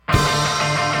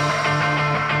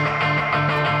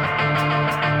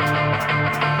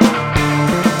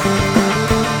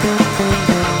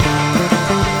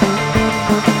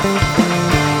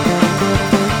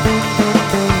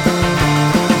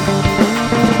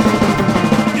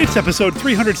It's episode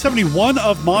 371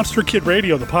 of Monster Kid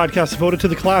Radio, the podcast devoted to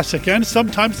the classic and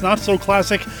sometimes not so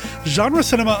classic genre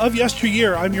cinema of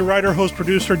yesteryear. I'm your writer, host,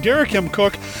 producer, Derek M.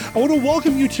 Cook. I want to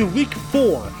welcome you to week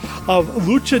 4 of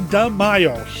Lucha de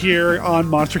Mayo here on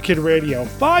Monster Kid Radio.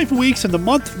 5 weeks in the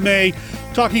month of May,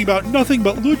 talking about nothing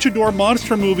but luchador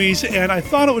monster movies, and I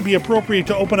thought it would be appropriate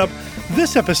to open up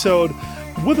this episode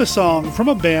with a song from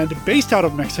a band based out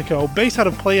of Mexico, based out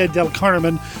of Playa del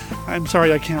Carmen. I'm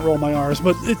sorry, I can't roll my R's,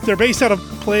 but they're based out of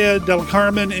Playa del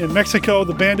Carmen in Mexico.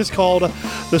 The band is called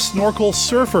the Snorkel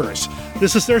Surfers.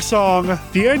 This is their song,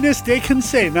 Viernes de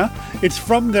Quincena. It's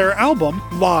from their album,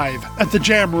 Live at the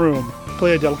Jam Room,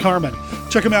 Playa del Carmen.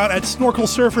 Check them out at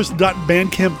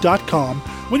snorkelsurfers.bandcamp.com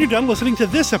when you're done listening to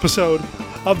this episode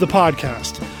of the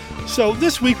podcast. So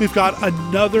this week we've got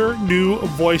another new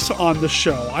voice on the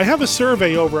show. I have a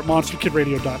survey over at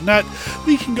monsterkidradio.net that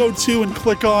you can go to and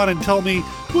click on and tell me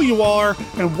who you are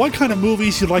and what kind of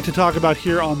movies you'd like to talk about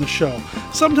here on the show.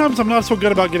 Sometimes I'm not so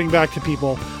good about getting back to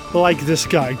people like this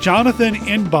guy. Jonathan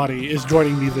Inbody is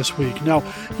joining me this week. Now,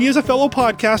 he is a fellow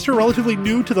podcaster, relatively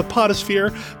new to the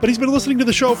podosphere, but he's been listening to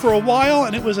the show for a while,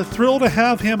 and it was a thrill to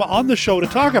have him on the show to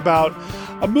talk about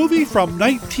a movie from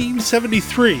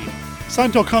 1973.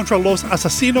 Santo contra los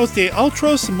asesinos de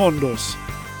otros mundos.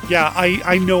 Yeah,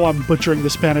 I know I'm butchering the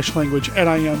Spanish language, and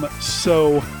I am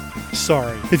so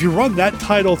sorry. If you run that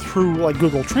title through like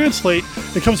Google Translate,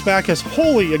 it comes back as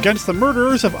Holy Against the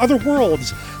Murderers of Other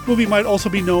Worlds. The movie might also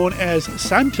be known as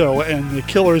Santo and the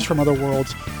Killers from Other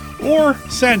Worlds, or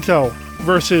Santo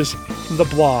versus the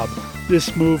Blob.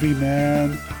 This movie,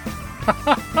 man.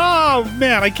 Oh,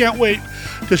 man, I can't wait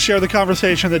to share the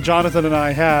conversation that Jonathan and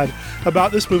I had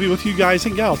about this movie with you guys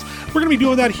and gals. We're going to be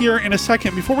doing that here in a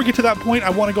second. Before we get to that point, I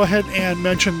want to go ahead and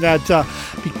mention that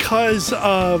because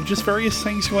of just various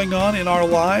things going on in our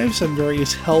lives and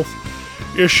various health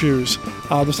issues,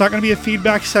 there's not going to be a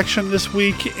feedback section this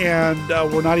week, and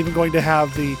we're not even going to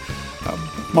have the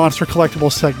Monster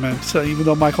Collectible segment, even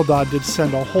though Michael Dodd did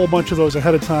send a whole bunch of those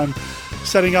ahead of time.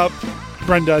 Setting up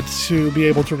Brenda to be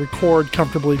able to record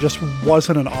comfortably just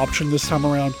wasn't an option this time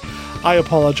around. I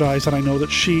apologize, and I know that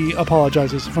she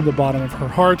apologizes from the bottom of her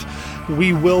heart.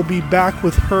 We will be back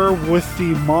with her with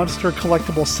the Monster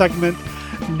Collectible segment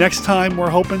next time. We're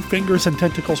hoping, fingers and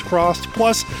tentacles crossed.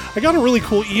 Plus, I got a really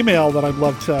cool email that I'd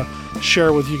love to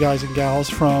share with you guys and gals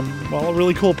from, well, a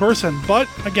really cool person. But,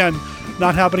 again,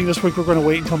 not happening this week. We're going to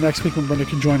wait until next week when Brenda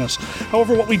can join us.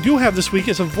 However, what we do have this week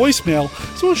is a voicemail,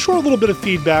 so a short little bit of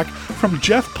feedback from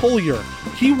Jeff Pulier.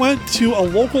 He went to a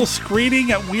local screening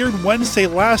at Weird Wednesday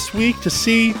last week to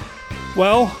see,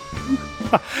 well,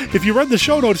 if you read the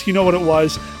show notes, you know what it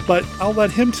was, but I'll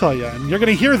let him tell you, and you're going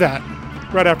to hear that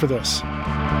right after this.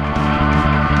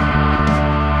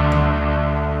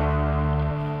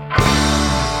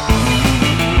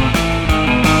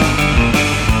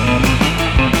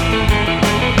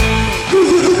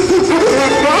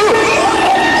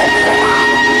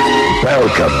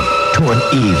 Welcome to an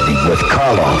evening with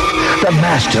Karloff, the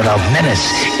master of menace,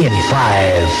 in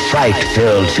 5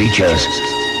 fright-filled features.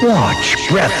 Watch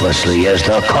breathlessly as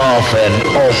the coffin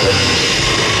opens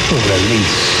to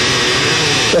release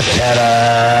the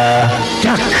Terror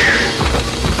Duck.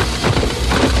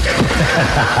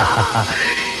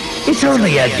 It's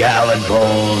only a gallon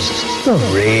pulls the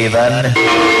Raven.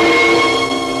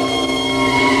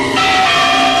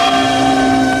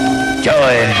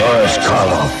 Join Boris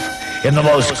Karloff in the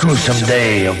most gruesome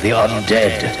day of the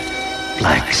undead,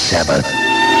 Black Sabbath.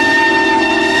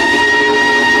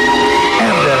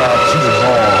 And there are 2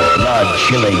 more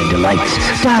blood-chilling delights,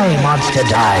 Die Monster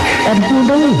Die, and who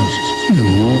knows,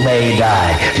 you may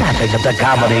die, laughing at the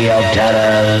comedy of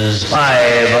terrors.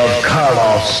 5 of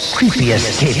Karloff's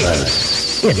creepiest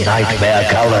capers in nightmare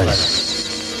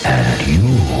colors. And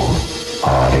you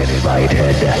are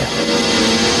invited.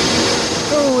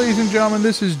 Hello, ladies and gentlemen,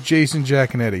 this is Jason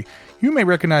Giaconetti. You may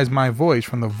recognize my voice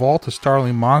from the Vault of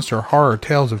Starling Monster Horror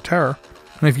Tales of Terror,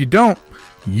 and if you don't,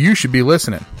 you should be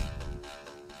listening.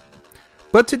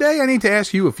 But today I need to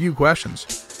ask you a few questions.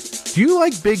 Do you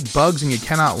like big bugs and you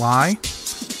cannot lie?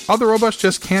 Other robots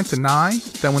just can't deny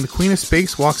that when the Queen of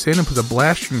Space walks in and puts a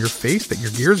blast in your face that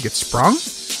your gears get sprung?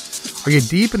 Are you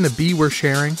deep in the bee we're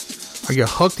sharing? Are you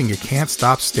hooked and you can't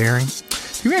stop staring?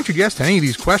 If you answered yes to any of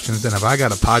these questions, then have I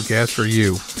got a podcast for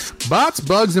you. Bots,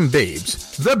 Bugs, and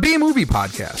Babes, the B-Movie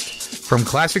Podcast. From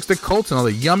classics to cults and all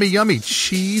the yummy, yummy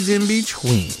cheese in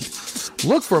between.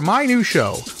 Look for my new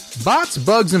show, Bots,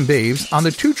 Bugs, and Babes, on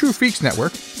the Two True Freaks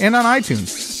Network and on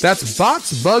iTunes. That's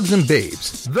Bots, Bugs, and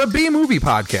Babes, the B-Movie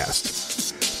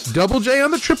Podcast. Double J on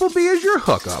the Triple B is your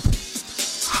hookup.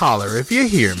 Holler if you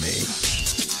hear me.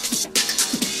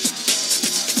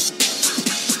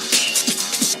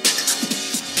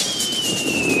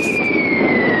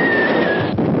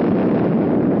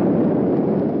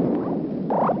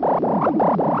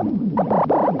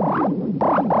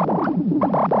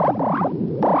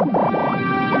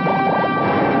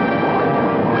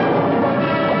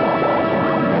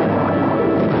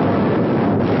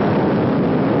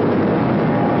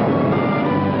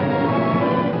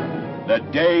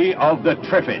 of the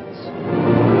Triffids,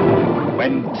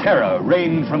 when terror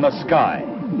rained from the sky.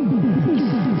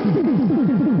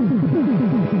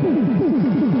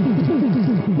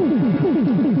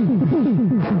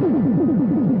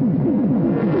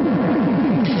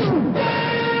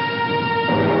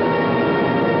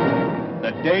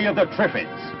 The day of the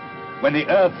Triffids, when the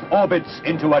Earth orbits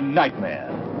into a nightmare.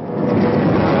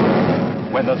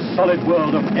 When the solid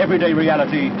world of everyday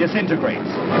reality disintegrates.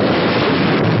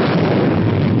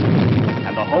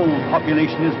 And the whole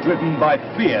population is driven by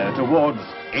fear towards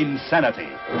insanity.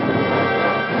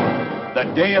 The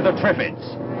day of the Triffids,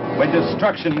 when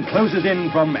destruction closes in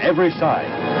from every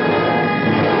side.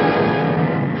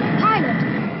 Pilot,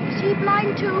 is he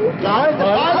blind too?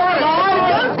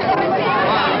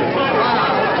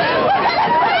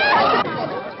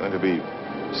 It's going to be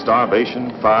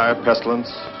starvation, fire, pestilence.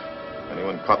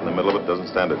 Anyone caught in the middle of it doesn't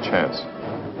stand a chance.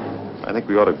 I think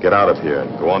we ought to get out of here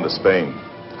and go on to Spain.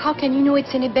 How can you know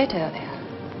it's any better there?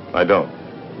 I don't.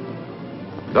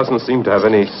 It doesn't seem to have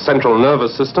any central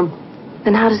nervous system.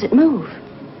 Then how does it move?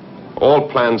 All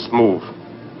plants move.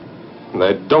 And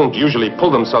they don't usually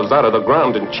pull themselves out of the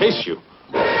ground and chase you.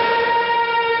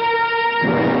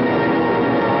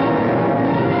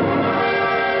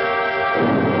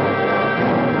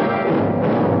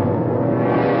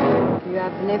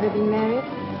 Never been married?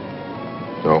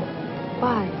 No.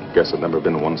 Why? Guess I've never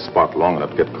been in one spot long enough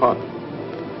to get caught.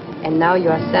 And now you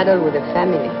are saddled with a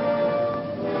family.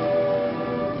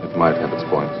 It might have its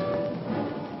points.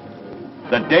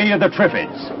 The day of the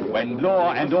Triffids, when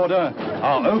law and order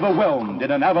are overwhelmed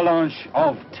in an avalanche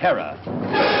of terror.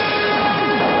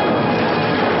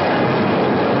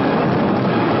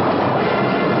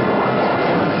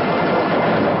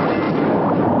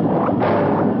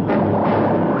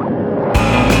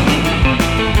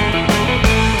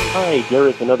 Hi,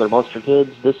 Gareth and other Monster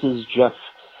Kids. This is Jeff,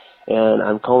 and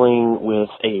I'm calling with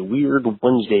a Weird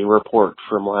Wednesday report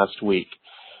from last week,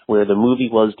 where the movie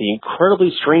was The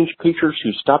Incredibly Strange Creatures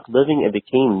Who Stopped Living and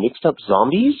Became Mixed-Up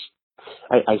Zombies.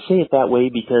 I say it that way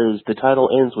because the title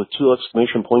ends with 2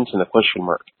 exclamation points and a question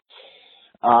mark.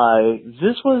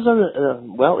 This was,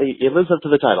 it lives up to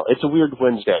the title. It's a Weird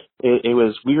Wednesday. It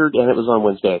was weird, and it was on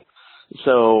Wednesday.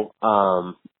 So,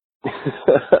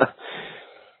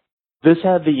 this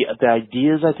had the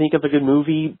ideas, I think, of a good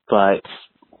movie, but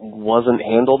wasn't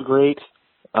handled great.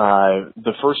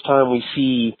 The first time we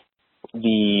see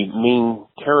the main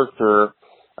character,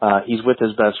 he's with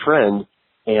his best friend,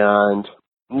 and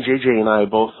JJ and I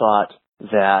both thought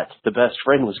that the best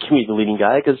friend was going to be the leading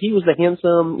guy because he was the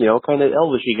handsome, kind of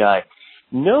elvishy guy.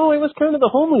 No, it was kind of the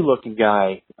homely-looking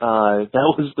guy.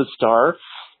 That was the star.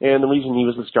 And the reason he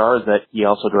was the star is that he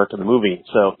also directed the movie,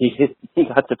 so he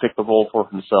got to pick the role for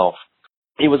himself.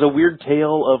 It was a weird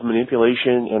tale of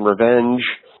manipulation and revenge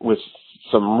with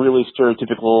some really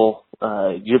stereotypical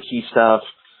gypsy stuff.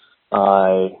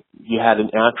 You had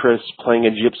an actress playing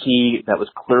a gypsy that was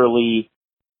clearly,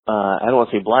 I don't want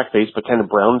to say blackface, but kind of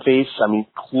brown face. I mean,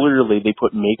 clearly they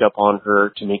put makeup on her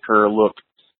to make her look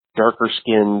darker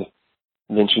skinned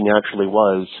than she naturally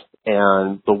was,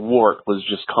 and the wart was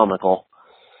just comical.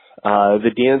 The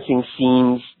dancing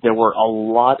scenes, there were a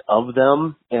lot of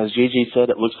them. As JJ said,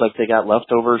 it looks like they got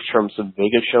leftovers from some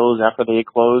Vegas shows after they had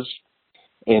closed,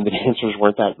 and the dancers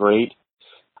weren't that great.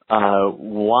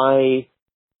 Why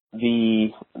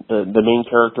the main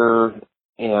character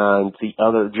and the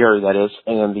other, Jerry that is,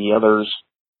 and the others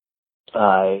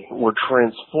were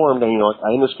transformed,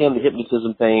 I understand the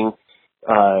hypnotism thing.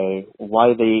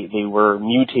 Why they were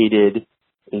mutated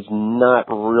is not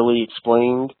really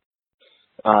explained.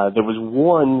 There was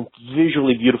one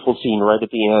visually beautiful scene right at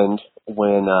the end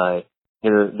when they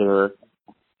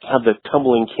have the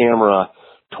tumbling camera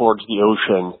towards the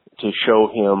ocean to show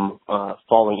him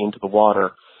falling into the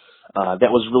water. That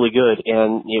was really good,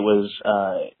 and it was,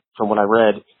 from what I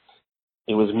read,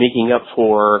 it was making up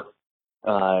for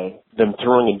them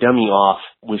throwing a dummy off,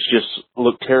 which just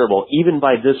looked terrible. Even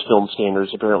by this film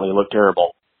standards, apparently it looked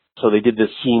terrible. So they did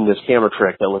this camera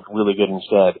trick that looked really good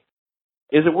instead.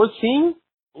 Is it worth seeing?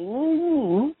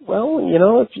 Well,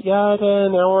 if you got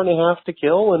an hour and a half to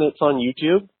kill and it's on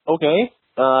YouTube, okay.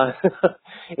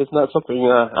 It's not something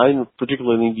I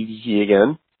particularly need to see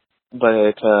again, but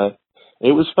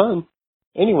it was fun.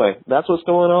 Anyway, that's what's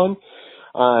going on.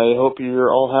 I hope you're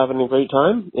all having a great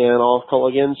time, and I'll call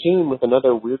again soon with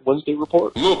another Weird Wednesday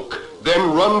report. Look,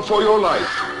 then run for your life.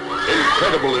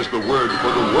 Incredible is the word for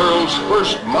the world's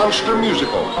first monster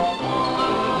musical.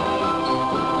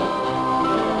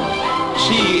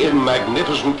 See in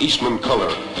magnificent Eastman color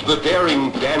the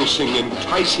daring, dancing,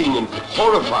 enticing, and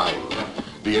horrifying.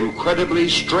 The incredibly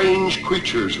strange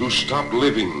creatures who stopped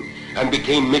living and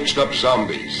became mixed-up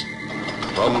zombies.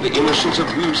 From the innocence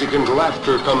of music and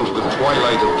laughter comes the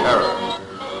twilight of terror.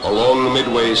 Along the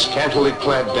midway, scantily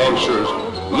clad dancers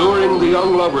luring the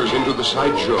young lovers into the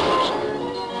sideshows.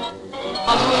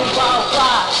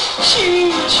 She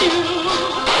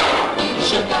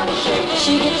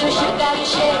gets her shit daddy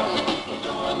shake.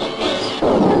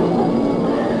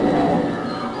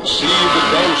 See the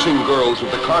dancing girls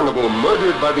of the carnival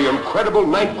murdered by the incredible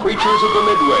night creatures of the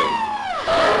Midway.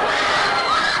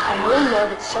 I will know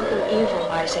that something evil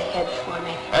lies ahead for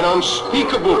me. An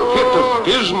unspeakable pit of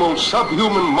dismal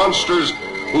subhuman monsters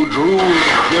who drool and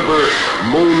shiver,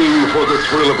 moaning for the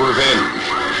thrill of revenge.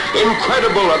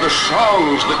 Incredible are the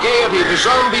songs, the gaiety, the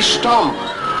zombie stomp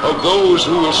of those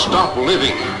who will stop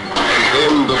living. And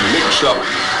then the mix-up,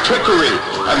 trickery,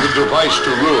 and the device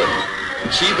to ruin.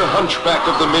 See the hunchback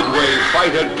of the Midway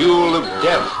fight a duel of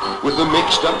death with the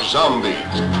mixed-up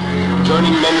zombies,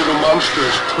 turning men into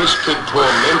monsters, twisted,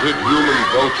 tormented human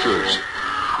vultures,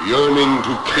 yearning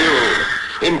to kill.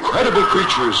 Incredible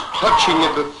creatures clutching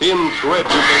at the thin threads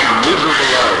of their miserable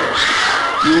lives.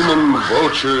 Human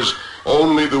vultures,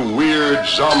 only the weird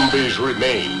zombies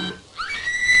remain.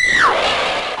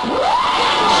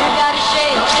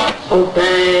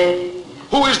 Obey.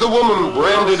 Who is the woman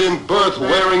branded in birth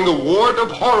wearing the wart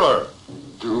of horror?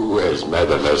 Do as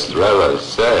Madame Estrella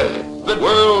said. The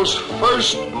world's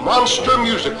first monster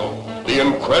musical. The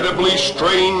incredibly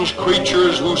strange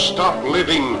creatures who stopped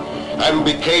living and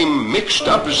became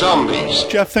mixed-up zombies.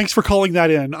 Jeff, thanks for calling that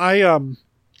in. I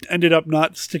ended up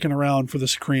not sticking around for the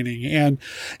screening. And,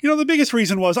 the biggest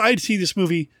reason was I'd seen this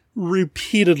movie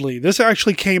repeatedly. This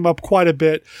actually came up quite a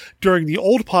bit during the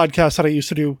old podcast that I used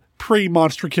to do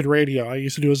pre-Monster Kid Radio. I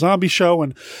used to do a zombie show,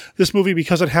 and this movie,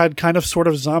 because it had kind of sort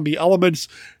of zombie elements,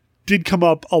 did come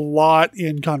up a lot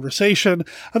in conversation.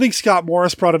 I think Scott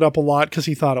Morris brought it up a lot because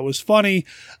he thought it was funny.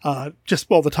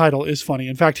 The title is funny.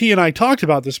 In fact, he and I talked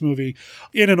about this movie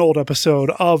in an old episode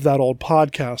of that old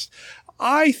podcast.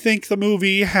 I think the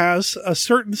movie has a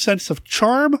certain sense of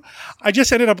charm. I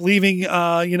just ended up leaving,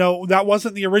 that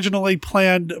wasn't the originally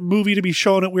planned movie to be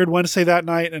shown at Weird Wednesday that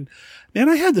night. And man,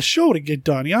 I had the show to get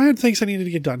done. I had things I needed to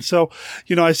get done. So,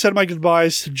 I said my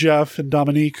goodbyes to Jeff and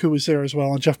Dominique, who was there as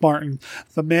well, and Jeff Martin,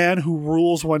 the man who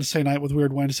rules Wednesday night with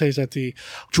Weird Wednesdays at the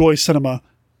Joy Cinema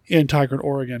in Tigard,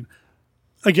 Oregon.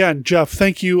 Again, Jeff,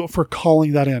 thank you for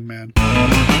calling that in, man.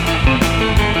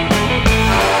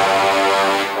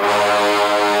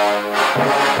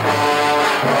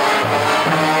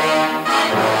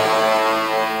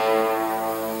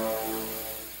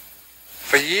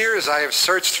 For years, I have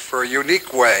searched for a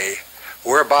unique way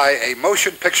whereby a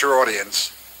motion picture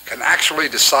audience can actually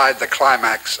decide the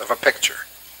climax of a picture.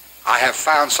 I have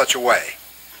found such a way.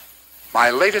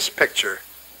 My latest picture,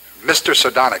 Mr.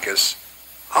 Sardonicus,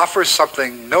 offers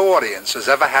something no audience has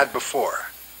ever had before: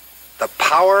 the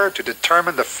power to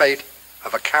determine the fate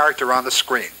of a character on the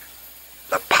screen,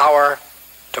 the power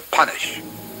to punish.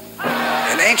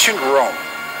 In ancient Rome,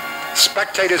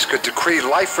 spectators could decree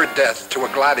life or death to a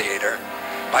gladiator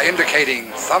by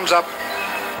indicating thumbs up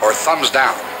or thumbs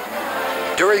down.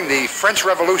 During the French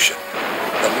Revolution,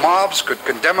 the mobs could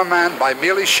condemn a man by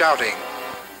merely shouting,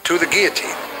 "To the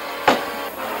guillotine."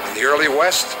 In the early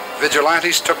West,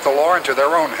 vigilantes took the law into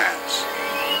their own hands.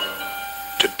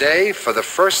 Today, for the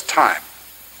first time,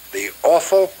 the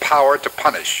awful power to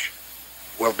punish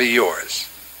will be yours.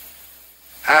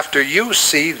 After you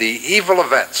see the evil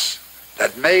events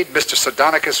that made Mr.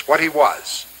 Sardonicus what he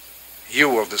was, you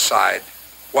will decide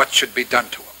what should be done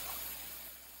to him.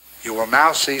 You will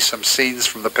now see some scenes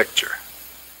from the picture.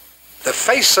 The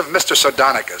face of Mr.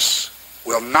 Sardonicus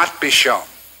will not be shown,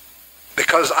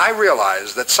 because I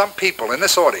realize that some people in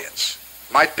this audience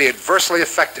might be adversely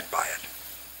affected by it.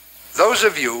 Those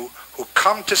of you who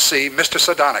come to see Mr.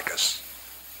 Sardonicus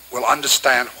will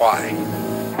understand why.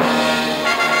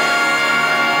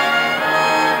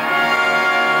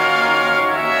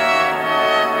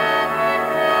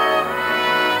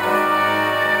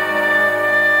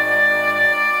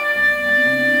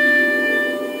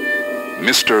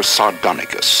 Mr.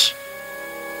 Sardonicus.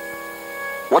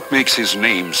 What makes his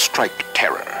name strike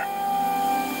terror?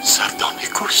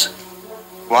 Sardonicus?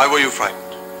 Why were you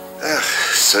frightened?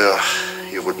 Sir,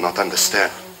 you would not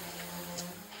understand.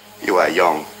 You are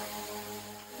young.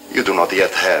 You do not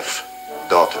yet have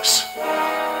daughters.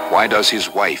 Why does his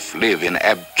wife live in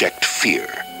abject fear?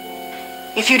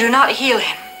 If you do not heal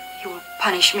him, he will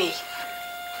punish me.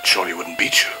 Sure he wouldn't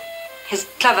beat you. His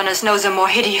cleverness knows a more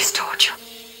hideous torture.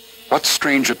 What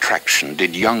strange attraction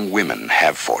did young women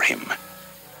have for him?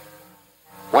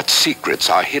 What secrets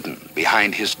are hidden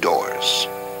behind his doors?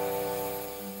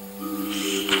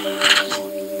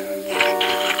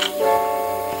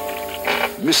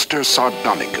 Mr.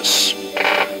 Sardonicus.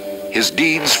 His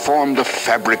deeds formed a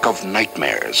fabric of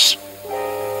nightmares.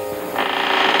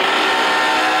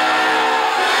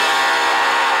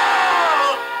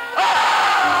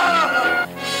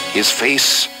 His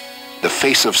face, the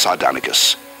face of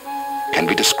Sardonicus, can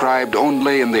be described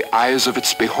only in the eyes of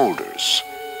its beholders.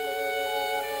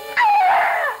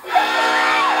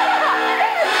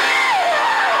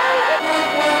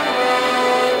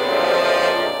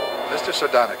 Mr.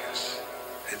 Sardonicus,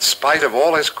 in spite of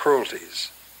all his cruelties,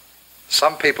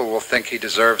 some people will think he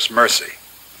deserves mercy.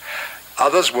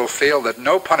 Others will feel that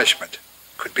no punishment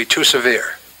could be too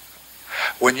severe.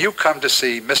 When you come to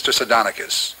see Mr.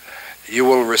 Sardonicus, you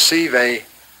will receive a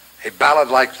ballad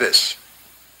like this.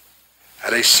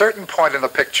 At a certain point in the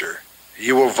picture,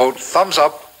 you will vote thumbs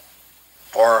up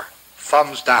or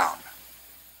thumbs down.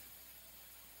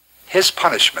 His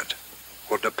punishment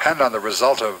will depend on the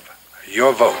result of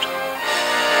your vote.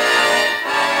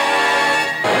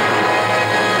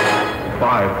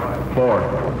 5,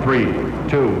 4, 3,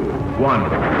 2, 1.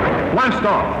 Blast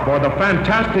off for the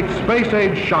fantastic space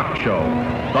age shock show,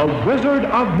 The Wizard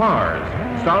of Mars,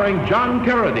 starring John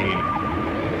Carradine.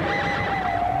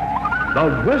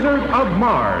 The Wizard of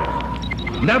Mars.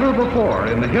 Never before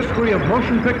in the history of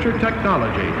motion picture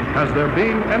technology has there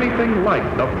been anything like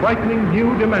the frightening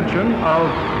new dimension of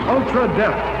ultra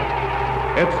depth.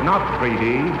 It's not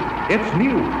 3D, it's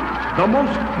new. The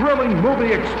most thrilling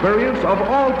movie experience of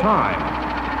all time.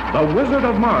 The Wizard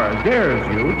of Mars dares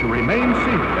you to remain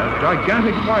seated as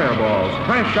gigantic fireballs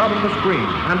crash out of the screen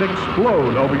and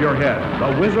explode over your head.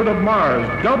 The Wizard of Mars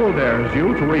double dares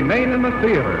you to remain in the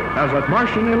theater as a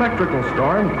Martian electrical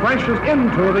storm crashes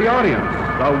into the audience.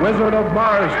 The Wizard of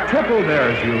Mars triple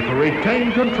dares you to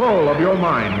retain control of your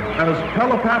mind as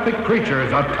telepathic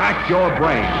creatures attack your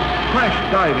brain, crash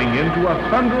diving into a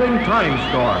thundering time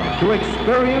storm to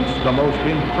experience the most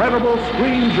incredible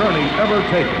screen journey ever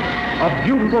taken. A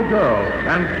beautiful girl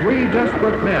and 3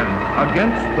 desperate men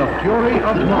against the fury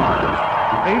of Mars,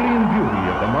 the alien beauty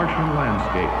of the Martian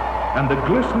landscape, and the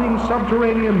glistening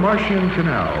subterranean Martian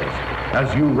canals as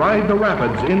you ride the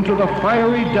rapids into the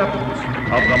fiery depths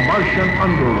of the Martian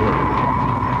underworld.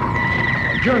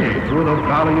 Journey through the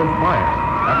Valley of Fire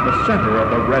at the center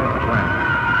of the Red Planet.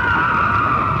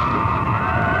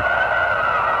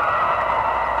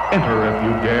 Enter, if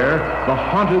you dare, the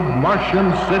haunted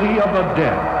Martian city of the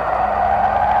dead.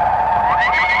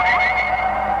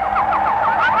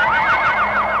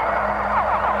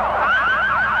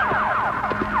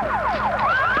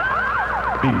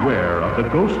 Beware of the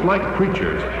ghost-like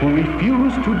creatures who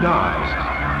refuse to die.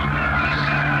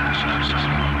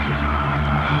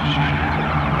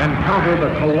 Encounter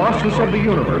the Colossus of the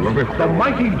universe, the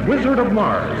mighty Wizard of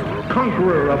Mars,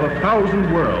 conqueror of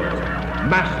 1,000 worlds,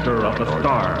 master of the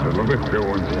stars.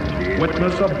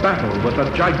 Witness a battle with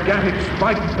a gigantic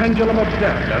spiked pendulum of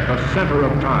death at the center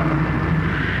of time.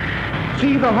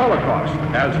 See the Holocaust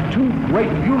as 2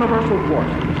 great universal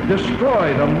forces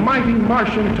destroy the mighty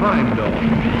Martian time dome.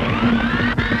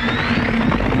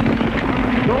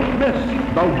 Don't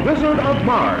miss The Wizard of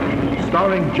Mars,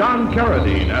 starring John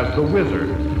Carradine as the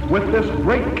Wizard, with this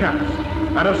great cast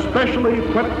at a specially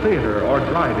equipped theater or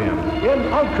drive-in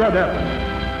in ultra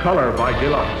depth, color by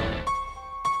Deluxe.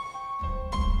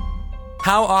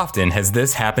 How often has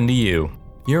this happened to you?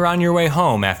 You're on your way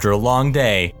home after a long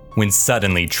day when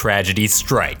suddenly tragedy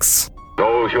strikes.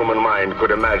 No human mind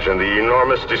could imagine the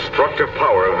enormous destructive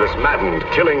power of this maddened,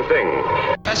 killing thing.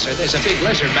 Professor, there's a big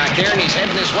lizard back there and he's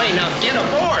heading this way. Now get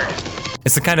aboard!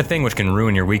 It's the kind of thing which can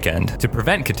ruin your weekend. To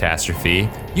prevent catastrophe,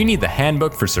 you need the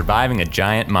Handbook for Surviving a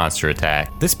Giant Monster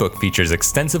Attack. This book features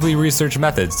extensively researched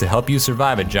methods to help you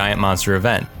survive a giant monster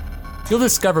event. You'll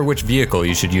discover which vehicle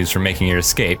you should use for making your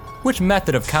escape, which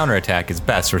method of counterattack is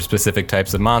best for specific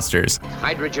types of monsters.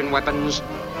 Hydrogen weapons,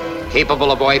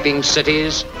 capable of wiping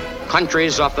cities,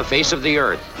 countries off the face of the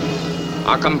earth,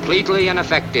 are completely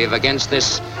ineffective against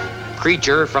this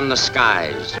creature from the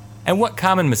skies. And what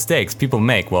common mistakes people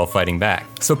make while fighting back.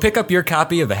 So pick up your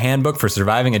copy of the Handbook for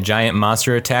Surviving a Giant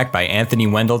Monster Attack by Anthony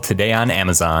Wendell today on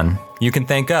Amazon. You can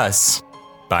thank us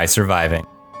by surviving.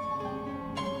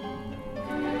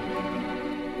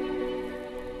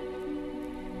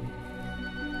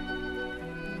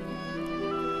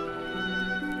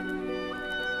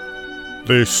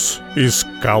 This is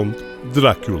Count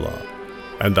Dracula,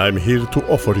 and I'm here to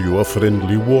offer you a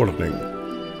friendly warning.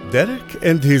 Derek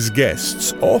and his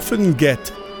guests often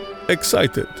get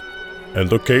excited,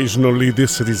 and occasionally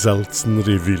this results in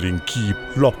revealing key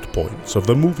plot points of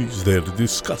the movies they're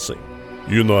discussing.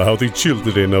 You know how the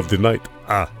children of the night,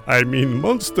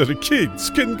 monster kids,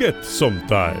 can get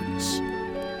sometimes.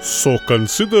 So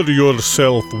consider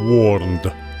yourself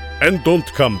warned, and don't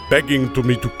come begging to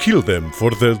me to kill them for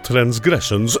their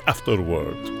transgressions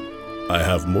afterward. I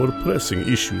have more pressing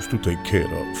issues to take care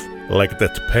of, like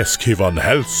that pesky Van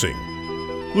Helsing.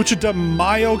 Lucha de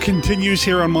Mayo continues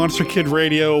here on Monster Kid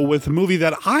Radio with a movie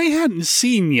that I hadn't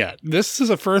seen yet. This is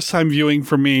a first-time viewing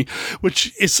for me,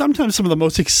 which is sometimes some of the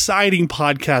most exciting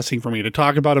podcasting for me, to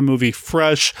talk about a movie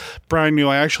fresh, brand new.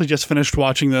 I actually just finished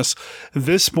watching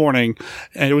this morning,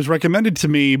 and it was recommended to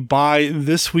me by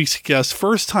this week's guest,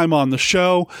 first time on the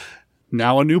show,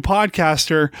 now a new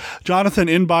podcaster, Jonathan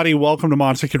Inbody. Welcome to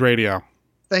Monster Kid Radio.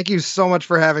 Thank you so much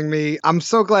for having me. I'm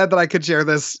so glad that I could share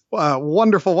this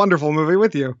wonderful, wonderful movie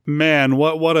with you. Man,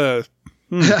 what a...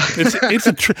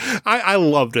 I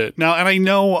loved it. Now, and I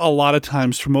know a lot of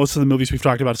times for most of the movies we've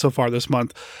talked about so far this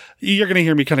month, you're going to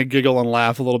hear me kind of giggle and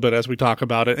laugh a little bit as we talk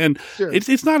about it. And sure.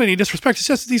 It's not any disrespect. It's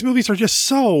just that these movies are just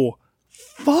so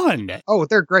fun. Oh,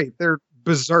 they're great. They're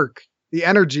berserk. The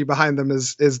energy behind them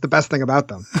is the best thing about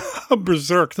them.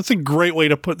 Berserk. That's a great way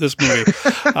to put this movie,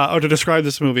 or to describe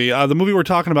this movie. The movie we're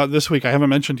talking about this week, I haven't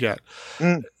mentioned yet.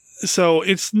 So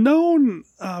it's known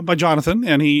by Jonathan,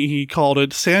 and he called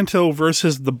it Santo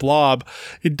versus the Blob.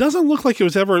 It doesn't look like it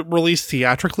was ever released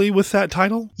theatrically with that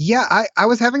title. Yeah, I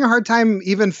was having a hard time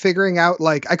even figuring out,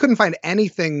 I couldn't find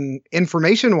anything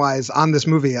information-wise on this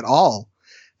movie at all.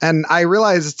 And I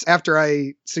realized after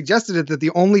I suggested it that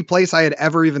the only place I had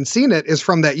ever even seen it is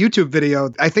from that YouTube video.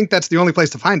 I think that's the only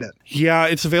place to find it. Yeah,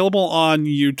 it's available on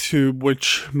YouTube,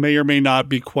 which may or may not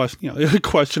be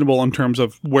questionable in terms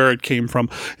of where it came from.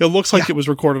 It looks like it was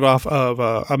recorded off of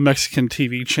a Mexican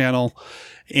TV channel,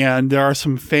 and there are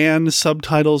some fan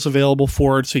subtitles available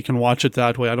for it, so you can watch it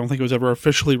that way. I don't think it was ever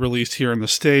officially released here in the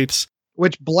States.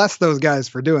 Which, bless those guys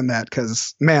for doing that,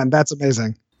 because, man, that's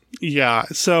amazing. Yeah,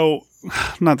 so...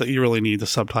 Not that you really need the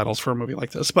subtitles for a movie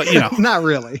like this, but Not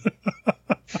really.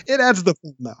 It adds the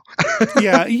fun, though.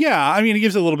 yeah. I mean, it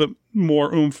gives it a little bit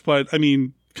more oomph, but I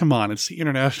mean, come on, it's the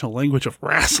international language of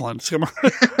wrestling. Come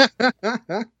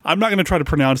on. I'm not going to try to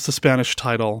pronounce the Spanish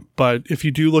title, but if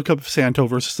you do look up Santo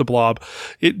versus the Blob,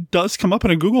 it does come up in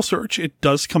a Google search. It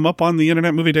does come up on the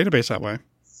Internet Movie Database that way.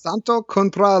 Santo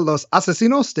contra los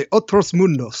asesinos de otros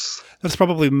mundos. That's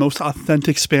probably the most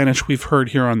authentic Spanish we've heard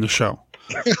here on the show.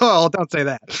 Oh, don't say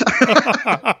that.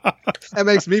 That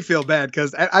makes me feel bad,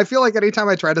 because I feel like anytime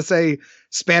I try to say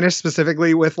Spanish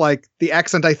specifically with the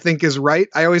accent I think is right,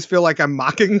 I always feel like I'm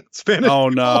mocking Spanish. Oh,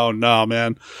 no,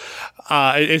 man.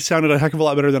 It sounded a heck of a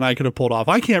lot better than I could have pulled off.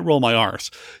 I can't roll my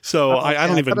R's, so I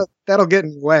don't even... That'll get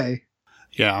in the way.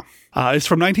 Yeah. It's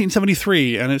from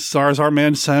 1973, and it stars our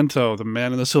man Santo, the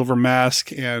man in the silver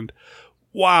mask, and...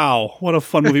 Wow, what a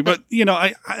fun movie. But,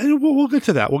 we'll get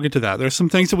to that. We'll get to that. There's some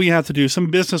things that we have to do, some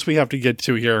business we have to get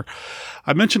to here.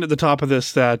 I mentioned at the top of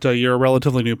this that you're a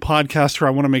relatively new podcaster. I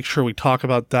want to make sure we talk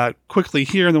about that quickly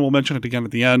here, and then we'll mention it again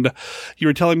at the end. You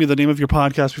were telling me the name of your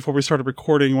podcast before we started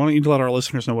recording. Why don't you let our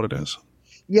listeners know what it is?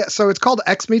 Yeah, so it's called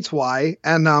X Meets Y,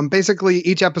 and basically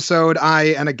each episode, I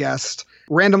and a guest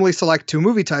randomly select 2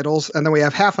 movie titles, and then we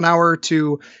have half an hour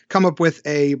to come up with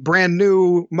a brand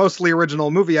new, mostly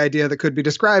original movie idea that could be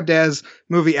described as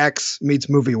Movie X meets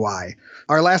Movie Y.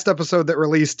 Our last episode that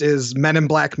released is Men in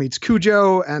Black meets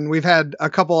Cujo, and we've had a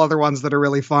couple other ones that are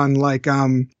really fun, like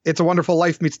It's a Wonderful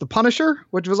Life meets The Punisher,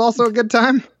 which was also a good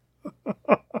time.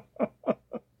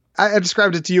 I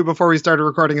described it to you before we started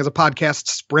recording as a podcast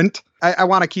sprint. I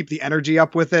want to keep the energy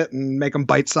up with it and make them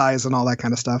bite-sized and all that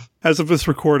kind of stuff. As of this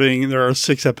recording, there are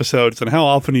 6 episodes, and how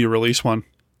often do you release one?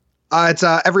 It's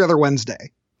every other Wednesday.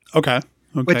 Okay.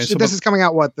 Which, so this is coming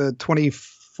out, the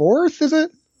 24th, is it?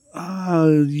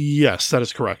 Yes, that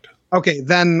is correct. Okay,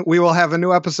 then we will have a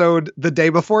new episode the day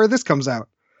before this comes out,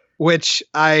 which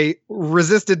I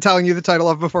resisted telling you the title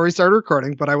of before we started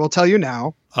recording, but I will tell you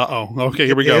now. Uh-oh. Okay,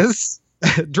 here we go.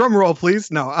 Drum roll,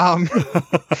 please. No.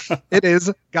 It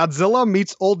is Godzilla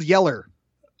meets Old Yeller.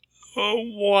 Oh,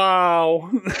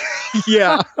 wow.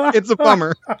 Yeah, it's a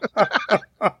bummer.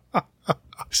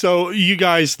 So you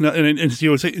guys know, and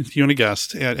you and a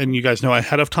guest, and you guys know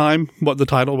ahead of time what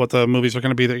the movies are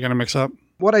going to be that you're going to mix up?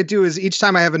 What I do is each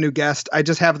time I have a new guest, I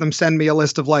just have them send me a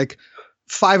list of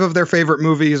 5 of their favorite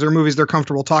movies or movies they're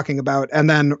comfortable talking about. And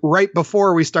then right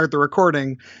before we start the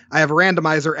recording, I have a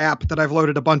randomizer app that I've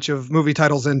loaded a bunch of movie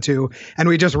titles into, and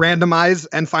we just randomize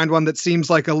and find one that seems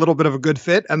like a little bit of a good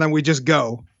fit. And then we just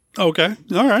go. Okay.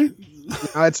 All right.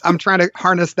 I'm trying to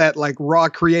harness that raw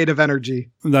creative energy.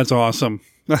 That's awesome.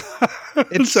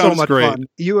 It's so much fun.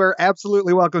 You are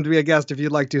absolutely welcome to be a guest if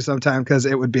you'd like to sometime, because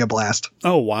it would be a blast.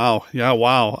 Oh, wow. Yeah.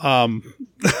 Wow.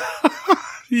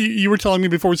 You were telling me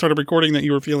before we started recording that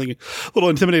you were feeling a little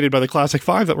intimidated by the Classic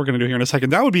 5 that we're going to do here in a second.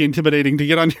 That would be intimidating to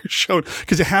get on your show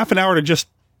because a half an hour to just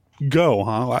go,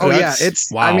 huh? Oh, yeah.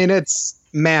 Wow. I mean, it's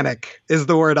manic is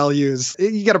the word I'll use.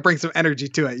 You got to bring some energy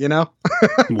to it, you know?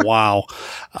 Wow.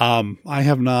 I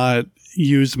have not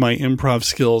used my improv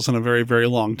skills in a very, very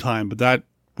long time, but that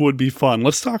would be fun.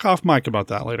 Let's talk off mic about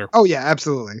that later. Oh, yeah,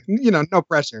 absolutely. You know, no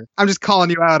pressure. I'm just calling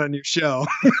you out on your show.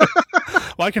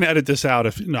 Well, I can edit this out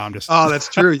if... No, I'm just... Oh, that's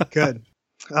true. You could.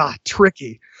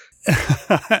 Tricky.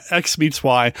 X meets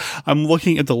Y. I'm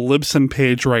looking at the Libsyn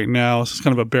page right now. This is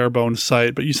kind of a bare bones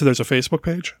site, but you said there's a Facebook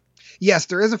page? Yes,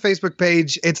 there is a Facebook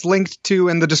page. It's linked to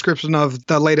in the description of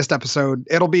the latest episode.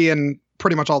 It'll be in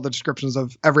pretty much all the descriptions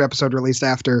of every episode released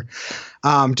after,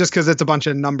 just because it's a bunch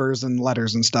of numbers and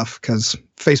letters and stuff, because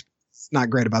Facebook's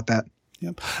not great about that.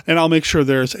 Yep. And I'll make sure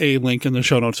there's a link in the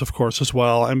show notes, of course, as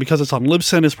well. And because it's on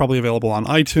Libsyn, it's probably available on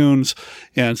iTunes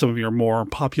and some of your more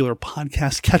popular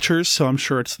podcast catchers. So I'm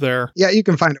sure it's there. Yeah, you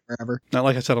can find it wherever. Now,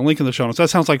 like I said, a link in the show notes. That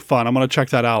sounds like fun. I'm going to check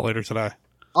that out later today.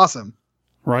 Awesome.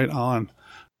 Right on.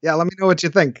 Yeah, let me know what you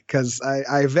think, because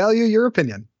I value your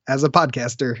opinion as a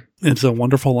podcaster. It's A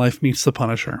Wonderful Life Meets the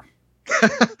Punisher.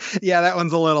 Yeah, that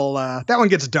one's a little, that one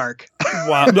gets dark.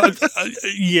 Wow.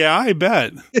 Yeah, I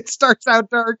bet. It starts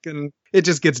out dark and it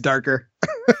just gets darker.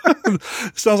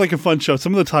 Sounds like a fun show.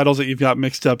 Some of the titles that you've got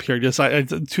mixed up here, just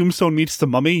Tombstone Meets the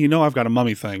Mummy. You know, I've got a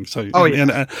mummy thing. So,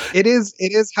 yeah. It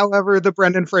is, however, the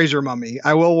Brendan Fraser Mummy.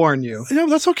 I will warn you. Yeah,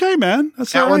 that's okay, man.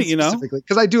 That's all right, you know.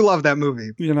 Because I do love that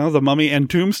movie. You know, The Mummy and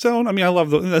Tombstone. I mean, I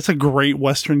love that's a great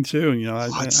Western too. You know,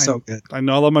 it's so good. I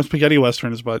know I love my spaghetti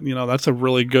Westerns, but you know, that's a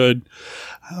really good.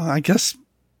 I guess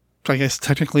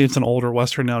technically it's an older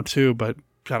Western now too, but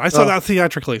God, I saw that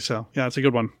theatrically, so yeah, it's a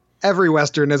good one. Every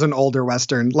Western is an older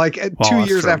Western. Like 2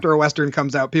 years after a Western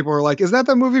comes out, people are like, is that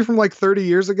the movie from like 30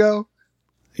 years ago?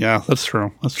 Yeah, that's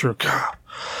true. That's true. God,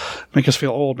 make us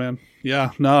feel old, man.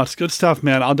 Yeah, no, it's good stuff,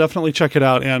 man. I'll definitely check it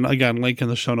out. And again, link in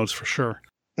the show notes for sure.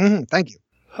 Mm-hmm, thank you.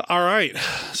 All right.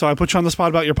 So I put you on the spot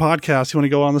about your podcast. You want to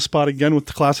go on the spot again with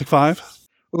the Classic 5?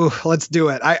 Ooh, let's do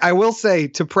it. I will say,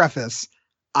 to preface,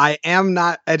 I am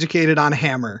not educated on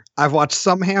Hammer. I've watched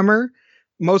some Hammer,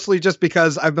 mostly just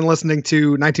because I've been listening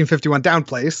to 1951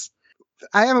 Downplace.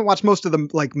 I haven't watched most of the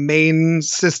like main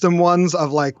system ones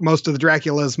of like most of the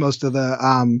Draculas, most of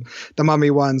the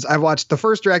Mummy ones. I've watched the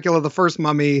first Dracula, the first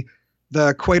Mummy,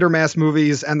 the Quatermass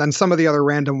movies, and then some of the other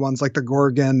random ones like the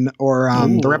Gorgon or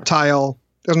the Reptile.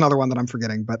 There's another one that I'm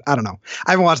forgetting, but I don't know.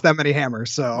 I haven't watched that many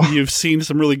Hammers, so you've seen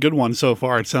some really good ones so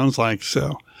far. It sounds like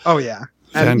so. Oh yeah.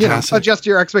 And, adjust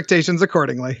your expectations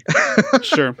accordingly.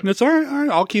 Sure. It's all right. All right.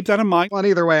 I'll keep that in mind. Well,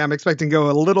 either way, I'm expecting to go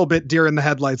a little bit deer in the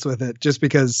headlights with it just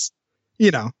because,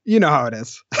 you know how it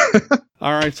is.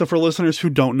 All right. So for listeners who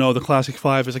don't know, the Classic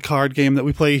 5 is a card game that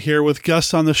we play here with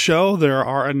guests on the show. There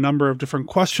are a number of different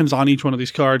questions on each one of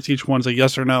these cards. Each one's a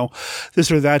yes or no,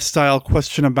 this or that style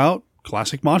question about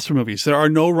classic monster movies. There are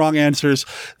no wrong answers.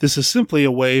 This is simply a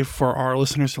way for our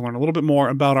listeners to learn a little bit more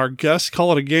about our guests.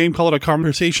 Call it a game. Call it a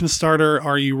conversation starter.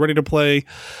 Are you ready to play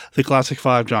the Classic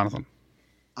 5, Jonathan?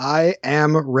 I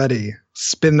am ready.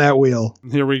 Spin that wheel.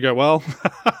 Here we go. Well,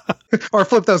 or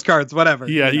flip those cards, whatever.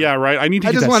 Yeah, right. I need to.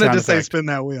 I just wanted to say effect. Spin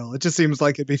that wheel. It just seems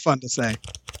like it'd be fun to say.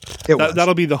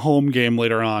 That'll be the home game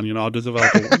later on. You know, I'll just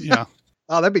develop it. Yeah.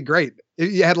 Oh, that'd be great.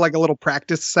 You had like a little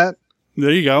practice set.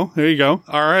 There you go.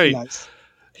 All right. Nice.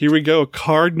 Here we go.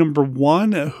 Card number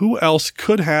 1. Who else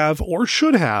could have or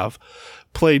should have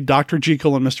played Dr.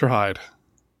 Jekyll and Mr. Hyde?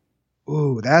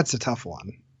 Ooh, that's a tough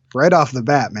one. Right off the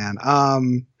bat, man.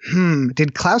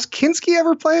 Did Klaus Kinski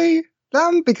ever play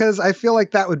them? Because I feel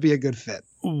like that would be a good fit.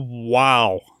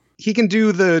 Wow. He can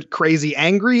do the crazy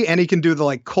angry and he can do the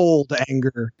like cold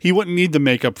anger. He wouldn't need the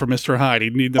makeup for Mr. Hyde.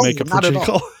 He'd need the makeup for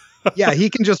Jekyll. Yeah, he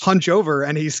can just hunch over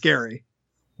and he's scary.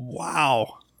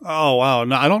 Wow. Oh, wow.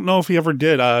 No, I don't know if he ever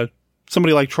did.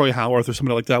 Somebody like Troy Howarth or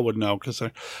somebody like that would know.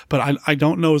 But I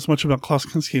don't know as much about Klaus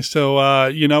Kinski. So,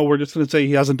 we're just going to say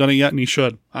he hasn't done it yet and he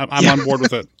should. I'm on board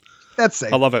with it. That's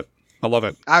safe. I love it.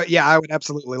 I would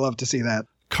absolutely love to see that.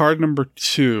 Card number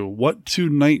 2. What two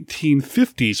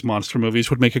 1950s monster movies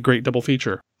would make a great double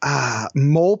feature?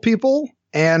 Mole People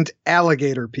and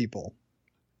Alligator People.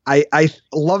 I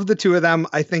love the two of them.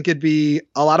 I think it'd be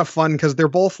a lot of fun because they're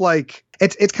both like,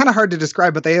 it's kind of hard to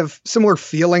describe, but they have similar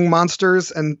feeling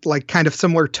monsters and like kind of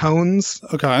similar tones.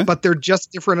 Okay. But they're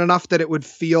just different enough that it would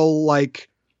feel like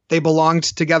they belonged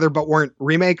together but weren't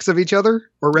remakes of each other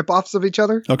or ripoffs of each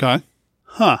other. Okay.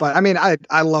 Huh. But I mean,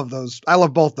 I love those. I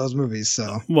love both those movies.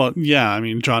 So. Well, yeah. I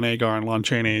mean, John Agar and Lon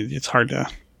Chaney, it's hard to.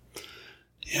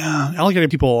 Yeah. Alligator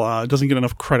People doesn't get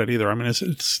enough credit either. I mean,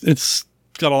 it's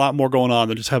got a lot more going on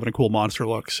than just having a cool monster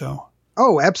look. So.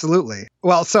 Oh, absolutely.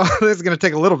 Well, so this is going to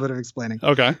take a little bit of explaining.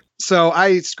 Okay. So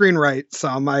I screenwrite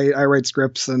some. I write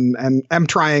scripts and am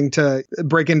trying to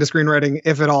break into screenwriting,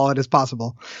 if at all it is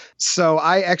possible. So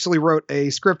I actually wrote a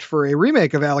script for a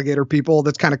remake of Alligator People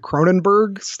that's kind of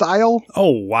Cronenberg style.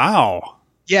 Oh, wow.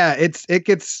 Yeah, it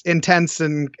gets intense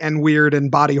and weird and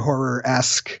body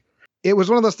horror-esque. It was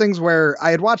one of those things where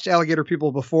I had watched Alligator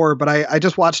People before, but I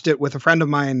just watched it with a friend of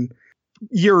mine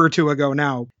year or two ago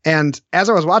now. And as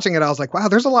I was watching it, I was like, wow,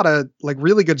 there's a lot of like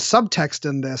really good subtext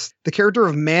in this. The character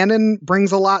of Manon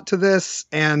brings a lot to this.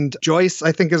 And Joyce,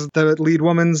 I think, is the lead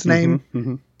woman's name.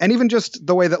 Mm-hmm. And even just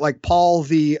the way that like Paul,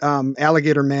 the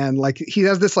alligator man, like he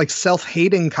has this like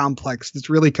self-hating complex that's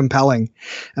really compelling.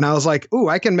 And I was like, ooh,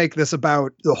 I can make this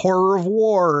about the horror of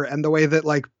war and the way that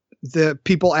like the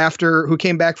people who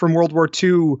came back from World War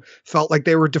II felt like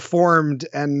they were deformed,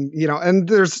 and and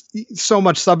there's so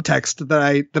much subtext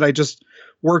that I just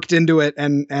worked into it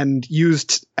and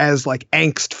used as like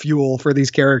angst fuel for these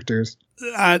characters.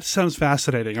 It sounds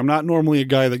fascinating. I'm not normally a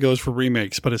guy that goes for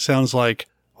remakes, but it sounds like,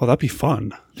 well, that'd be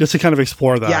fun just to kind of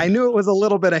explore that. Yeah, I knew it was a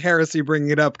little bit of heresy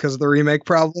bringing it up because of the remake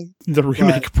problem. The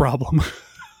remake problem.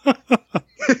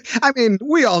 I mean,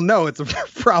 we all know it's a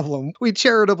problem. We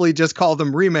charitably just call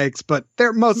them remakes, but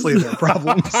they're mostly their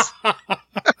problems.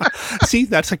 See,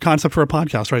 that's a concept for a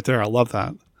podcast right there. I love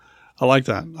that. I like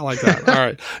that. All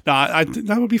right. No,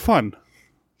 that would be fun.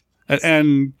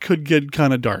 And could get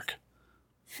kind of dark.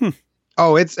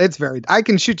 Oh, it's very... I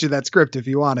can shoot you that script if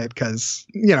you want it, because,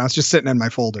 it's just sitting in my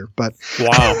folder, but...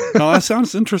 Wow. No, that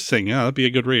sounds interesting. Yeah, that'd be a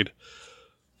good read.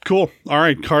 Cool. All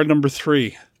right, card number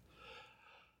 3.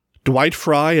 Dwight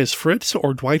Fry as Fritz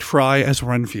or Dwight Fry as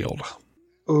Renfield?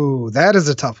 Ooh, that is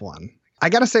a tough one. I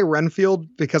gotta say Renfield,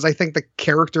 because I think the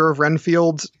character of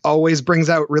Renfield always brings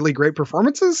out really great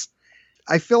performances.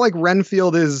 I feel like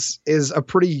Renfield is a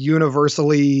pretty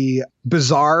universally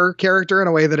bizarre character in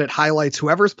a way that it highlights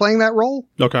whoever's playing that role.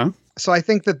 Okay. So I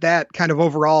think that kind of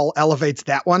overall elevates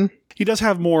that one. He does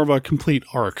have more of a complete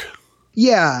arc.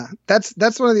 Yeah, that's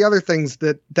one of the other things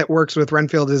that works with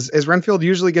Renfield is Renfield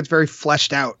usually gets very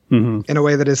fleshed out in a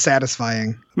way that is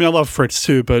satisfying. I mean, I love Fritz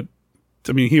too, but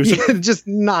I mean, he was just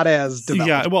not as developed.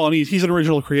 Yeah, well, and he's an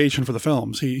original creation for the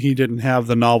films. He didn't have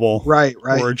the novel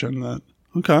origin. That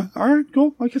okay, all right,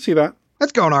 cool. I can see that.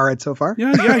 That's going all right so far.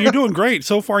 Yeah, you're doing great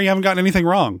so far. You haven't gotten anything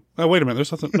wrong. Oh, wait a minute,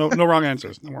 there's nothing, no wrong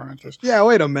answers. No wrong answers. Yeah,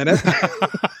 wait a minute.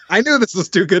 I knew this was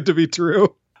too good to be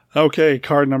true. Okay,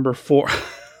 card number 4.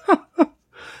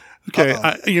 Okay,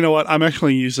 you know what? I'm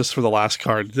actually going to use this for the last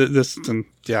card.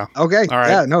 Yeah. Okay. All right.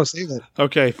 Yeah, no, save it.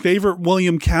 Okay, favorite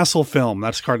William Castle film.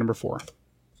 That's card number 4.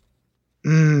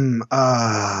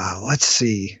 Let's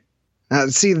see.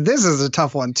 See, this is a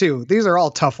tough one, too. These are all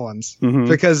tough ones.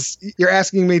 Because you're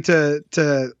asking me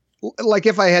to like,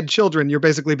 if I had children, you're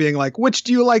basically being like, which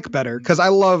do you like better? Because I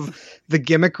love the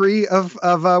gimmickry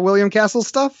of William Castle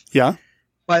stuff. Yeah.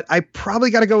 But I probably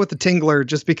got to go with The Tingler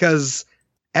just because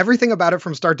everything about it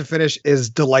from start to finish is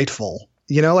delightful.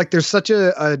 Like there's such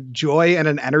a joy and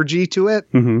an energy to it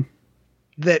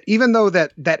that even though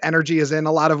that energy is in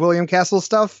a lot of William Castle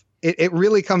stuff, it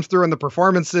really comes through in the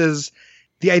performances.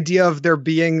 The idea of there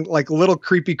being like a little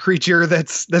creepy creature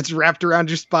that's wrapped around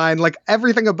your spine, like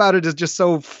everything about it is just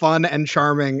so fun and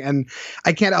charming. And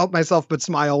I can't help myself but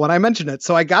smile when I mention it.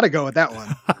 So I got to go with that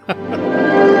one.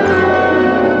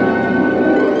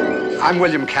 I'm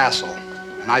William Castle,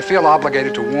 and I feel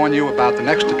obligated to warn you about the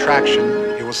next attraction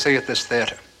you will see at this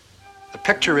theater. The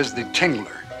picture is The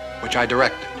Tingler, which I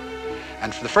directed.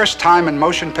 And for the first time in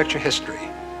motion picture history,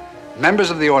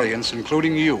 members of the audience,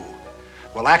 including you,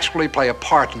 will actually play a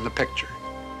part in the picture.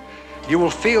 You will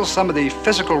feel some of the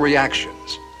physical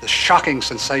reactions, the shocking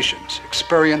sensations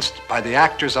experienced by the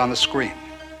actors on the screen.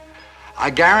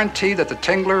 I guarantee that The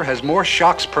Tingler has more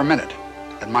shocks per minute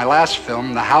than my last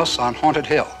film, The House on Haunted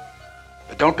Hill.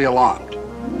 But don't be alarmed.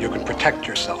 You can protect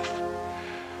yourself.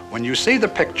 When you see the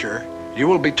picture, you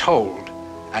will be told,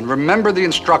 and remember the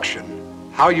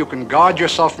instruction, how you can guard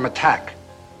yourself from attack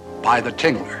by The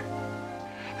Tingler.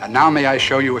 And now may I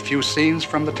show you a few scenes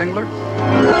from The Tingler?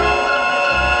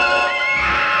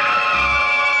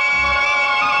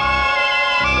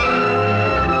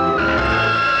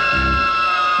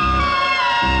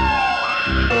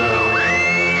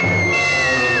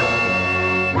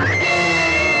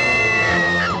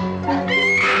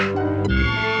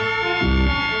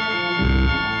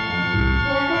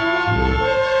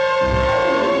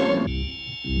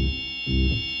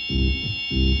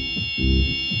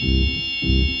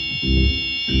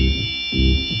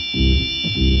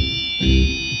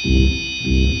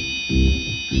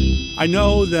 I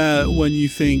know that when you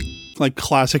think like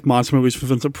classic monster movies with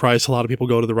Vincent Price, a lot of people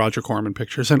go to the Roger Corman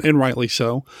pictures, and rightly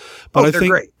so. But I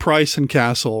think great. Price and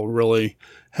Castle really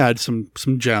had some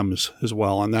gems as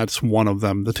well, and that's one of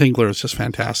them. The Tingler is just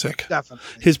fantastic. Definitely.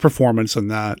 His performance in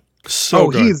that, so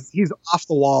good. He's off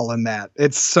the wall in that.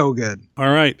 It's so good.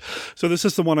 All right. So this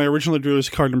is the one I originally drew as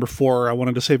card number 4. I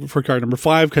wanted to save it for card number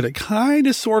 5 because it kind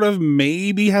of sort of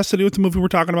maybe has to do with the movie we're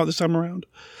talking about this time around.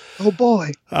 Oh boy.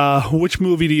 Which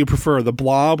movie do you prefer, The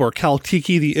Blob or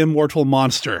Kaltiki the Immortal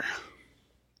Monster?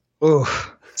 Ooh.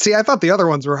 See, I thought the other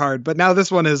ones were hard, but now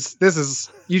this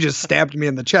is you just stabbed me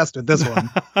in the chest with this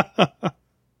one.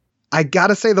 I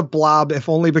gotta say The Blob, if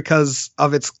only because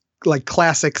of its like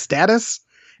classic status.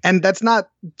 And that's not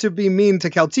to be mean to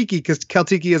Kaltiki, because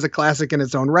Kaltiki is a classic in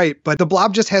its own right. But The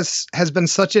Blob just has been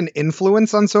such an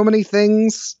influence on so many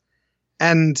things.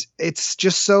 And it's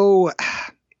just so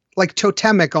like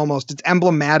totemic almost. It's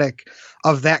emblematic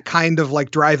of that kind of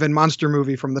like drive-in monster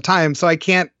movie from the time. So I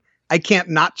can't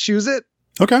not choose it.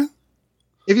 Okay.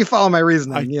 If you follow my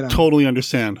reasoning, you know. Totally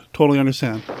understand. Totally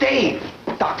understand. Dave!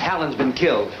 Doc Hallen's been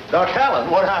killed. Doc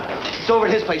Hallen, what happened? It's over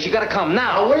at his place. You gotta come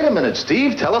now. Oh, wait a minute,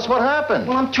 Steve. Tell us what happened.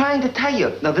 Well, I'm trying to tell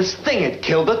you. Now, this thing had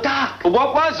killed the doc. Well,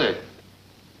 what was it?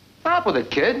 Stop with it,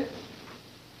 kid.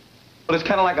 Well, it's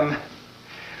kind of like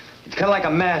a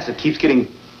mass that keeps getting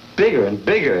bigger and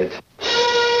bigger.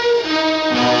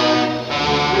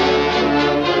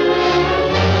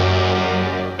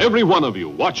 Every one of you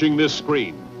watching this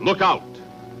screen, look out.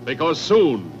 Because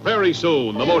soon, very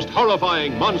soon, the most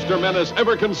horrifying monster menace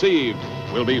ever conceived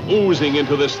will be oozing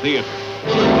into this theater.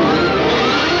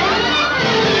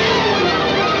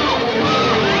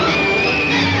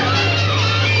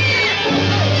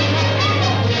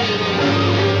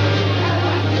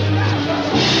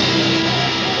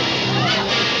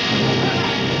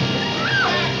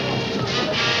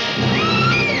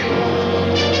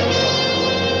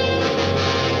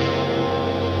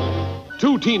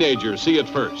 Two teenagers see it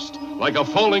first, like a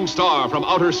falling star from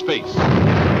outer space. Boy,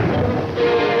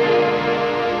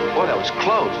 that was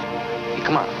close. Hey,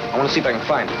 come on. I want to see if I can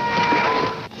find it.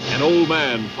 An old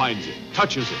man finds it,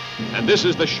 touches it, and this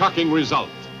is the shocking result.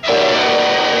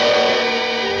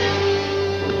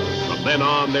 From then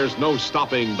on, there's no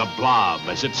stopping the Blob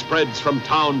as it spreads from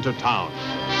town to town.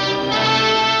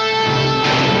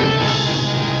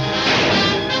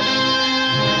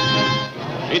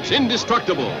 It's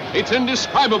indestructible. It's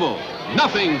indescribable.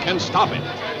 Nothing can stop it.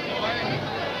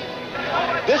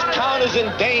 This town is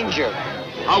in danger.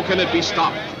 How can it be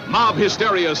stopped? Mob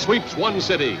hysteria sweeps one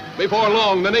city. Before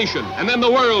long, the nation, and then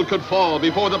the world could fall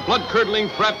before the blood-curdling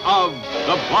threat of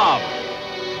the Blob.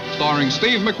 Starring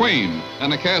Steve McQueen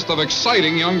and a cast of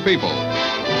exciting young people.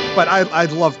 But I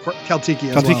love Kaltiki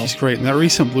as well. Kaltiki's great. And that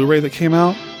recent Blu-ray that came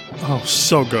out, oh,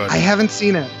 so good. I haven't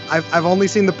seen it. I've only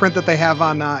seen the print that they have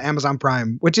on Amazon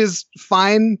Prime, which is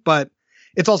fine, but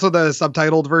it's also the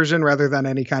subtitled version rather than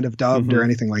any kind of dubbed or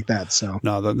anything like that. So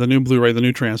no, the new Blu-ray, the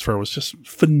new transfer was just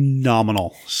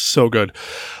phenomenal. So good.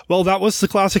 Well, that was the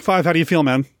Classic 5. How do you feel,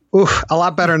 man? Ooh, a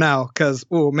lot better now because,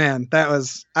 oh man, I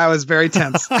was very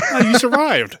tense. You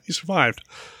survived. You survived.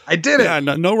 I did it. Yeah,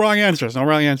 no wrong answers. No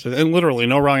wrong answers. And literally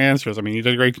no wrong answers. I mean, you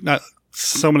did great.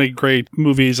 So many great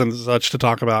movies and such to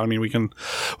talk about. I mean, we can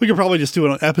probably just do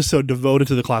an episode devoted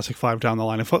to the Classic 5 down the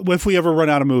line. If we ever run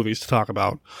out of movies to talk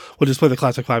about, we'll just play the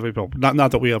Classic 5 people.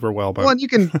 Not that we ever will, but well, and you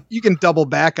can double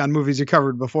back on movies you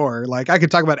covered before. Like I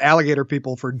could talk about Alligator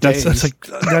People for days.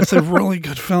 That's a really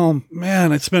good film,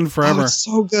 man. It's been forever. Oh, it's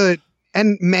so good.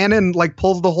 And Manon like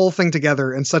pulls the whole thing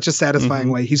together in such a satisfying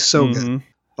way. He's so good.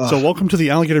 So welcome to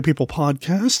the Alligator People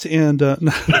podcast. And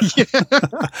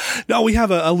no, we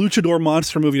have a luchador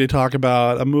monster movie to talk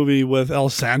about, a movie with El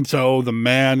Santo, the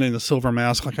man in the silver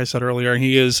mask, like I said earlier.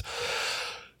 He is,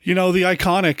 the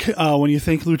iconic, when you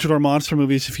think luchador monster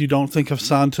movies, if you don't think of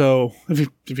Santo, if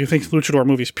you think luchador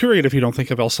movies, period, if you don't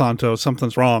think of El Santo,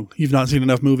 something's wrong. You've not seen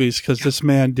enough movies because this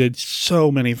man did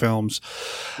so many films.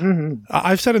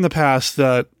 I've said in the past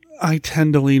that I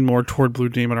tend to lean more toward Blue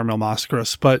Demon or Mil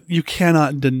Mascaras, but you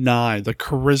cannot deny the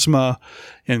charisma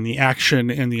and the action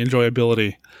and the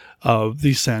enjoyability of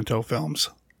these Santo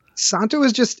films. Santo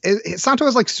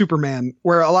is like Superman,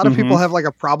 where a lot of people have like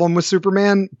a problem with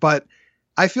Superman, but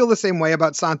I feel the same way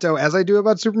about Santo as I do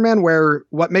about Superman, where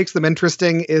what makes them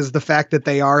interesting is the fact that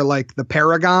they are like the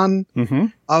paragon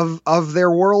of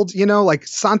their world, like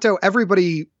Santo,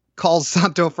 everybody calls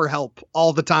Santo for help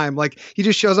all the time. Like he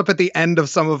just shows up at the end of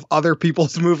some of other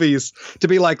people's movies to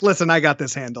be like, listen, I got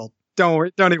this handled.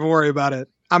 Don't even worry about it.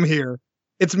 I'm here.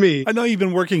 It's me. I know you've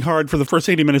been working hard for the first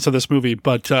 80 minutes of this movie,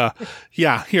 but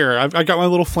yeah, here, I got my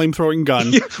little flamethrowing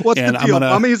gun. What's the deal?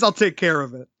 Mummies, I'll take care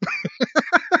of it.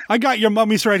 I got your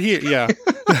mummies right here. Yeah.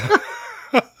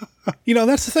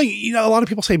 That's the thing. A lot of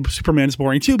people say Superman's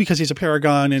boring too because he's a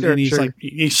paragon and he's like,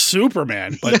 he's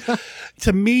Superman. But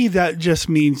to me, that just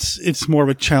means it's more of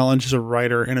a challenge as a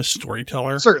writer and a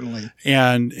storyteller. Certainly.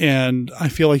 And I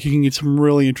feel like you can get some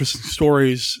really interesting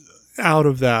stories out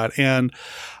of that. And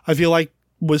I feel like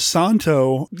with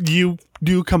Santo, you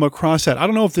do come across that. I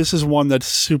don't know if this is one that's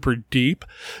super deep,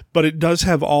 but it does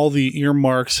have all the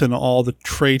earmarks and all the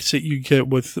traits that you get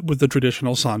with the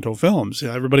traditional Santo films.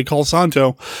 Yeah, everybody calls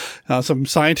Santo. Some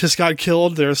scientists got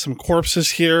killed. There's some corpses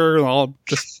here, all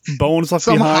just bones left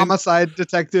behind. Some homicide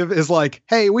detective is like,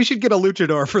 hey, we should get a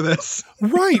luchador for this.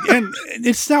 Right. And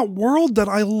it's that world that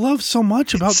I love so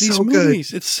much about these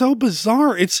movies. Good. It's so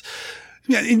bizarre.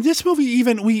 Yeah, in this movie,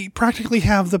 even we practically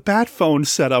have the bat phone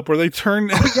set up where they turn.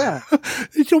 Oh, yeah.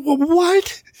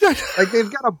 What? Like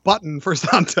they've got a button for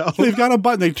Santo. They've got a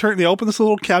button. They open this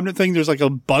little cabinet thing. There's like a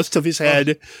bust of his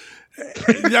head.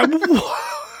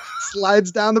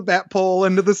 Slides down the bat pole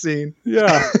into the scene.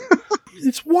 Yeah.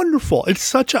 It's wonderful. It's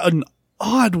such an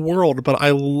odd world, but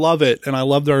I love it. And I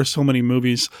love there are so many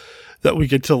movies that we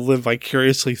get to live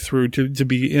vicariously through to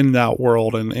be in that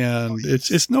world. And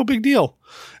it's no big deal.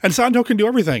 And Santo can do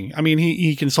everything. I mean,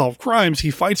 he can solve crimes.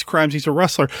 He fights crimes. He's a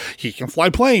wrestler. He can fly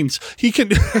planes. He can.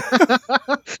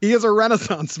 He is a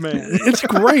Renaissance man. It's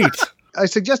great. I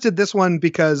suggested this one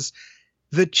because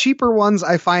the cheaper ones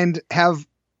I find have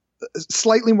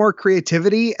slightly more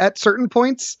creativity at certain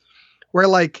points where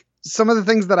like some of the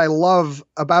things that I love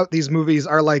about these movies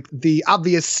are like the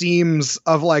obvious seams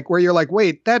of like where you're like,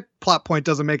 wait, that plot point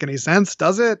doesn't make any sense,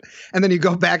 does it? And then you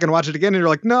go back and watch it again and you're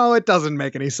like, no, it doesn't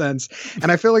make any sense.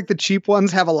 And I feel like the cheap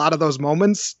ones have a lot of those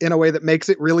moments in a way that makes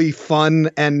it really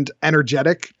fun and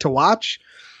energetic to watch.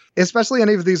 Especially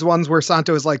any of these ones where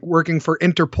Santo is like working for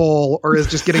Interpol or is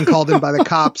just getting called in by the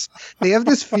cops. They have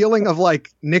this feeling of like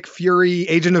Nick Fury,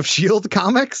 Agent of S.H.I.E.L.D.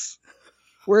 comics.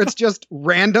 Where it's just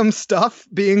random stuff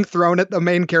being thrown at the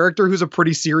main character who's a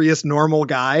pretty serious, normal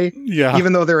guy. Yeah.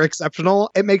 Even though they're exceptional.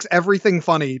 It makes everything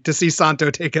funny to see Santo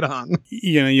take it on.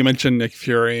 You mentioned Nick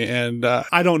Fury, and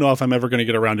I don't know if I'm ever going to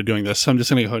get around to doing this, so I'm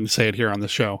just going to go ahead and say it here on the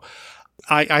show.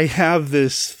 I have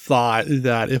this thought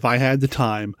that if I had the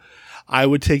time, I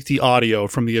would take the audio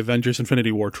from the Avengers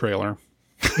Infinity War trailer.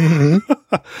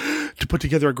 To put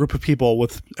together a group of people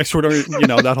with extraordinary,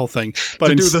 that whole thing. But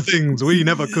to do the things we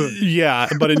never could. Yeah,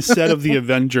 but instead of the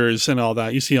Avengers and all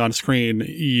that you see on screen,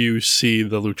 you see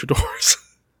the luchadors.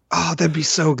 Oh, that'd be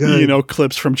so good.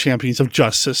 Clips from Champions of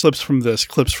Justice, clips from this,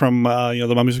 clips from,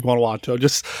 the Mummies of Guanajuato.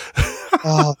 Just.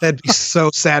 Oh, that'd be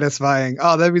so satisfying.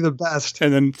 Oh, that'd be the best.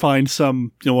 And then find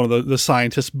some, one of the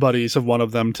scientist buddies of one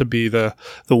of them to be the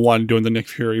one doing the Nick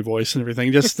Fury voice and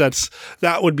everything. Just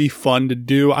that would be fun to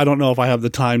do. I don't know if I have the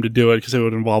time to do it because it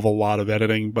would involve a lot of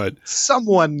editing, but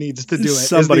someone needs to do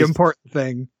it. Is the important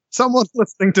thing. Someone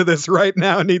listening to this right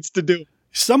now needs to do it.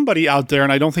 Somebody out there,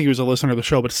 and I don't think he was a listener to the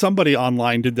show, but somebody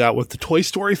online did that with the Toy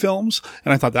Story films,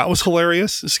 and I thought that was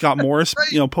hilarious. Scott Morris,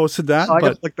 posted that. I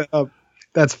gotta look that up.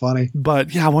 That's funny.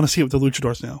 But yeah, I want to see it with the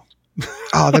luchadors now.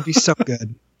 Oh, that'd be so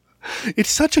good. It's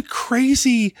such a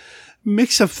crazy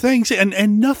mix of things,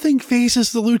 and nothing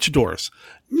phases the luchadors.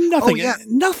 Nothing. Oh, yeah.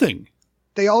 Nothing.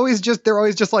 They're always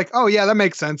just like, oh yeah, that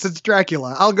makes sense. It's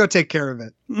Dracula. I'll go take care of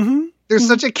it. Mm-hmm. There's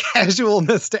such a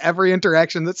casualness to every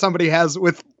interaction that somebody has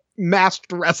with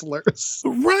masked wrestlers.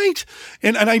 Right.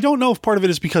 And I don't know if part of it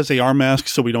is because they are masked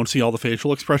so we don't see all the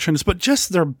facial expressions, but just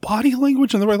their body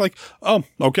language and they're like, oh,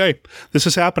 okay, this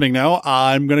is happening now.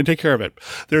 I'm going to take care of it.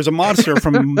 There's a monster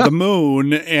from the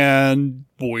moon and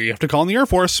we have to call in the Air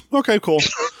Force. Okay, cool.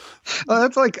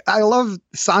 That's like, I love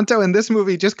Santo in this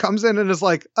movie just comes in and is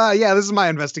like, yeah, this is my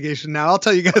investigation now. I'll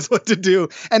tell you guys what to do.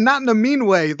 And not in a mean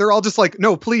way. They're all just like,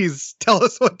 no, please tell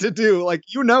us what to do. Like,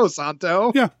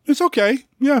 Santo. Yeah, it's okay.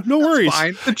 Yeah, no worries.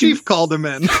 Fine. The chief called him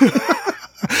in.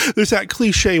 There's that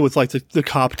cliche with like the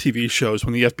cop TV shows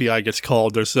when the FBI gets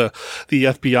called. There's the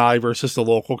FBI versus the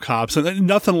local cops. And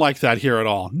nothing like that here at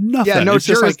all. Nothing. Yeah, no it's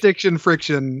jurisdiction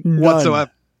friction whatsoever.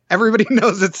 Everybody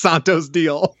knows it's Santo's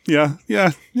deal. Yeah.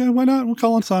 Why not? We'll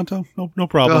call on Santo. No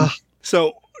problem. Ugh.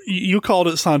 So you called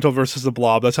it Santo versus the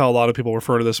Blob. That's how a lot of people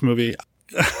refer to this movie.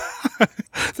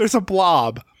 There's a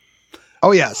blob.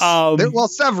 Oh yes.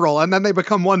 Several, and then they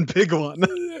become one big one.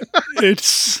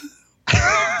 It's.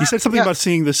 You said something about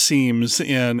seeing the seams,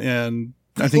 and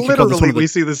I think literally we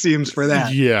see the seams for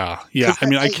that. Yeah. I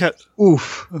mean, I can't.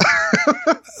 Oof.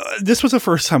 This was a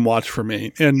first time watch for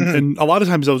me, and a lot of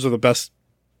times those are the best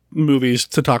movies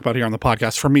to talk about here on the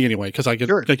podcast for me anyway, because I get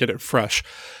it fresh.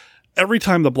 Every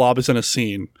time the Blob is in a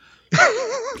scene,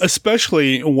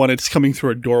 Especially when it's coming through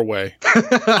a doorway.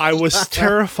 I was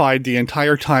terrified the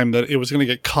entire time that it was going to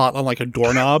get caught on like a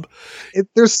doorknob.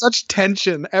 There's such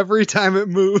tension every time it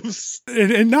moves.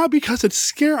 And not because it's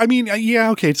scary. I mean,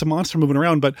 yeah, okay, it's a monster moving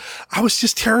around, but I was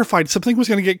just terrified something was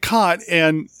going to get caught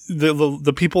and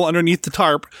the people underneath the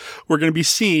tarp were going to be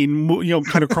seen,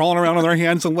 kind of crawling around on their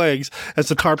hands and legs as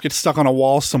the tarp gets stuck on a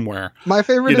wall somewhere. My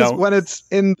favorite is when it's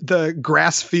in the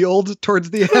grass field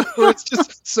towards the end, where it's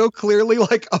just so clearly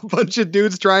like a bunch of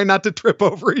dudes trying not to trip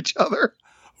over each other.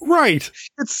 Right.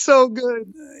 It's so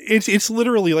good. It's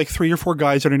literally like 3 or 4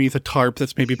 guys underneath a tarp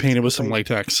that's maybe painted with some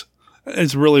latex.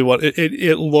 It's really what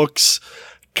it looks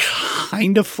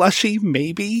kind of fleshy,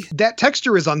 maybe. That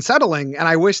texture is unsettling, and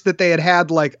I wish that they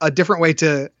had like a different way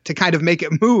to kind of make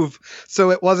it move,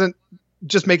 so it wasn't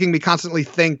just making me constantly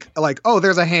think like, oh,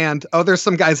 there's a hand, oh, there's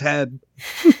some guy's head,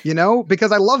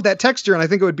 because I love that texture, and I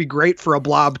think it would be great for a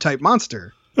blob type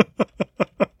monster.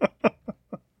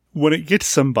 When it gets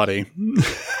somebody.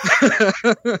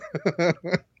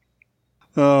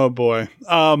 Oh boy.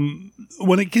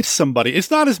 When it gets somebody,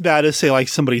 it's not as bad as say like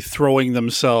somebody throwing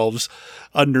themselves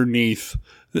underneath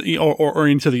or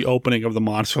into the opening of the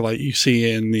monster like you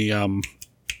see in the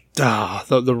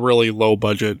really low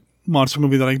budget monster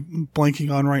movie that I'm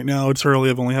blanking on right now. It's early.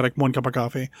 I've only had one cup of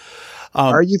coffee.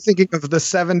 Are you thinking of the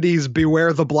 70s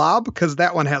Beware the Blob? Because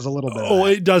that one has a little bit. Oh,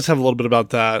 it does have a little bit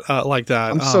about that, like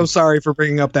that. I'm so sorry for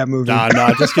bringing up that movie. Nah,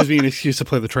 it just gives me an excuse to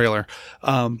play the trailer.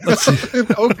 Let's see.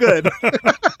 Oh, good.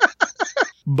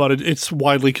 But it's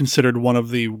widely considered one of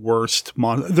the worst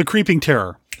The Creeping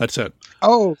Terror. That's it.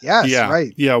 Oh, yes, yeah,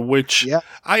 right. Yeah, which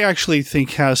I actually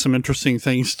think has some interesting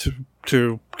things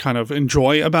to kind of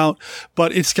enjoy about.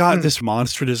 But it's got this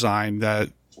monster design that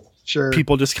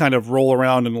people just kind of roll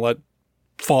around and let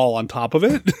fall on top of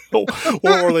it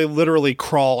or they literally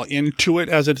crawl into it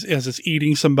as it's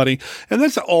eating somebody, and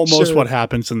that's almost what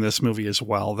happens in this movie as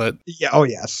well.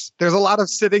 Yes, there's a lot of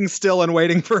sitting still and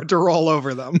waiting for it to roll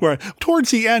over them. Where towards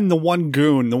the end,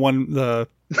 the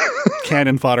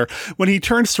cannon fodder, when he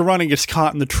turns to run and gets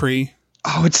caught in the tree,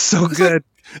 it's so good.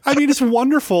 I mean, it's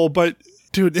wonderful, but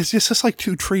dude, it's just like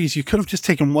 2 trees. You could have just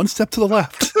taken 1 step to the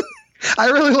left. I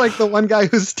really like the one guy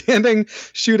who's standing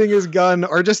shooting his gun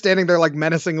or just standing there like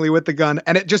menacingly with the gun,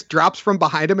 and it just drops from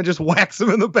behind him and just whacks him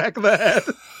in the back of the head.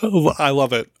 I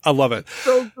love it.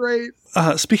 So great.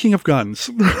 Speaking of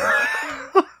guns.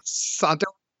 Santo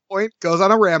Point goes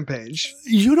on a rampage.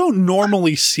 You don't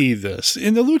normally see this.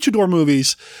 In the luchador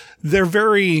movies, they're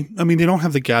they don't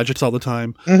have the gadgets all the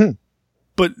time. Mm-hmm.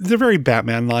 But they're very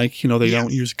Batman-like, they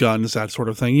don't use guns, that sort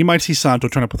of thing. You might see Santo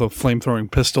turn up with a flame-throwing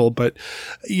pistol, but,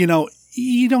 you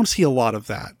don't see a lot of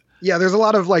that. Yeah, there's a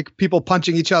lot of, like, people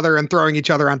punching each other and throwing each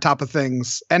other on top of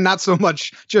things, and not so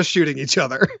much just shooting each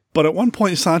other. But at one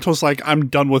point, Santo's like, I'm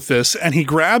done with this, and he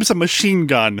grabs a machine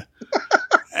gun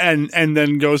and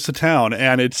then goes to town.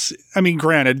 And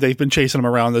granted, they've been chasing him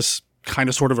around this kind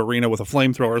of sort of arena with a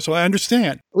flamethrower, so I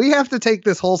understand. We have to take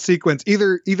this whole sequence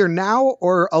either now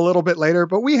or a little bit later,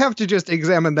 but we have to just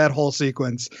examine that whole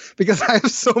sequence because I have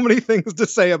so many things to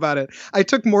say about it. I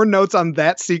took more notes on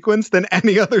that sequence than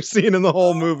any other scene in the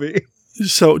whole movie.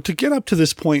 So to get up to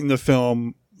this point in the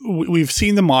film, we've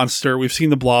seen the monster, we've seen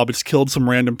the blob, it's killed some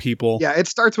random people. Yeah, it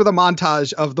starts with a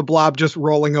montage of the blob just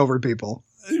rolling over people.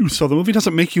 So the movie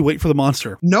doesn't make you wait for the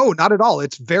monster. No, not at all.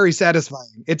 It's very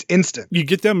satisfying. It's instant. You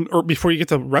get them, or before you get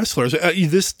the wrestlers.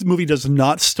 This movie does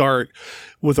not start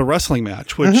with a wrestling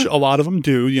match, which a lot of them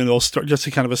do. They'll start just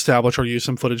to kind of establish or use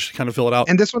some footage to kind of fill it out.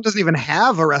 And this one doesn't even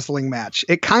have a wrestling match.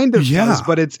 It kind of does,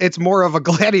 but it's more of a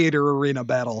gladiator arena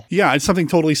battle. Yeah, it's something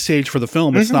totally staged for the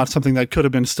film. It's not something that could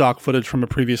have been stock footage from a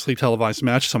previously televised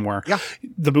match somewhere. Yeah.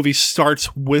 The movie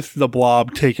starts with the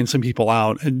blob taking some people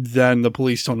out, and then the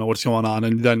police don't know what's going on,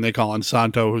 and then they call in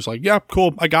Santo, who's like, yeah,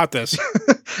 cool, I got this.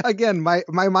 Again, my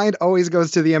mind always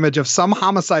goes to the image of some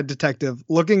homicide detective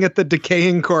looking at the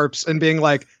decaying corpse and being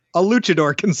like, a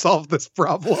luchador can solve this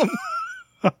problem.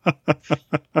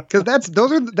 Because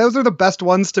those are the best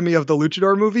ones to me of the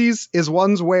luchador movies, is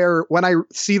ones where when I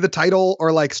see the title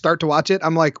or like start to watch it,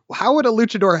 I'm like, how would a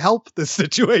luchador help this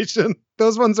situation?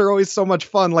 Those ones are always so much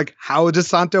fun. Like, how does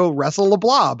Santo wrestle a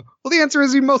blob? Well, the answer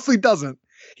is he mostly doesn't.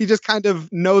 He just kind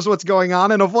of knows what's going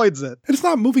on and avoids it. It's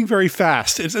not moving very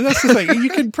fast. That's the thing. You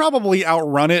can probably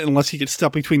outrun it unless you get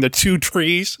stuck between the 2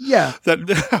 trees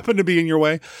that happen to be in your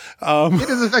way. It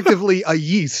is effectively a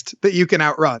yeast that you can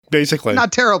outrun. Basically.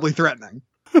 Not terribly threatening.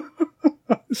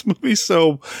 This movie's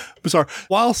so bizarre.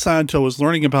 While Santo is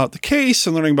learning about the case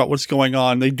and learning about what's going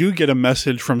on, they do get a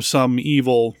message from some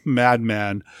evil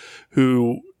madman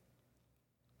who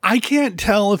I can't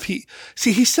tell if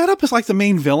he's set up as like the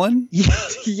main villain.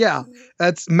 Yeah,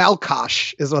 that's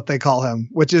Malkosh is what they call him,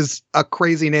 which is a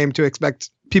crazy name to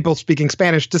expect people speaking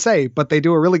Spanish to say, but they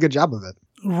do a really good job of it.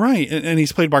 Right. And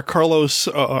he's played by Carlos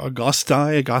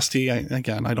Agosti.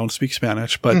 Again, I don't speak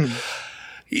Spanish, but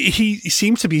he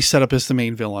seems to be set up as the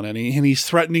main villain, and he's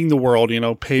threatening the world,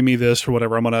 pay me this or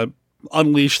whatever. I'm going to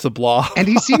unleash the blob. And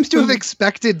he seems to have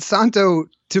expected Santo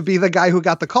to be the guy who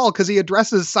got the call because he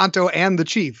addresses Santo and the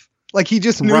chief. Like he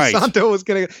just knew Santo was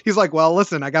going to, he's like, well,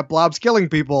 listen, I got blobs killing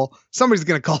people. Somebody's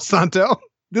going to call Santo.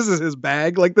 This is his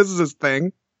bag. Like this is his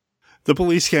thing. The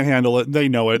police can't handle it. They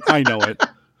know it. I know it.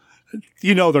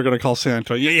 They're going to call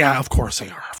Santo. Yeah, of course they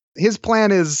are. His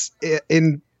plan is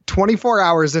in 24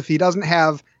 hours, if he doesn't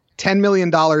have $10 million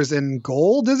in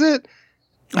gold, is it?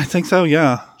 I think so,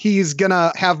 yeah. He's going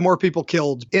to have more people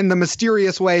killed in the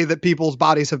mysterious way that people's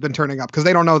bodies have been turning up because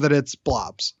they don't know that it's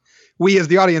blobs. We as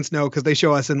the audience know because they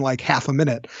show us in like half a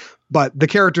minute, but the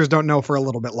characters don't know for a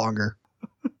little bit longer.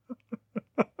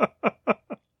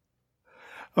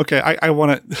 Okay, I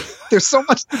want to... There's so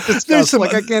much to discuss. I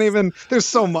can't even... There's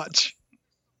so much.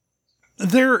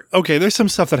 There's some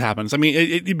stuff that happens. I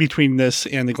mean, between this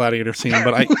and the gladiator scene,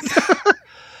 but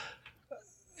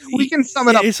we can sum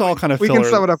it up. It's all kind of filler. We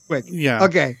can sum it up quick. Yeah.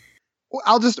 Okay.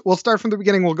 We'll start from the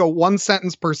beginning. We'll go one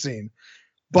sentence per scene.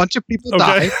 Bunch of people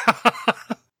die.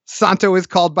 Santo is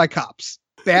called by cops.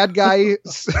 Bad guy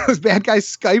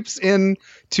Skypes in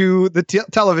to the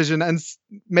television and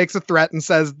makes a threat and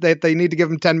says that they need to give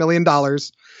him $10 million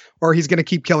or he's going to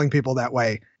keep killing people that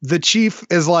way. The chief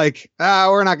is like,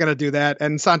 we're not going to do that.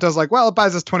 And Santo's like, well, it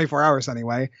buys us 24 hours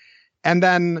anyway. And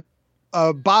then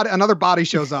another body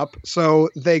shows up. So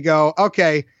they go,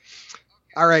 okay,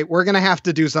 all right, we're going to have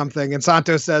to do something. And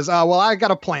Santos says, well, I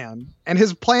got a plan. And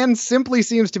his plan simply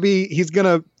seems to be he's going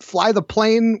to fly the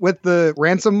plane with the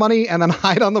ransom money and then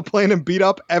hide on the plane and beat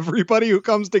up everybody who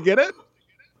comes to get it.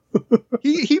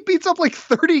 He beats up like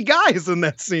 30 guys in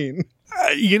that scene.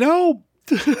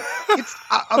 It's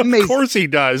amazing. Of course he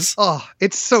does. Oh,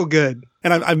 it's so good.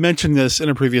 And I've mentioned this in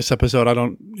a previous episode.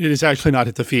 It is actually not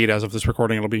hit the feed as of this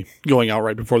recording. It'll be going out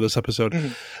right before this episode.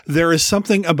 Mm-hmm. There is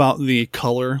something about the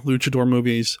color luchador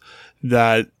movies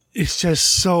that is just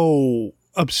so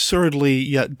absurdly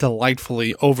yet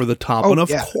delightfully over the top. And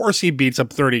of course he beats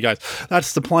up 30 guys.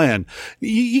 That's the plan.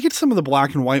 You get some of the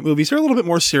black and white movies. They're a little bit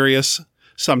more serious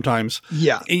sometimes.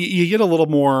 Yeah. You get a little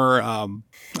more...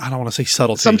 I don't want to say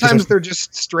subtlety. Sometimes they're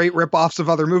just straight rip-offs of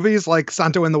other movies, like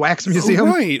Santo in the Wax Museum.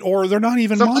 Right, or they're not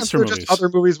even monster movies. Just other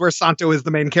movies where Santo is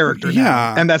the main character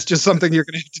now, and that's just something you're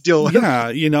going to have to deal with.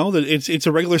 Yeah, that it's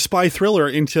a regular spy thriller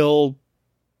until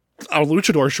a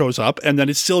luchador shows up, and then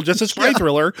it's still just a spy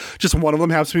thriller, just one of them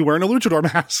has to be wearing a luchador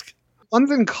mask.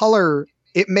 Ones in color,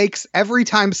 it makes every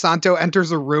time Santo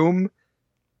enters a room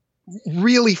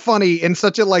really funny in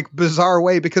such a bizarre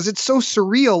way because it's so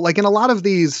surreal. Like in a lot of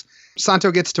these...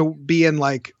 Santo gets to be in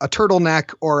like a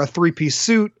turtleneck or a 3-piece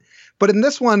suit. But in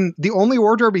this one, the only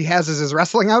wardrobe he has is his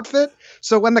wrestling outfit.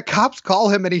 So when the cops call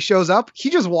him and he shows up, he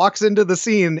just walks into the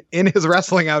scene in his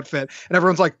wrestling outfit. And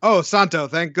everyone's like, oh, Santo,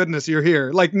 thank goodness you're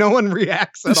here. Like no one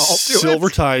reacts at all to silver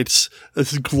tights,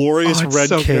 this glorious red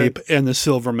cape, and the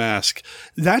silver mask.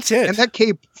 That's it. And that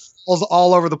cape falls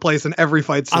all over the place in every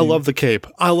fight scene. I love the cape.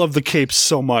 I love the cape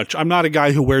so much. I'm not a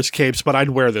guy who wears capes, but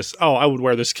I'd wear this. Oh, I would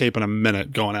wear this cape in a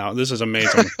minute going out. This is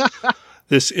amazing.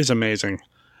 This is amazing.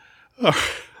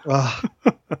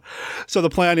 So the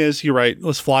plan is, you're right,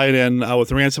 let's fly it in with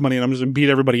the ransom money and I'm just going to beat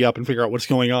everybody up and figure out what's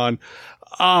going on.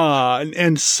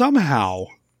 And somehow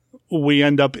we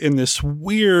end up in this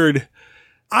weird...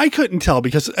 I couldn't tell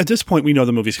because at this point we know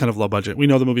the movie's kind of low budget. We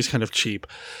know the movie's kind of cheap.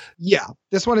 Yeah,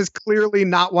 this one is clearly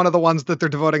not one of the ones that they're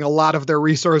devoting a lot of their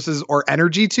resources or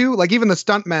energy to. Like even the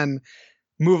stuntmen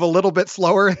move a little bit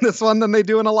slower in this one than they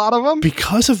do in a lot of them.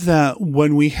 Because of that,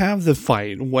 when we have the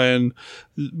fight, when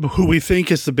who we think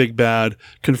is the big bad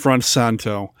confronts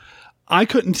Santo, I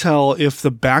couldn't tell if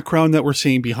the background that we're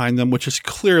seeing behind them, which is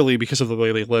clearly because of the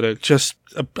way they lit it, just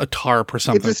a tarp or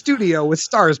something. It's a studio with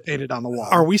stars painted on the wall.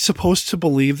 Are we supposed to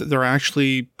believe that they're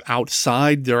actually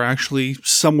outside? They're actually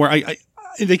somewhere?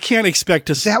 They can't expect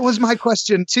us. That was my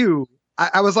question too.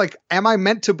 I was like, am I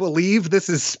meant to believe this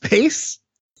is space?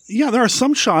 Yeah, there are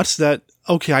some shots that,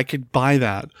 okay, I could buy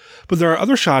that. But there are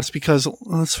other shots because,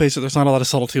 let's face it, there's not a lot of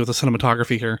subtlety with the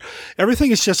cinematography here.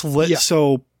 Everything is just lit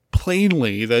so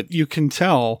plainly that you can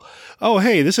tell, oh,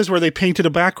 hey, this is where they painted a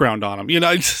background on them.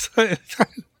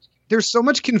 There's so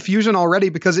much confusion already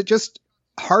because it just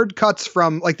hard cuts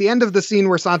from like the end of the scene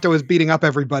where Santo is beating up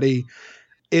everybody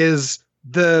is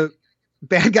the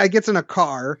bad guy gets in a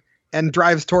car and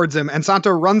drives towards him, and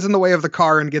Santo runs in the way of the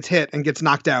car and gets hit and gets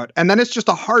knocked out. And then it's just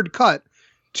a hard cut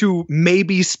to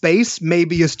maybe space,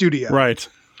 maybe a studio. Right.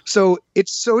 So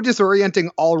it's so disorienting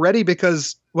already,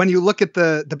 because when you look at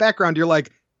the background, you're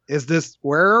like,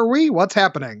 where are we? What's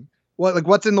happening?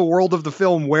 What's in the world of the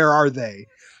film? Where are they?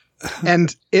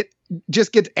 And it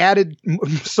just gets added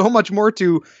so much more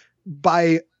to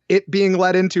by it being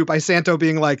led into by Santo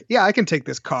being like, yeah, I can take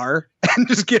this car, and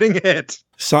just getting hit.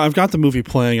 So I've got the movie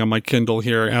playing on my Kindle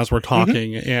here as we're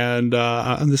talking, and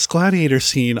this gladiator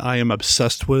scene I am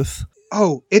obsessed with.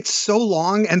 Oh, it's so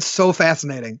long and so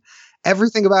fascinating.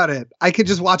 Everything about it. I could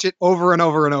just watch it over and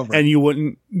over and over. And you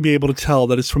wouldn't be able to tell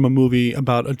that it's from a movie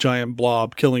about a giant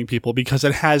blob killing people, because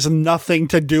it has nothing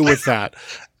to do with that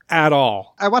at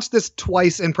all. I watched this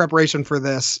twice in preparation for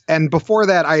this, and before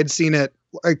that I had seen it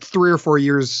like 3 or 4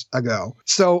 years ago.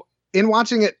 So in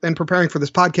watching it and preparing for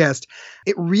this podcast,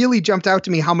 it really jumped out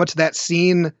to me how much that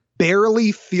scene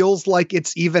barely feels like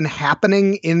it's even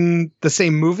happening in the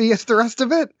same movie as the rest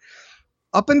of it.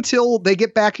 Up until they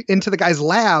get back into the guy's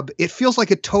lab, it feels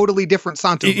like a totally different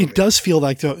Santo movie. It does feel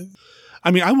like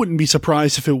I mean, I wouldn't be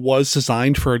surprised if it was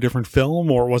designed for a different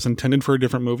film or was intended for a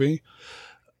different movie.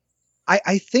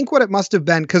 I think what it must have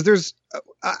been, because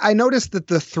I noticed that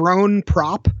the throne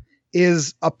prop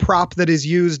is a prop that is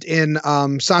used in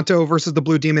Santo versus the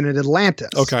Blue Demon in Atlantis.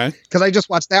 Okay. Because I just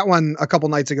watched that one a couple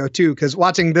nights ago too, because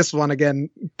watching this one again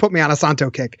put me on a Santo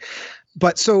kick.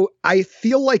 But so I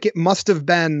feel like it must have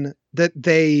been that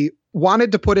they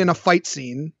wanted to put in a fight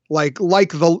scene like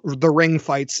the ring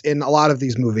fights in a lot of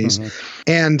these movies.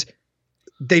 And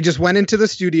they just went into the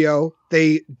studio.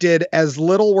 They did as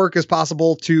little work as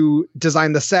possible to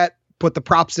design the set, put the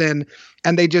props in,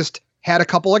 and they just had a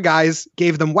couple of guys,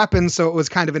 gave them weapons, so it was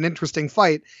kind of an interesting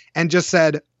fight, and just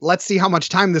said, let's see how much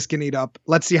time this can eat up.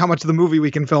 Let's see how much of the movie we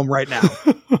can film right now.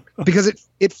 Because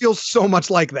it feels so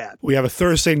much like that. We have a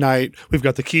Thursday night. We've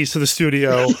got the keys to the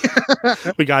studio.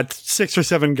 We got 6 or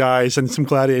 7 guys and some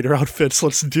gladiator outfits.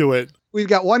 Let's do it. We've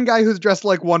got one guy who's dressed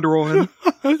like Wonder Woman.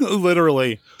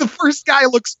 Literally. The first guy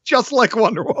looks just like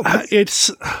Wonder Woman.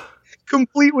 It's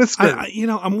complete with spin.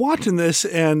 I'm watching this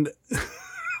and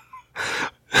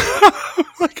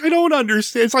like, I don't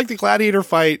understand. It's like the gladiator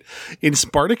fight in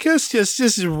Spartacus.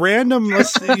 Just random,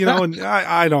 and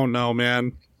I don't know,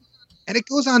 man. And it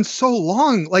goes on so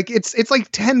long. Like it's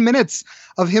like 10 minutes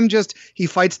of him he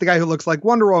fights the guy who looks like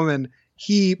Wonder Woman.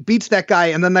 He beats that guy,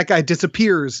 and then that guy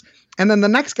disappears. And then the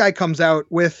next guy comes out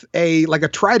with a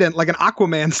trident, like an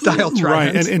Aquaman style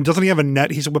trident. Right. And doesn't he have a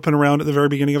net he's whipping around at the very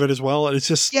beginning of it as well? It's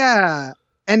just... Yeah.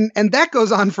 And that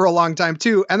goes on for a long time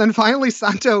too. And then finally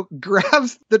Santo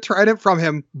grabs the trident from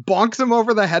him, bonks him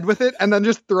over the head with it, and then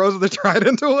just throws the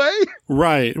trident away.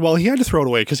 Right. Well, he had to throw it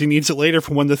away because he needs it later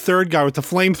for when the third guy with the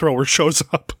flamethrower shows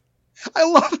up. I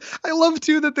love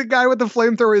too that the guy with the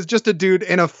flamethrower is just a dude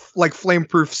in a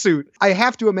flame-proof suit. I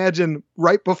have to imagine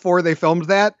right before they filmed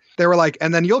that, they were like,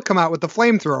 and then you'll come out with the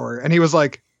flamethrower. And he was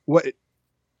like, what?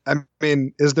 I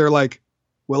mean, is there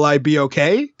will I be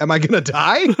okay? Am I going to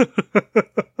die?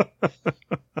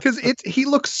 Because he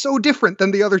looks so different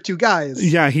than the other two guys.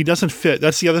 Yeah, he doesn't fit.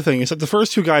 That's the other thing. Is that the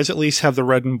first two guys at least have the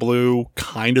red and blue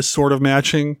kind of sort of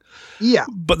matching. Yeah.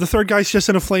 But the third guy's just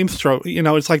in a flamethrower.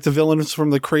 It's like the villains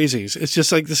from the Crazies. It's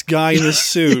just like this guy in this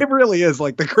suit. It really is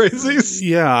like the Crazies.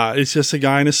 Yeah, it's just a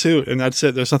guy in a suit, and that's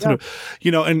it. There's nothing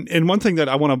to, and one thing that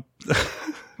I want to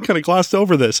kind of glossed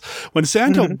over this. When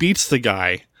Santo beats the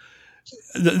guy,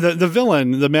 the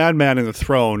villain, the madman in the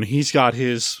throne, he's got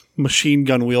his machine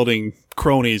gun wielding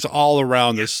cronies all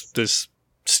around this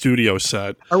studio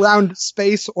set. Around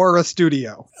space or a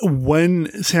studio. When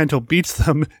Santo beats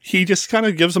them, he just kind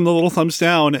of gives them the little thumbs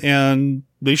down and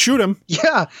they shoot him.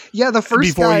 Yeah. The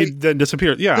first before guy... he then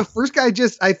disappears. Yeah. The first guy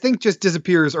I think just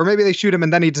disappears, or maybe they shoot him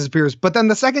and then he disappears. But then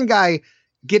the second guy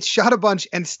gets shot a bunch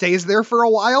and stays there for a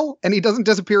while, and he doesn't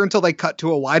disappear until they cut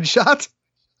to a wide shot.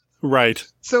 Right.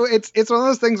 So it's one of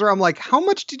those things where I'm like, how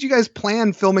much did you guys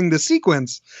plan filming this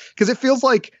sequence? Because it feels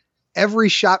like every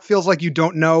shot feels like you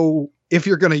don't know if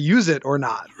you're going to use it or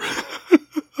not.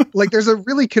 Like there's a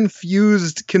really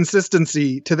confused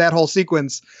consistency to that whole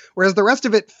sequence, whereas the rest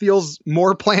of it feels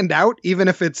more planned out, even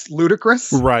if it's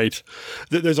ludicrous. Right.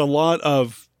 There's a lot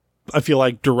of, I feel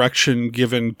like, direction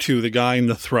given to the guy in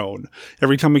the throne.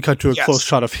 Every time we cut to a close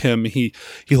shot of him, he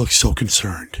looks so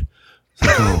concerned.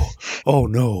 Like, oh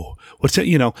no, what's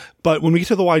it? But when we get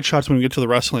to the wide shots, when we get to the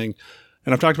wrestling,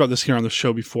 and I've talked about this here on the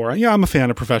show before. Yeah, I'm a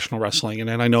fan of professional wrestling, and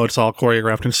I know it's all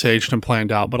choreographed and staged and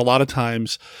planned out, but a lot of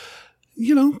times,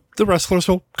 the wrestlers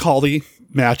will call the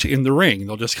match in the ring.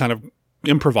 They'll just kind of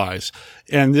improvise.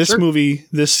 And this movie,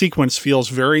 this sequence feels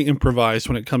very improvised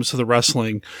when it comes to the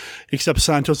wrestling, except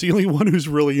Santo's the only one who's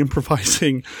really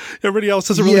improvising. Everybody else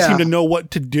doesn't really seem to know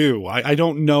what to do. I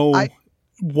don't know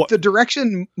what. The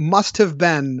direction must have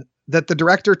been that the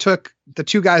director took the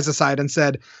two guys aside and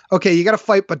said, okay, you got to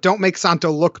fight, but don't make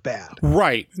Santo look bad.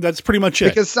 Right. That's pretty much it.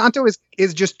 Because Santo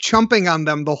is just chumping on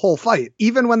them the whole fight.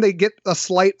 Even when they get a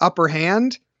slight upper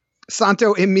hand,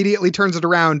 Santo immediately turns it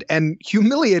around and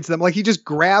humiliates them. Like he just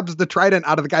grabs the trident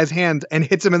out of the guy's hand and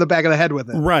hits him in the back of the head with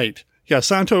it. Right. Yeah.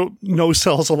 Santo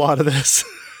no-sells a lot of this.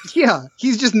 Yeah.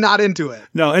 He's just not into it.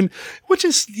 No. And which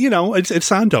is, it's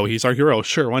Santo. He's our hero.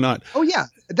 Sure. Why not? Oh yeah.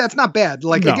 That's not bad.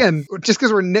 Like again, just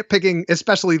because we're nitpicking,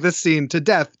 especially this scene to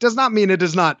death, does not mean it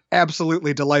is not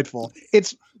absolutely delightful.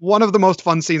 It's one of the most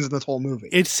fun scenes in this whole movie.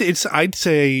 It's I'd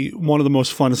say one of the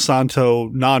most fun Santo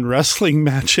non-wrestling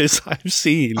matches I've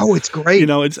seen. Oh, it's great.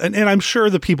 It's and I'm sure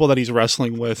the people that he's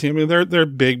wrestling with, I mean, they're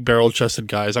big barrel-chested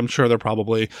guys. I'm sure they're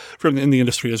probably in the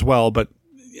industry as well, but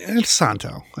it's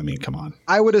Santo. I mean, come on.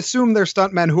 I would assume they're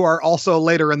stuntmen who are also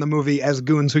later in the movie as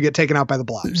goons who get taken out by the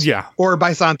Blobs. Yeah. Or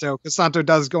by Santo, because Santo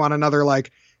does go on another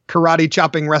karate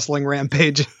chopping wrestling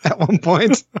rampage at one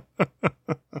point.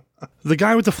 The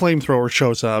guy with the flamethrower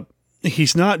shows up.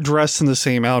 He's not dressed in the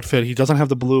same outfit. He doesn't have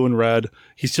the blue and red.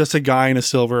 He's just a guy in a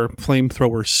silver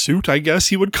flamethrower suit, I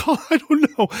guess you would call it. I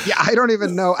don't know. Yeah, I don't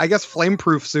even know. I guess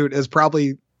flameproof suit is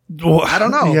probably, I don't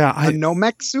know. Yeah, a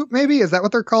Nomex suit, maybe? Is that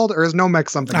what they're called? Or is Nomex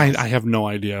something else? I have no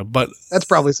idea, but that's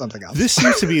probably something else. This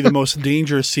seems to be the most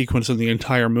dangerous sequence in the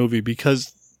entire movie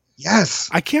because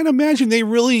I can't imagine they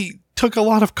really took a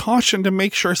lot of caution to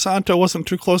make sure Santo wasn't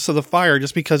too close to the fire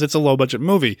just because it's a low budget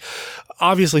movie.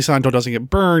 Obviously Santo doesn't get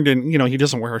burned and, he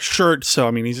doesn't wear a shirt. So,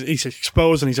 I mean, he's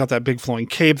exposed and he's got that big flowing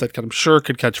cape that I'm sure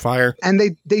could catch fire. And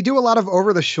they do a lot of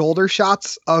over the shoulder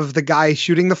shots of the guy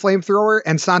shooting the flamethrower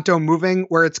and Santo moving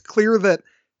where it's clear that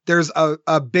there's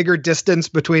a bigger distance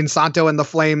between Santo and the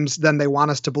flames than they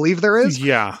want us to believe there is.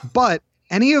 Yeah. But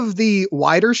any of the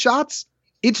wider shots,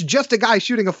 it's just a guy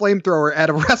shooting a flamethrower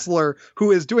at a wrestler who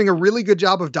is doing a really good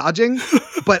job of dodging,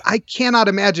 but I cannot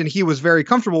imagine he was very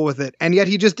comfortable with it. And yet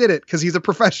he just did it because he's a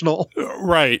professional.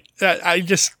 Right.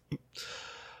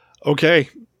 Okay.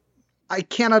 I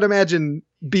cannot imagine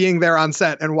being there on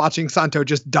set and watching Santo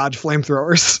just dodge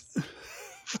flamethrowers.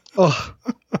 Oh.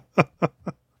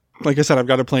 Like I said, I've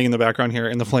got it playing in the background here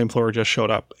and the flamethrower just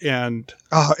showed up and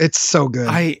it's so good.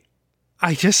 I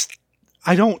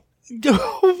don't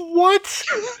what?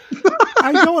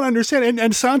 I don't understand.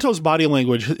 And Santo's body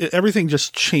language, everything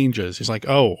just changes. He's like,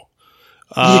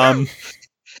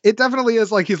 It definitely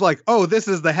is like, he's like, oh, this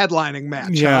is the headlining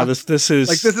match. Yeah, huh? this is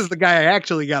like, this is the guy I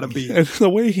actually got to beat. And the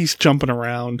way he's jumping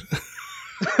around.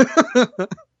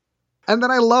 And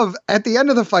then I love at the end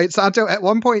of the fight, Santo at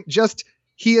one point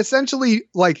he essentially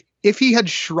if he had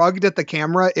shrugged at the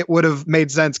camera, it would have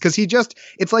made sense. Cause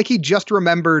it's like he just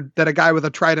remembered that a guy with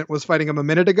a trident was fighting him a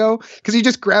minute ago. Cause he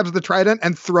just grabs the trident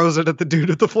and throws it at the dude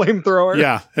with the flamethrower.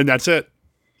 Yeah. And that's it.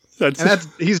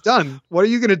 He's done. What are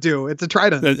you going to do? It's a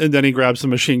trident. And then he grabs the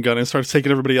machine gun and starts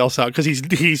taking everybody else out. Cause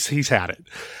he's had it.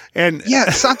 And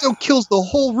yeah, Santo kills the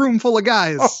whole room full of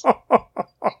guys,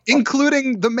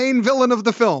 including the main villain of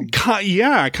the film.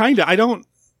 Yeah, kind of.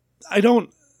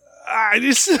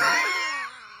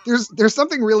 There's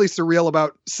something really surreal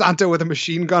about Santo with a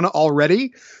machine gun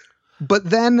already. But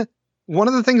then one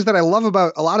of the things that I love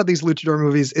about a lot of these luchador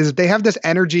movies is they have this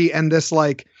energy and this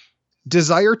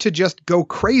desire to just go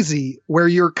crazy where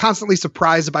you're constantly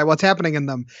surprised by what's happening in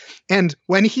them. And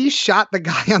when he shot the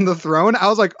guy on the throne, I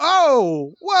was like,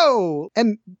 oh, whoa.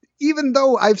 And even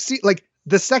though I've seen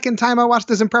the second time I watched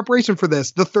this in preparation for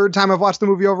this, the third time I've watched the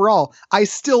movie overall, I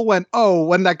still went, oh,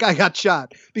 when that guy got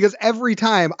shot. Because every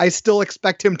time I still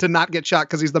expect him to not get shot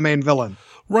because he's the main villain.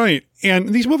 Right. And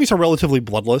these movies are relatively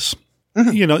bloodless.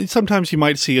 Mm-hmm. Sometimes you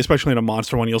might see, especially in a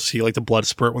monster one, you'll see the blood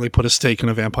spurt when they put a stake in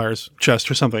a vampire's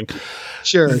chest or something.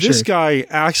 Sure. This guy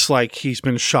acts like he's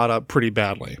been shot up pretty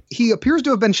badly. He appears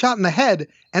to have been shot in the head,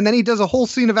 and then he does a whole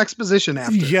scene of exposition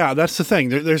after. Yeah, that's the thing.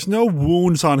 There's no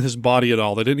wounds on his body at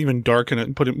all. They didn't even darken it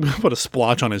and put a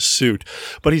splotch on his suit.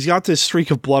 But he's got this streak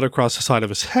of blood across the side of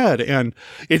his head, and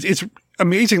it's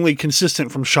amazingly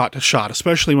consistent from shot to shot,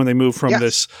 especially when they move from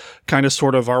this kind of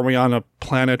sort of are we on a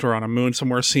planet or on a moon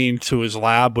somewhere scene to his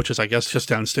lab, which is, I guess, just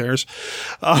downstairs.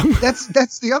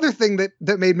 That's the other thing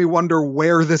that made me wonder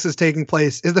where this is taking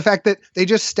place is the fact that they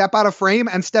just step out of frame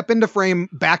and step into frame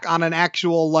back on an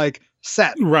actual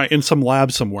set. Right, in some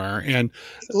lab somewhere. And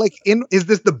is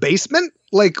this the basement?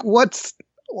 What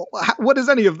is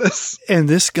any of this? And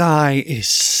this guy is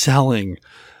selling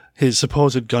his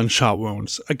supposed gunshot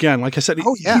wounds. Again, like I said,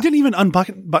 Oh, yeah. he didn't even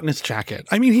unbutton his jacket.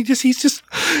 I mean,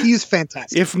 he's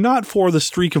fantastic. If not for the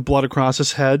streak of blood across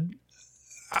his head,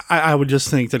 I would just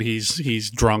think that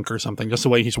he's drunk or something. Just the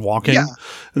way he's walking and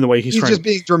the way he's just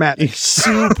being dramatic. He's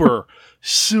super,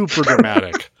 super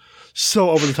dramatic. So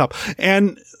over the top.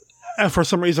 And for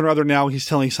some reason or other now, he's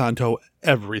telling Santo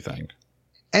everything.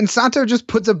 And Santo just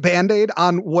puts a Band-Aid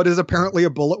on what is apparently a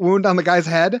bullet wound on the guy's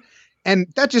head. And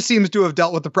that just seems to have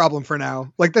dealt with the problem for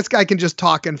now. Like, this guy can just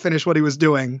talk and finish what he was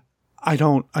doing. I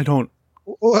don't understand.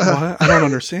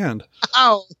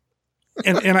 Ow.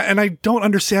 and I don't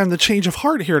understand the change of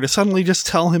heart here to suddenly just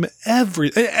tell him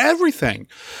everything.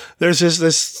 There's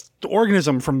this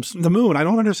organism from the moon. I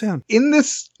don't understand. In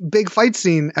this big fight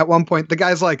scene at one point, the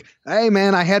guy's like, hey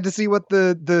man, I had to see what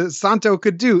the Santo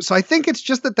could do. So I think it's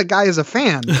just that the guy is a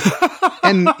fan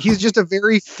and he's just a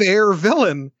very fair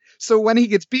villain. So when he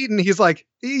gets beaten, he's like,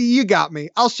 you got me.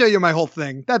 I'll show you my whole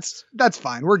thing. That's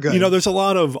fine. We're good. You know, there's a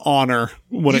lot of honor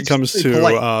when it comes to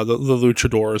the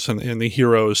luchadors and the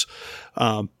heroes.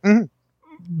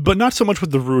 But not so much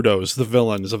with the rudos, the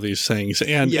villains of these things.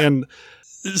 And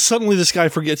suddenly this guy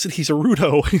forgets that he's a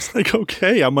rudo. He's like,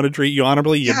 okay, I'm going to treat you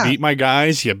honorably. You beat my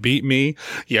guys. You beat me.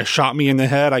 You shot me in the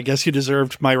head. I guess you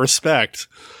deserved my respect.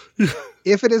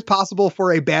 If it is possible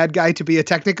for a bad guy to be a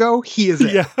Technico, he is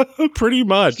it. Yeah, pretty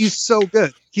much. He's so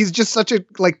good. He's just such a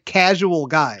casual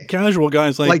guy. Casual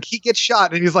guys like he gets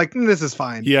shot and he's like, this is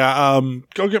fine. Yeah,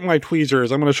 go get my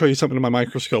tweezers. I'm going to show you something in my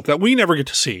microscope that we never get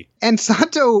to see. And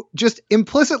Santo just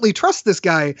implicitly trusts this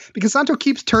guy because Santo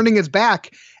keeps turning his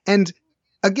back. And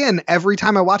again, every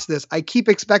time I watch this, I keep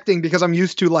expecting, because I'm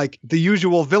used to like the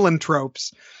usual villain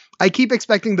tropes, I keep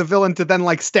expecting the villain to then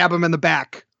like stab him in the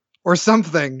back or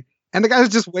something. And the guy's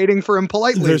just waiting for him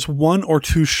politely. There's one or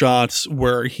two shots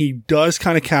where he does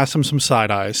kind of cast him some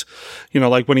side eyes. You know,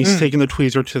 like when he's taking the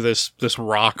tweezer to this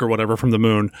rock or whatever from the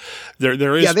moon.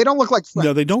 There is. Yeah, they don't look like friends.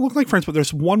 No, they don't look like friends, but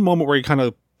there's one moment where he kind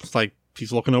of like,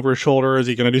 he's looking over his shoulder. Is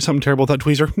he going to do something terrible with that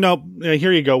tweezer? Nope. Yeah,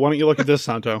 here you go. Why don't you look at this,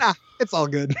 Santo? Nah, it's all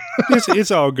good.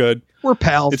 it's all good. We're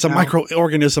pals. It's a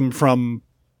microorganism from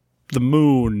the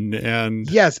moon. And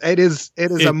yes, it is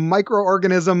a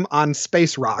microorganism on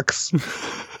space rocks.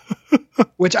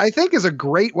 Which I think is a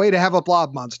great way to have a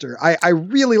blob monster. I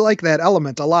really like that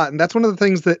element a lot. And that's one of the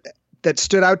things that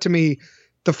stood out to me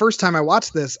the first time I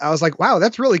watched this. I was like, wow,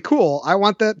 that's really cool. I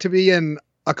want that to be in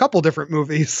a couple different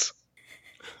movies.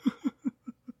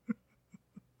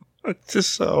 It's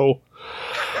just so...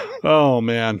 Oh,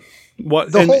 man.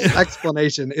 What the whole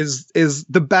explanation is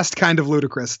the best kind of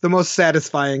ludicrous, the most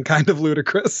satisfying kind of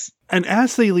ludicrous. And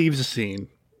as they leave the scene,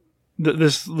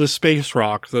 this space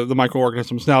rock, the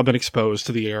microorganism's now been exposed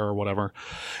to the air or whatever,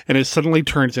 and it suddenly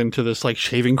turns into this like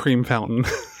shaving cream fountain.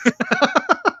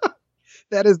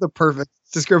 That is the perfect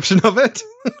description of it.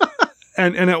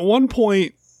 and at one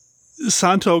point,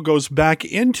 Santo goes back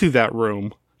into that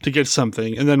room to get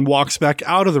something, and then walks back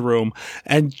out of the room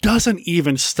and doesn't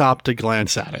even stop to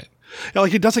glance at it.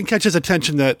 Like, it doesn't catch his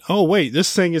attention that, oh, wait,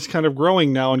 this thing is kind of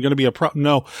growing now and going to be a problem.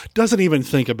 No, doesn't even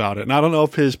think about it. And I don't know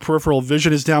if his peripheral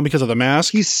vision is down because of the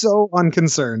mask. He's so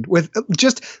unconcerned with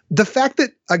just the fact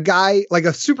that a guy, like a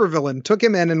supervillain, took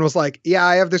him in and was like, yeah,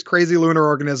 I have this crazy lunar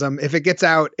organism. If it gets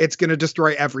out, it's going to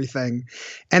destroy everything.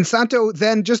 And Santo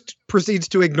then just proceeds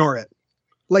to ignore it.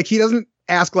 Like, he doesn't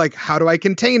ask, like, how do I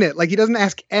contain it? Like, he doesn't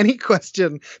ask any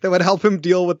question that would help him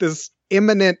deal with this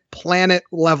imminent planet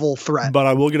level threat. But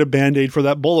I will get a Band-Aid for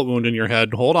that bullet wound in your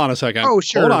head. Hold on a second. Oh,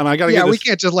 sure. Hold on. I gotta get this. We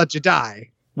can't just let you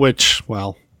die. Which,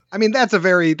 well, I mean, that's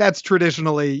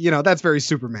traditionally, that's very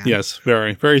Superman. Yes,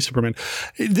 very, very Superman.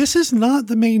 This is not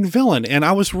the main villain. And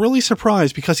I was really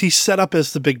surprised because he's set up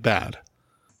as the big bad.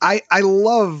 I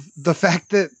love the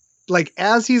fact that, like,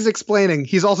 as he's explaining,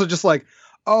 he's also just like,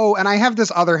 oh, and I have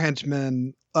this other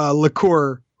henchman,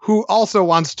 Liqueur, who also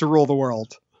wants to rule the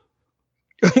world.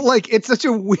 Like, it's such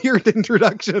a weird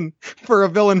introduction for a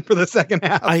villain for the second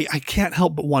half. I can't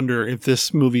help but wonder if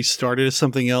this movie started as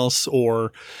something else,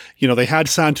 or, they had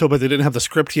Santo, but they didn't have the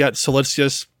script yet. So let's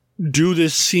just do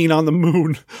this scene on the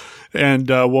moon and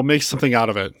we'll make something out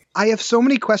of it. I have so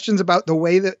many questions about the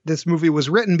way that this movie was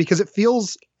written, because it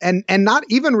feels, and not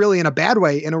even really in a bad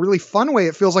way, in a really fun way,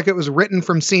 it feels like it was written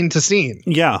from scene to scene.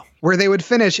 Yeah. Where they would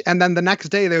finish and then the next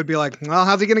day they would be like, well,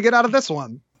 how's he going to get out of this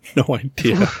one? No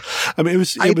idea. I mean, it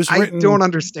was written. I don't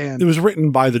understand. It was written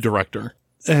by the director,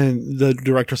 and the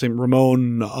director's name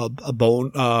Ramon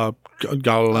Galindo.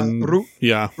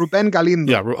 Ruben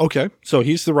Galindo. Yeah. Okay. So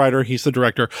he's the writer. He's the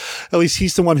director. At least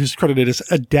he's the one who's credited as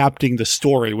adapting the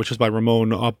story, which is by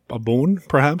Ramon Abon,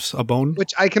 perhaps Abon.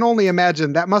 Which I can only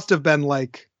imagine that must have been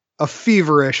like a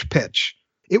feverish pitch.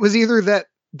 It was either that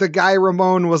the guy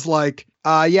Ramon was like,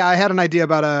 yeah, I had an idea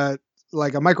about a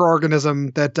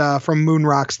microorganism that from moon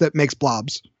rocks that makes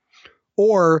blobs.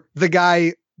 Or the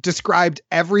guy described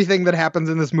everything that happens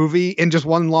in this movie in just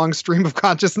one long stream of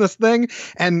consciousness thing.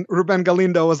 And Ruben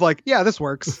Galindo was like, yeah, this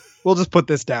works. We'll just put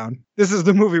this down. This is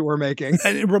the movie we're making.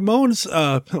 And Ramon's,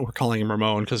 we're calling him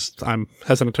Ramon because I'm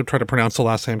hesitant to try to pronounce the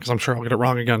last name because I'm sure I'll get it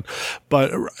wrong again.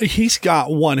 But he's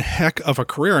got one heck of a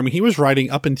career. I mean, he was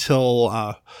writing up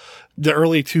until the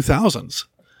early 2000s.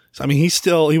 So, I mean,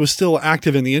 he was still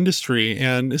active in the industry,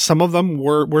 and some of them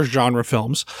were genre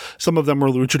films. Some of them were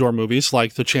luchador movies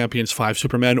like the Champions 5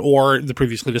 Supermen or the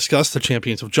previously discussed The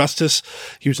Champions of Justice.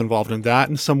 He was involved in that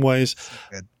in some ways,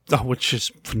 which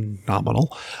is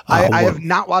phenomenal. I have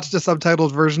not watched a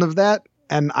subtitled version of that,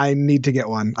 and I need to get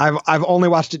one. I've only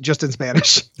watched it just in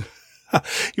Spanish.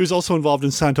 He was also involved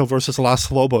in Santo versus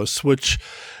Los Lobos, which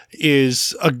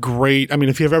is a great, I mean,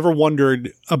 if you've ever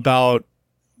wondered about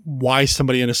why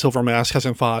somebody in a silver mask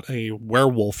hasn't fought a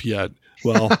werewolf yet,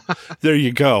 well, there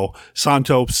you go.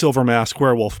 Santo, silver mask,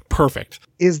 werewolf. Perfect.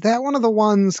 Is that one of the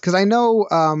ones, because I know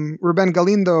Ruben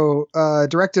Galindo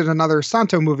directed another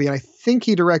Santo movie, and I think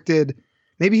he directed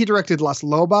Las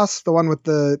Lobas, the one with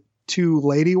the 2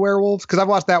 lady werewolves, because I've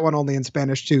watched that one only in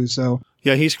Spanish too. So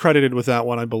yeah, he's credited with that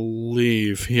one, I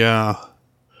believe. Yeah.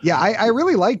 Yeah, I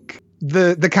really like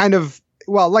the kind of,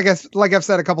 well, like I've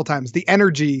said a couple times, the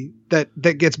energy that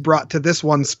gets brought to this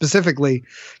one specifically,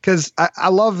 because I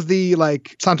love the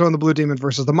like Santo and the Blue Demon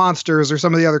versus the Monsters or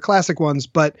some of the other classic ones,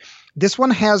 but this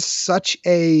one has such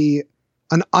an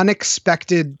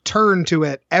unexpected turn to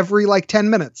it every like 10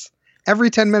 minutes.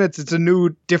 Every 10 minutes, it's a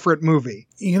new, different movie.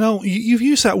 You know, you've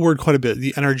used that word quite a bit,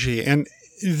 the energy, and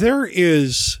there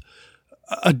is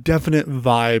a definite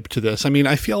vibe to this. I mean,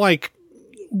 I feel like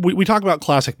we talk about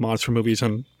classic monster movies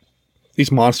and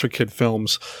these Monster Kid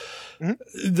films.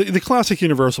 Mm-hmm. The classic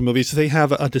Universal movies, they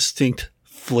have a distinct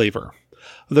flavor.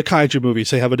 The kaiju movies,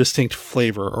 they have a distinct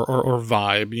flavor or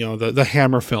vibe. You know, the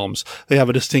Hammer films, they have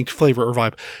a distinct flavor or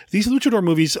vibe. These luchador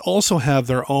movies also have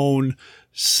their own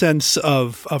sense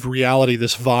of reality,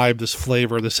 this vibe, this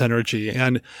flavor, this energy.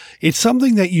 And it's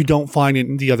something that you don't find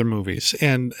in the other movies.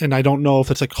 And I don't know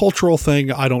if it's a cultural thing.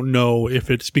 I don't know if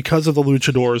it's because of the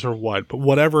luchadors or what, but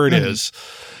whatever it is,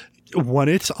 when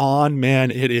it's on,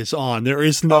 man, it is on. There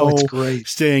is no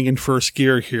staying in first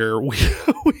gear here. We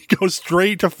go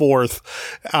straight to fourth.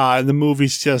 And the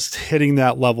movie's just hitting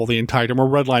that level the entire time. We're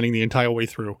redlining the entire way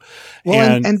through.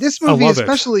 Well, and this movie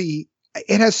especially,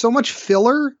 it has so much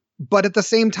filler, but at the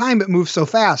same time, it moves so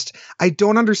fast. I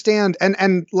don't understand.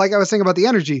 And like I was saying about the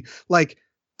energy, like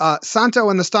Santo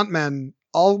and the stuntmen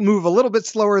all move a little bit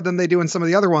slower than they do in some of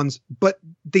the other ones, but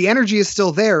the energy is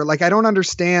still there. Like, I don't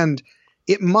understand.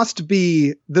 It must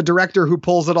be the director who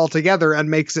pulls it all together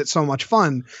and makes it so much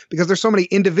fun, because there's so many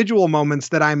individual moments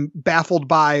that I'm baffled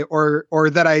by or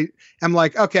that I am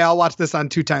like, okay, I'll watch this on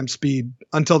 2 times speed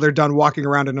until they're done walking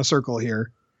around in a circle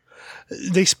here.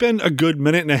 They spend a good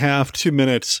minute and a half, 2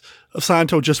 minutes of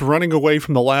Santo just running away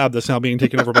from the lab that's now being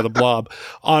taken over by the blob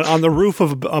on the roof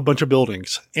of a bunch of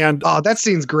buildings. And that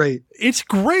scene's great. It's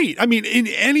great. I mean, in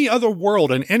any other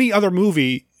world, in any other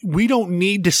movie, we don't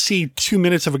need to see 2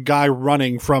 minutes of a guy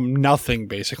running from nothing,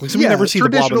 basically. So we never see the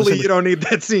blob. Traditionally, you don't need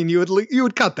that scene. You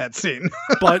would cut that scene.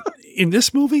 But in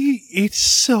this movie, it's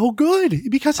so good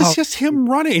because it's just him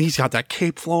running. He's got that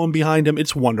cape flowing behind him.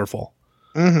 It's wonderful.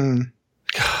 Mm-hmm.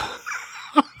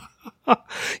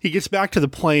 He gets back to the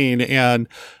plane, and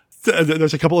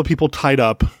there's a couple of people tied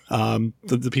up.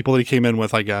 The people that he came in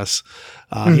with, I guess.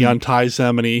 He unties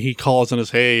them, and he calls and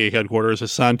says, "Hey, headquarters,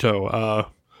 it's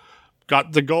Santo.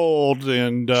 Got the gold,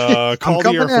 and call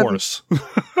the Air Force."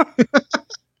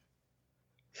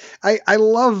 I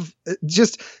love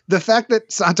just the fact that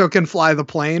Santo can fly the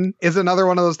plane is another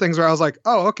one of those things where I was like,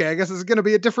 oh, okay, I guess it's going to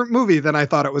be a different movie than I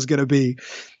thought it was going to be.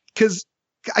 Because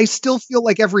I still feel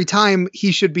like every time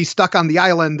he should be stuck on the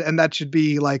island, and that should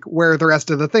be like where the rest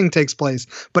of the thing takes place.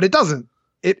 But it doesn't.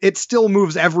 It still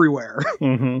moves everywhere.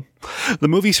 Mm-hmm. The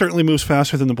movie certainly moves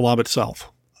faster than the blob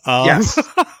itself. Yes.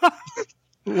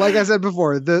 Like I said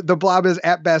before, the blob is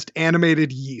at best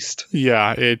animated yeast.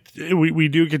 Yeah, we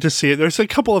do get to see it. There's a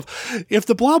couple of, if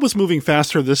the blob was moving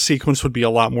faster, this sequence would be a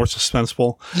lot more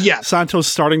suspenseful. Yeah. Santo's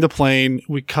starting the plane.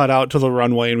 We cut out to the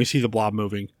runway and we see the blob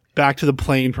moving. Back to the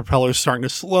plane, propellers starting to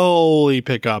slowly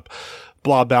pick up.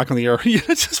 Blob back on the air.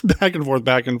 It's just back and forth,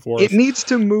 back and forth. It needs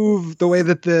to move the way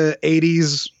that the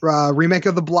 80s remake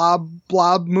of the blob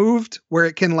moved, where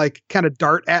it can like kind of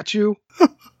dart at you.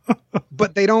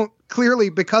 But they don't, clearly,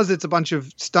 because it's a bunch of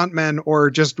stuntmen or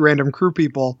just random crew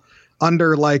people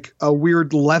under like a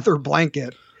weird leather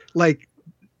blanket, like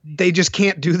they just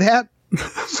can't do that.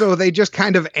 So they just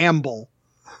kind of amble.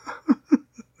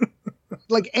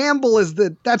 Like, amble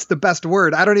that's the best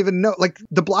word. I don't even know. Like,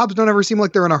 the blobs don't ever seem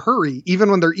like they're in a hurry, even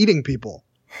when they're eating people.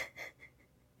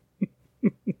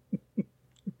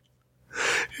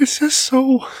 It's just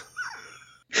so...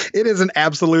 It is an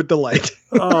absolute delight.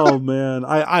 Oh, man.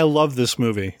 I love this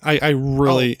movie. I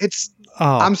really...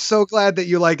 I'm so glad that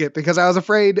you like it, because I was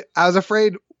afraid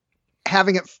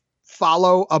having it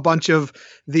follow a bunch of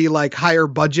the, like, higher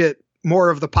budget, more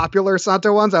of the popular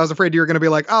Santo ones. I was afraid you were going to be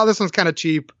like, oh, this one's kind of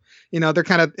cheap. You know,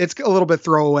 it's a little bit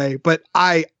throwaway, but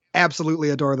I absolutely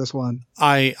adore this one.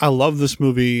 I love this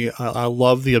movie. I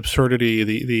love the absurdity,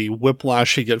 the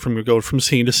whiplash you get from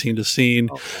scene to scene to scene.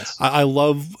 Oh, yes. I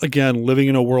love, again, living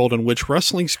in a world in which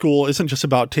wrestling school isn't just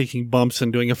about taking bumps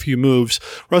and doing a few moves.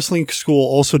 Wrestling school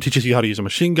also teaches you how to use a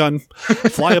machine gun,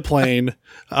 fly a plane,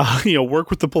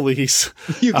 work with the police.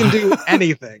 You can do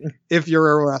anything if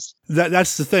you're a wrestler.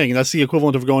 That's the thing. That's the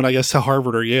equivalent of going, I guess, to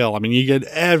Harvard or Yale. I mean, you get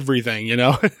everything,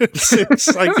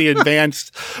 it's like the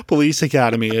advanced police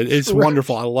academy. It's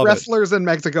wonderful. I love it. Wrestlers in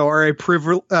Mexico are a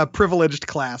privileged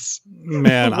class.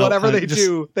 Man, whatever they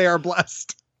do, they are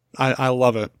blessed. I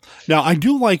love it. Now, I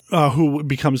do like who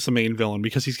becomes the main villain,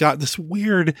 because he's got this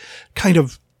weird kind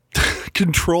of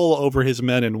control over his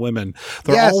men and women.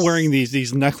 They're all wearing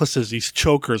these necklaces, these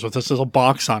chokers with this little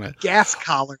box on it. Gas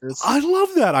collars. I love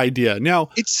that idea. Now,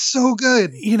 it's so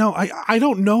good. I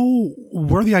don't know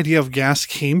where the idea of gas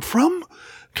came from,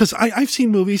 because I've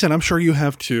seen movies, and I'm sure you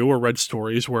have too, or read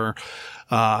stories where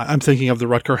I'm thinking of the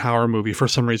Rutger Hauer movie for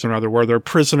some reason or other, where they're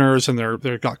prisoners and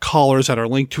they've got collars that are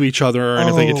linked to each other, and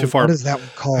if they get too far, what is that one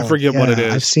called? I forget what it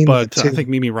is. I've seen but that too. I think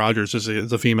Mimi Rogers is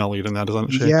the female lead in that,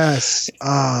 isn't she? Yes.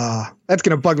 That's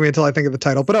going to bug me until I think of the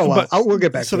title, but we'll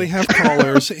get back to it. So they have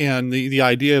collars, and the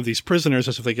idea of these prisoners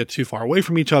is if they get too far away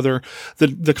from each other,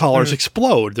 the collars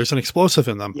explode. There's an explosive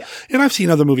in them. Yeah. And I've seen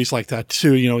other movies like that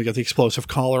too. You get the explosive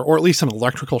collar, or at least an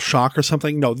electrical shock or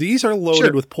something. No, these are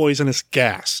loaded with poisonous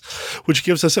gas, which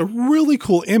gives us a really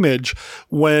cool image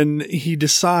when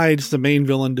the main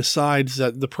villain decides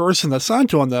that the person that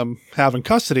Santo and them have in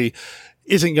custody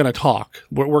isn't going to talk.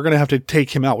 We're going to have to take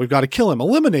him out. We've got to kill him,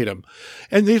 eliminate him.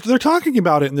 And they're talking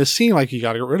about it in this scene, like, you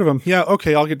got to get rid of him. Yeah,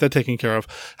 okay, I'll get that taken care of.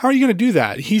 How are you going to do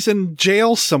that? He's in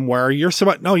jail somewhere.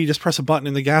 No, you just press a button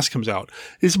and the gas comes out.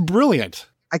 It's brilliant.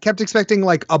 I kept expecting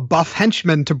like a buff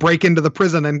henchman to break into the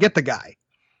prison and get the guy.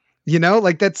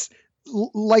 That's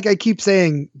like I keep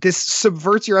saying, this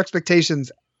subverts your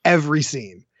expectations every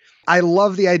scene. I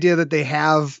love the idea that they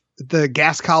have the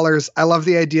gas collars. I love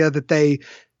the idea that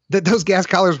those gas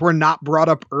collars were not brought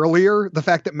up earlier. The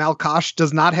fact that Malkosh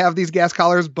does not have these gas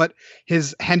collars, but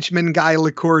his henchman guy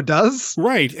Liqueur does.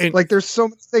 Right. And like, there's so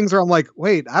many things where I'm like,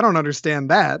 wait, I don't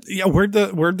understand that. Yeah. Where'd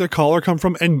the collar come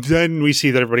from? And then we see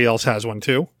that everybody else has one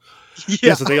too.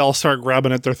 Yeah. So they all start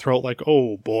grabbing at their throat like,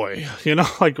 oh boy,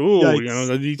 like, ooh,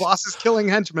 yikes. Boss is killing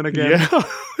henchmen again. Yeah.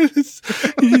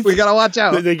 We got to watch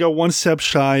out. They go one step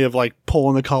shy of like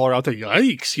pulling the collar out.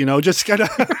 Yikes, just kind of.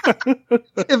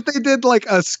 If they did like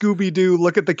a Scooby-Doo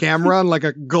look at the camera and like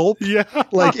a gulp,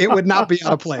 like it would not be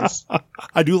out of place.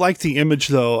 I do like the image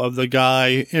though of the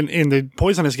guy, and the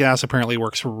poisonous gas apparently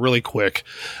works really quick.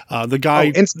 The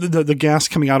guy, the gas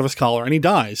coming out of his collar, and he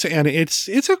dies. And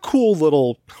it's a cool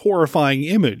little horrifying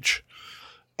image.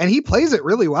 And he plays it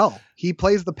really well. He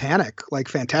plays the panic like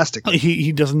fantastically.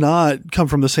 He does not come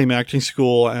from the same acting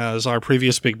school as our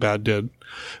previous big bad did,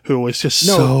 who was just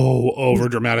so over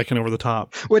dramatic and over the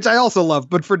top. Which I also love,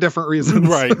 but for different reasons.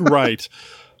 Right.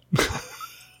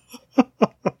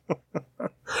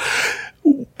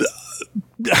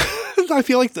 I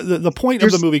feel like the point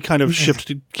of the movie kind of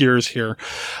shifted gears here.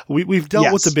 We've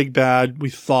dealt with the big bad. We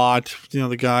thought,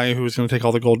 the guy who was going to take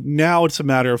all the gold. Now it's a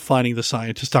matter of finding the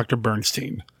scientist, Dr.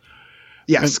 Bernstein.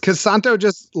 Yes, because Santo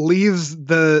just leaves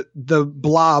the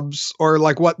blobs, or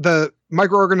like what the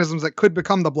microorganisms that could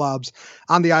become the blobs,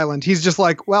 on the island. He's just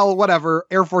like, well, whatever.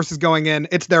 Air Force is going in.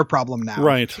 It's their problem now.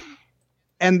 Right.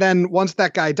 And then once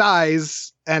that guy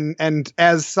dies, and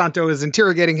as Santo is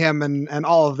interrogating him and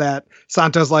all of that,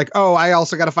 Santo's like, oh, I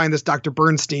also got to find this Dr.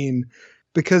 Bernstein,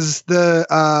 because the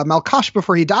Malkosh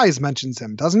before he dies mentions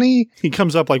him, doesn't he? He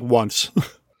comes up like once.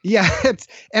 Yeah, it's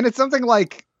something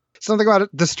about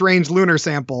the strange lunar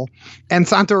sample, and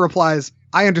Santo replies,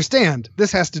 I understand.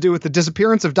 This has to do with the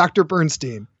disappearance of Dr.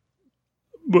 Bernstein.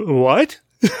 What?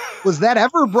 Was that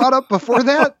ever brought up before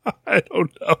that? I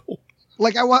don't know.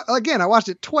 Like, I watched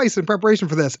it twice in preparation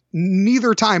for this.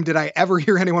 Neither time did I ever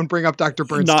hear anyone bring up Dr.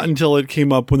 Bernstein. Not until it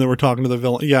came up when they were talking to the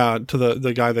villain. Yeah, to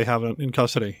the guy they have in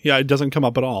custody. Yeah, it doesn't come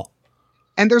up at all.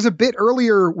 And there's a bit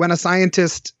earlier when a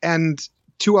scientist and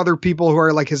two other people who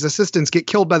are like his assistants get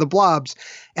killed by the blobs.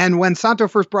 And when Santo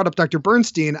first brought up Dr.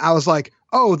 Bernstein, I was like,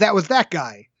 oh, that was that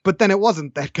guy. But then it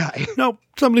wasn't that guy. No,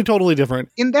 somebody totally different.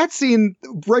 In that scene,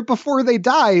 right before they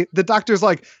die, the doctor's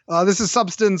like, this is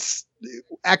substance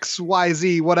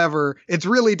XYZ, whatever. It's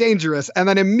really dangerous. And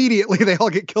then immediately they all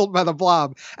get killed by the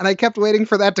blob. And I kept waiting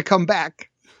for that to come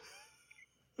back.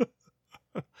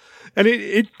 And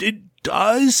it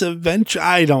does eventually.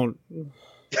 I don't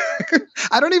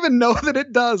even know that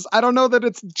it does. I don't know that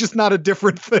it's just not a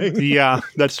different thing. Yeah,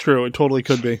 that's true. It totally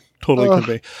could be. Could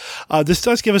be. This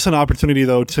does give us an opportunity,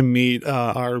 though, to meet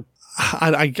our.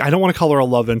 I don't want to call her a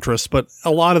love interest, but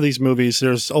a lot of these movies,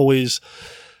 there's always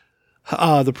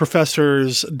the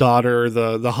professor's daughter,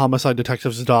 the homicide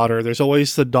detective's daughter. There's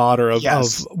always the daughter of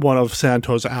one of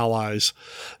Santo's allies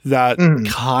that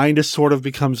kind of sort of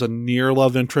becomes a near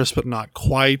love interest, but not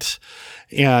quite.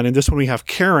 And in this one, we have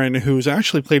Karen, who's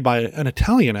actually played by an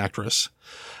Italian actress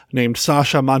named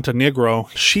Sasha Montenegro.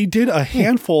 She did a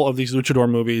handful of these luchador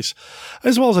movies,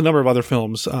 as well as a number of other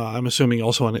films, I'm assuming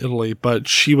also in Italy, but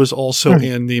she was also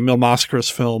in the Mil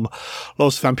Mascaras film,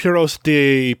 Los Vampiros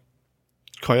de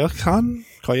Coyoacan?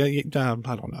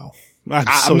 I don't know. I'm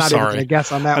so not sorry. even going to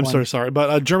guess on that I'm one. so sorry.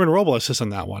 But German Robles is in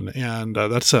that one. And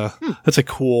that's a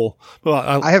cool. Well,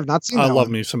 I have not seen that. I love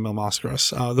me some Mil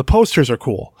Mascaras. The posters are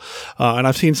cool. And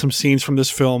I've seen some scenes from this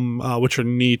film, which are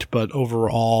neat, but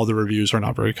overall the reviews are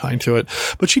not very kind to it.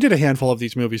 But she did a handful of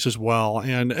these movies as well.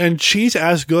 And she's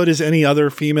as good as any other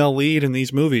female lead in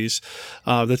these movies.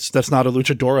 That's not a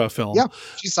luchadora film. Yeah,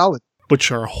 she's solid. Which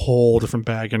are a whole different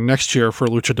bag. And next year for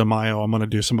Lucha de Mayo, I'm going to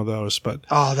do some of those. But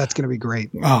oh, that's going to be great.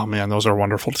 Oh man, those are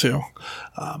wonderful too.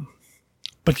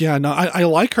 But yeah, no, I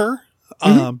like her.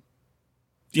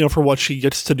 For what she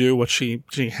gets to do, what she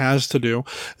has to do.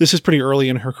 This is pretty early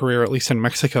in her career, at least in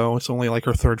Mexico. It's only like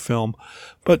her third film,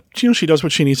 but she does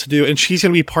what she needs to do, and she's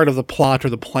going to be part of the plot or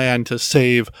the plan to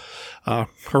save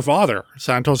her father.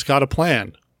 Santo's got a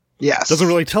plan. Yes, doesn't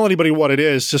really tell anybody what it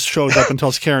is. Just shows up and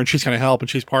tells Karen she's going to help, and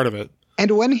she's part of it.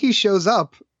 And when he shows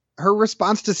up, her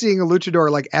response to seeing a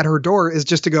luchador like at her door is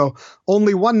just to go,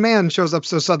 only one man shows up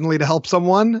so suddenly to help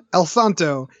someone, El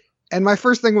Santo. And my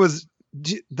first thing was,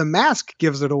 the mask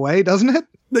gives it away, doesn't it?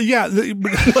 Yeah.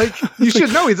 Like, you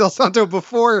should know he's El Santo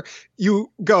before you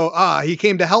go, he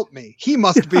came to help me. He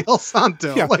must be El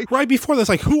Santo. Yeah, like, right before this,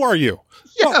 like, who are you?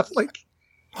 Yeah, like...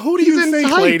 Who do you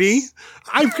think, lady?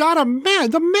 I've got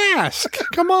the mask.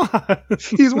 Come on.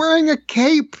 He's wearing a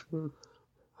cape.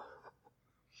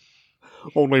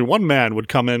 Only one man would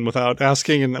come in without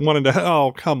asking and wanting to.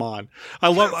 Oh, come on.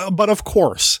 But of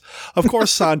course,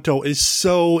 Santo is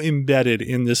so embedded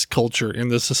in this culture, in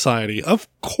this society. Of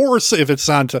course, if it's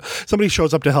Santo, somebody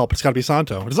shows up to help, it's got to be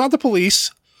Santo. It's not the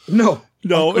police. No,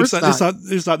 it's not.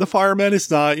 It's not the fireman.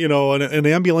 It's not, an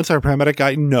ambulance or a paramedic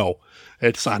guy. No,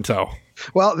 it's Santo.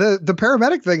 Well, the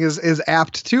paramedic thing is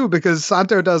apt too, because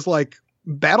Santo does like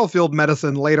battlefield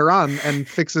medicine later on and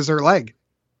fixes her leg.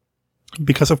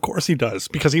 Because of course he does.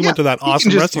 Because he went to that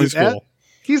awesome wrestling school.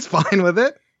 He's fine with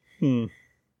it.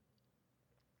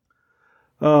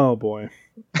 Oh boy.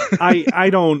 I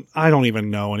don't even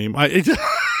know anymore. It's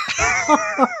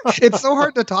so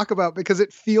hard to talk about because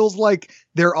it feels like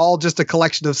they're all just a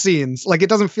collection of scenes. Like, it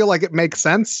doesn't feel like it makes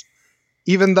sense,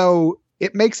 even though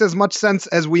it makes as much sense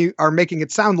as we are making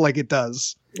it sound like it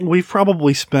does. We've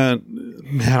probably spent,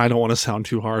 I don't want to sound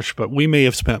too harsh, but we may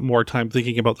have spent more time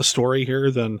thinking about the story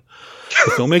here than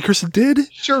the filmmakers did.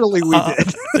 Surely we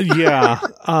did. Yeah.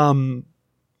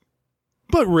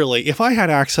 But really, if I had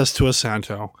access to a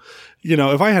Santo,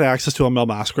 if I had access to a Mil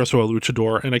Mascaras or a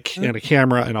luchador and a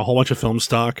camera and a whole bunch of film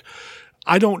stock,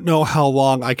 I don't know how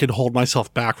long I could hold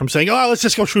myself back from saying, let's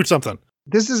just go shoot something.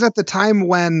 This is at the time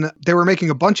when they were making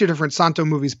a bunch of different Santo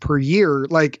movies per year.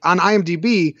 Like on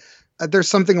IMDb, there's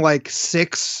something like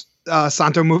 6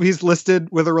 Santo movies listed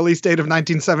with a release date of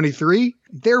 1973.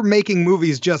 They're making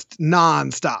movies just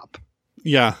nonstop.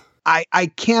 Yeah.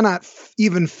 I cannot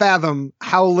even fathom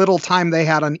how little time they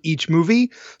had on each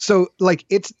movie. So like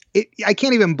I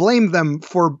can't even blame them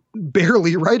for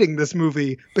barely writing this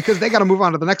movie because they got to move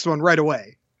on to the next one right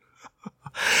away.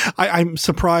 I'm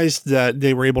surprised that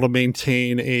they were able to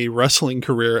maintain a wrestling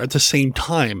career at the same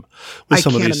time with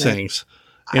some of these things.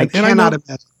 I cannot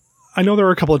imagine. I know there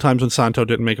were a couple of times when Santo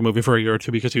didn't make a movie for a year or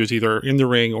two because he was either in the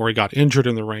ring or he got injured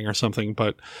in the ring or something.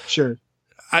 But sure.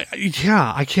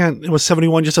 I can't. Was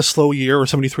 71 just a slow year or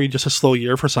 73 just a slow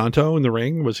year for Santo in the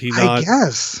ring? Was he not? I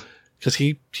guess. Because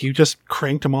he just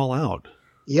cranked them all out.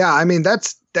 Yeah, I mean,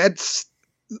 that's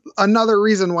another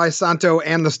reason why Santo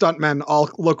and the stuntmen all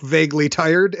look vaguely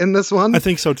tired in this one. I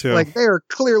think so too. Like they are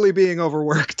clearly being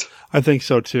overworked. I think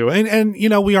so too. And you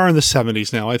know, we are in the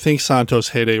 70s now. I think Santo's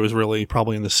heyday was really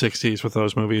probably in the 60s with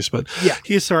those movies, but yeah,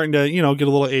 he's starting to, you know, get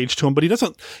a little age to him, but he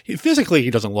doesn't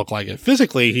look like it.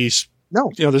 Physically, he's,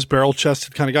 you know, this barrel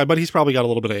chested kind of guy, but he's probably got a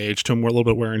little bit of age to him, a little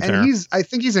bit wear and tear. And I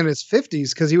think he's in his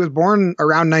 50s because he was born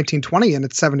around 1920 and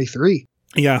it's 73.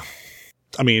 Yeah.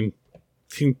 I mean,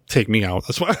 he can take me out.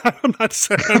 That's why I'm not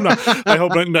saying,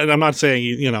 I'm not saying,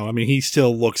 you know, I mean, he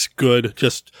still looks good.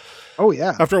 Just, oh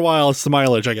yeah. After a while, it's the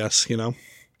mileage, I guess, you know?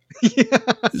 Yeah.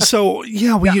 So,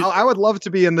 yeah, I would love to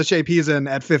be in the shape he's in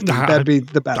at 50. That'd be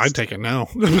the best. I'd take it now.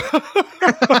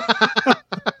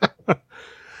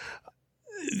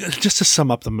 Just to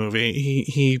sum up the movie,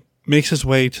 he makes his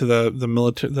way to the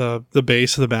military, the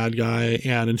base of the bad guy,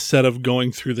 and instead of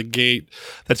going through the gate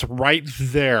that's right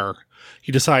there,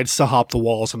 he decides to hop the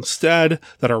walls instead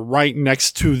that are right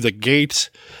next to the gate.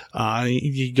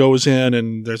 He goes in,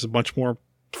 and there's a bunch more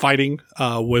fighting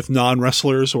with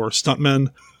non-wrestlers or stuntmen.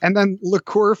 And then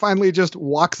LeCour finally just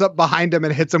walks up behind him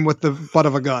and hits him with the butt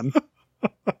of a gun.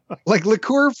 Like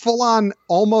LeCour full on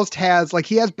almost has, like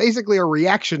he has basically a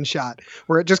reaction shot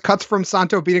where it just cuts from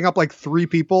Santo beating up like 3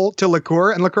 people to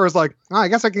LeCour, and LeCour's like, oh, I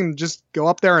guess I can just go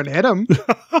up there and hit him.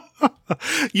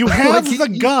 You have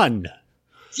the gun.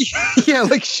 Yeah,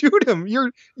 like shoot him.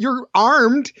 You're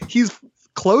armed. He's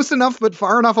close enough but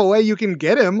far enough away you can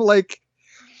get him. Like,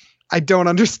 I don't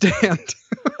understand.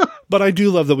 But I do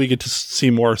love that we get to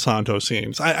see more Santo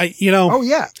scenes. I you know. Oh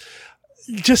yeah.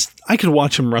 Just, I could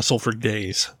watch him wrestle for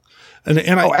days. And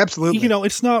absolutely. You know,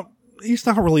 he's not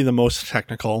really the most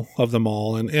technical of them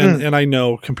all. And I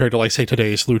know compared to, like, say,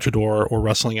 today's luchador or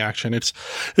wrestling action, it's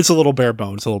a little bare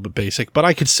bones, a little bit basic, but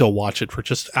I could still watch it for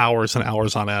just hours and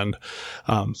hours on end.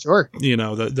 Sure. You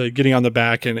know, the getting on the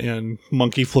back and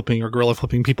monkey flipping or gorilla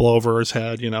flipping people over his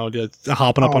head, you know,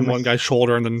 hopping up on one guy's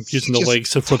shoulder and then using the legs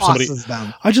to flip somebody.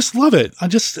 Them. I just love it.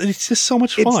 It's just so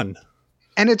much fun.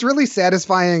 And it's really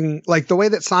satisfying, like the way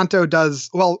that Santo does,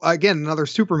 well, again, another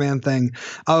Superman thing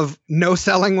of no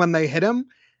selling when they hit him.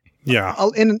 Yeah.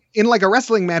 In like a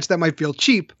wrestling match that might feel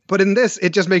cheap, but in this,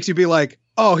 it just makes you be like,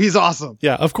 oh, he's awesome.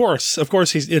 Yeah, of course.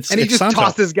 He just Santo.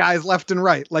 Tosses guys left and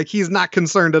right. Like he's not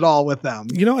concerned at all with them.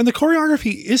 You know, and the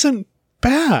choreography isn't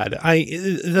bad.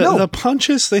 The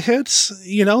punches, the hits,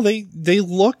 you know, they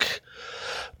look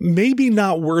maybe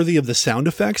not worthy of the sound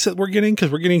effects that we're getting,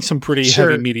 because we're getting some pretty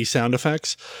heavy, meaty sound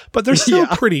effects, but they're still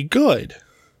pretty good.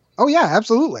 Oh yeah,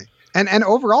 absolutely. And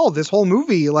overall, this whole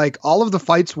movie, like all of the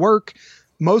fights work.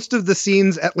 Most of the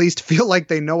scenes at least feel like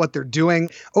they know what they're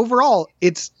doing. Overall,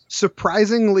 it's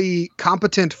surprisingly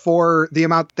competent for the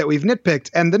amount that we've nitpicked.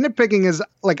 And the nitpicking is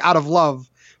like out of love,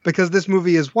 because this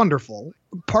movie is wonderful.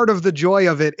 Part of the joy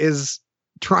of it is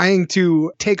trying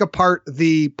to take apart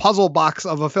the puzzle box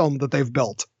of a film that they've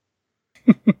built.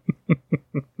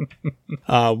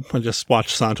 I just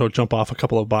watched Santo jump off a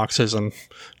couple of boxes and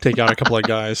take out a couple of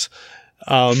guys.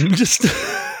 Just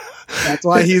that's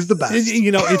why he's the best.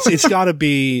 You know, it's got to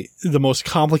be the most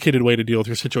complicated way to deal with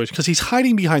your situation, because he's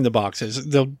hiding behind the boxes.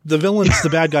 The villains, the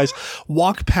bad guys,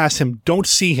 walk past him, don't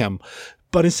see him,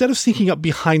 but instead of sneaking up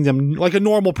behind them like a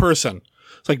normal person,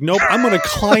 it's like, nope, I'm going to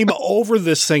climb over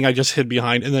this thing I just hid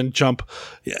behind and then jump.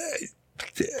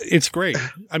 It's great.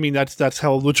 I mean, that's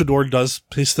how a luchador does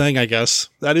his thing, I guess.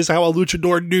 That is how a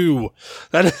luchador do.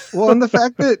 Well, and the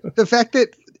fact that,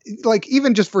 like,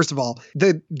 even just first of all,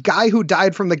 the guy who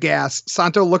died from the gas,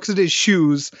 Santo looks at his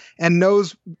shoes and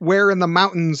knows where in the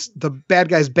mountains the bad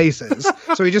guy's base is.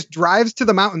 So he just drives to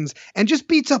the mountains and just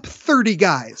beats up 30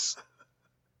 guys.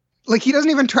 Like, he doesn't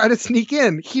even try to sneak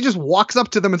in. He just walks up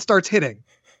to them and starts hitting.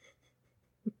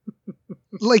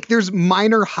 Like, there's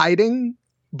minor hiding,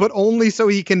 but only so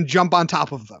he can jump on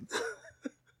top of them.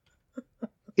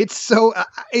 It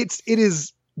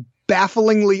is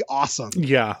bafflingly awesome.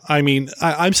 Yeah. I mean,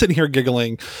 I'm sitting here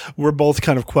giggling. We're both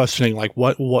kind of questioning, like,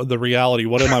 what the reality,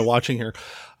 what am I watching here?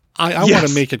 I want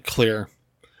to make it clear.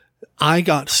 I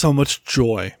got so much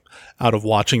joy out of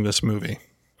watching this movie.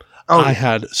 I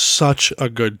had such a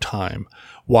good time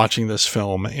watching this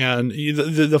film, and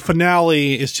the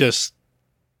finale is just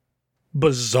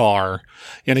bizarre.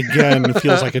 And again, it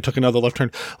feels like it took another left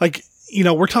turn. Like, you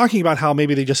know, we're talking about how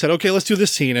maybe they just said, okay, let's do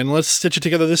this scene and let's stitch it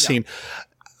together this scene.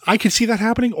 I could see that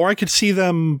happening, or I could see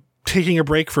them taking a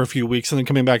break for a few weeks and then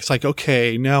coming back. It's like,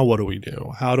 okay, now what do we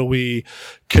do? How do we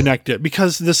connect it?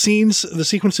 Because the scenes, the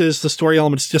sequences, the story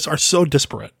elements just are so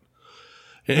disparate.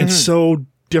 It's so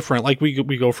different. Like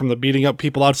we go from the beating up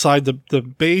people outside the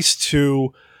base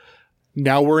to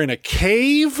now we're in a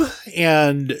cave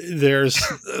and there's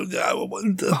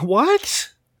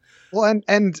what? Well,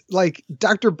 and like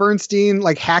Dr. Bernstein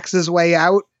like hacks his way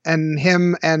out, and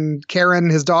him and Karen,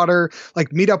 his daughter,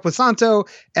 like meet up with Santo,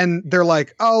 and they're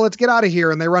like, oh, let's get out of here.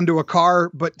 And they run to a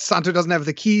car, but Santo doesn't have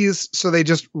the keys. So they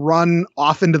just run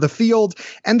off into the field.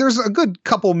 And there's a good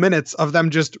couple minutes of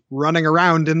them just running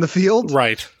around in the field.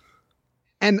 Right.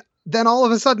 And then all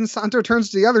of a sudden, Santo turns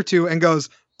to the other two and goes,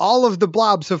 all of the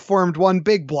blobs have formed one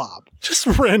big blob. Just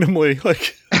randomly.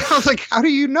 Like, I was like, how do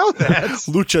you know that?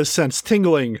 Lucha sense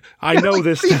tingling. I know like,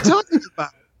 this. What are you talking about?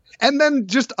 And then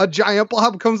just a giant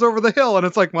blob comes over the hill, and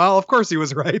it's like, well, of course he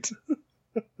was right.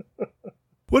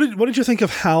 What did you think of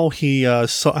how he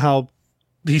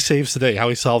saves the day, how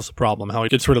he solves the problem, how he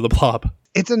gets rid of the blob?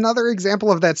 It's another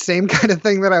example of that same kind of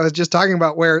thing that I was just talking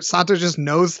about, where Santo just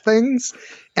knows things.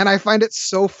 And I find it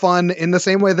so fun in the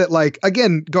same way that, like,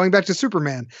 again, going back to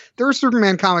Superman, there were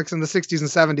Superman comics in the 60s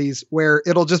and 70s where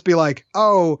it'll just be like,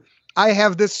 oh, I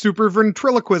have this super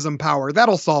ventriloquism power.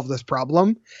 That'll solve this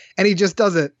problem. And he just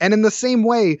does it. And in the same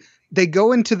way, they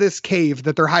go into this cave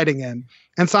that they're hiding in.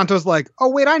 And Santo's like, oh,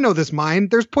 wait, I know this mine.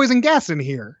 There's poison gas in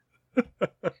here.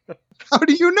 How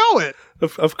do you know it?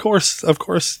 Of course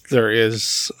there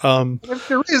is. If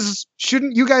there is,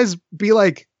 shouldn't you guys be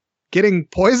like getting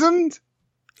poisoned?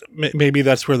 Maybe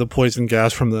that's where the poison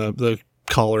gas from the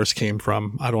collars came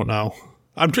from. I don't know.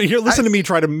 Listen to me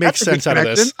try to make sense out of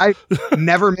this. I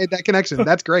never made that connection.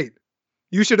 That's great.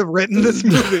 You should have written this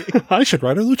movie. I should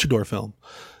write a luchador film.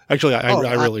 Actually,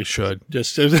 I really should.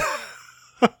 Just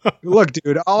look,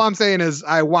 dude. All I'm saying is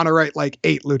I want to write like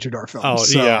 8 luchador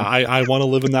films. Oh yeah, I want to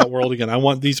live in that world again. I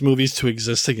want these movies to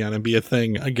exist again and be a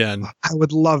thing again. I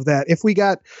would love that. If we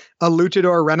got a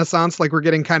luchador renaissance, like we're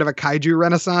getting kind of a kaiju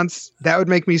renaissance, that would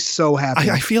make me so happy.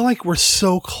 I feel like we're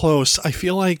so close. I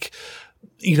feel like,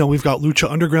 you know, we've got Lucha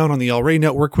Underground on the El Rey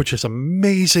Network, which is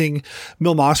amazing.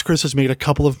 Mil Mascaras has made a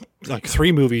couple of, like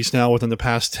 3 movies now within the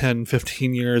past 10,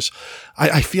 15 years.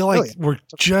 I feel like we're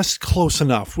just close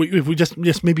enough. We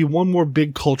just maybe one more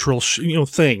big cultural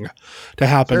thing to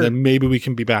happen, Sure. and maybe we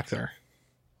can be back there.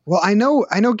 Well, I know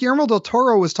Guillermo del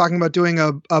Toro was talking about doing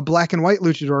a black and white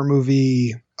luchador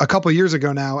movie a couple years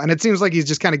ago now, and it seems like he's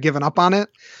just kind of given up on it.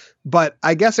 But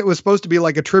I guess it was supposed to be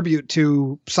like a tribute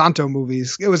to Santo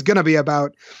movies. It was going to be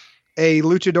about a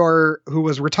luchador who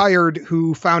was retired,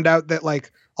 who found out that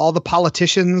like all the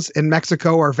politicians in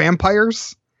Mexico are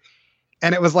vampires.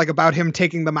 And it was like about him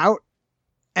taking them out.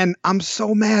 And I'm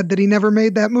so mad that he never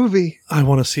made that movie. I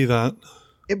want to see that.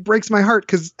 It breaks my heart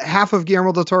because half of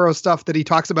Guillermo del Toro's stuff that he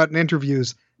talks about in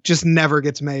interviews just never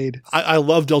gets made. I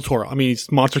love Del Toro. I mean,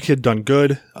 he's Monster Kid done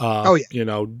good. Oh yeah, you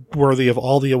know, worthy of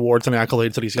all the awards and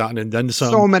accolades that he's gotten, and then some.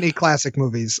 So many classic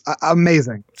movies,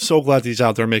 amazing. So glad that he's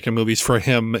out there making movies for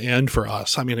him and for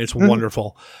us. I mean, it's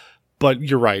wonderful. But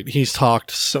you're right. He's talked.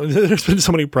 So there's been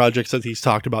so many projects that he's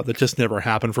talked about that just never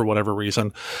happened for whatever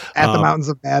reason. At the Mountains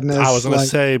of Madness. I was going to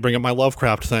say, bring up my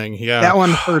Lovecraft thing. Yeah, that one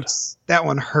hurts. That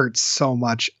one hurts so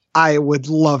much. I would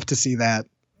love to see that.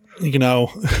 You know,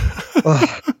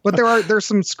 but there's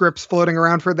some scripts floating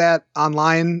around for that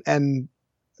online, and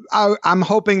I'm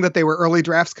hoping that they were early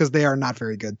drafts because they are not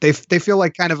very good. They feel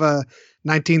like kind of a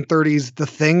 1930s The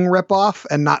Thing ripoff,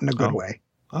 and not in a good way.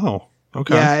 Oh,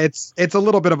 okay. Yeah, it's a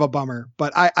little bit of a bummer,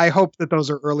 but I hope that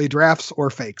those are early drafts or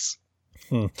fakes.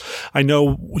 I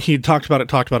know he talked about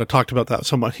that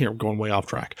so much. Here, I'm going way off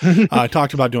track.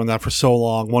 Talked about doing that for so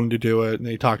long, wanted to do it. And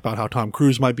he talked about how Tom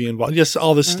Cruise might be involved, just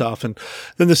all this stuff. And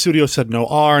then the studio said no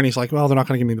R, and he's like, well, they're not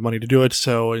going to give me the money to do it.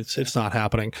 So it's not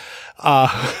happening.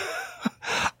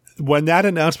 When that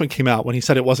announcement came out, when he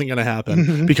said it wasn't going to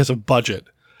happen because of budget,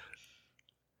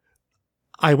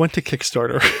 I went to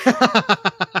Kickstarter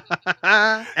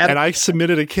and I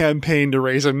submitted a campaign to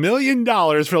raise $1 million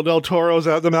for Del Toro's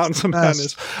At the Mountains of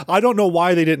Madness. I don't know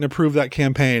why they didn't approve that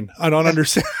campaign. I don't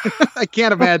understand. I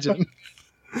can't imagine.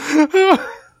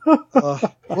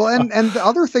 Well, and the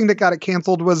other thing that got it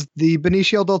canceled was the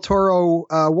Benicio del Toro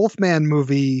Wolfman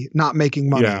movie not making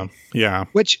money. Yeah.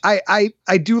 Which I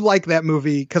do like that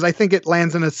movie because I think it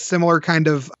lands in a similar kind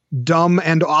of dumb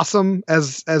and awesome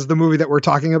as the movie that we're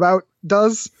talking about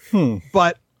does.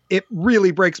 But it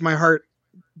really breaks my heart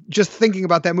just thinking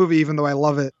about that movie, even though I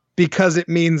love it, because it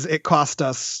means it cost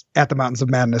us At the Mountains of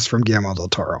Madness from Guillermo del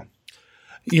Toro.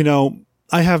 You know,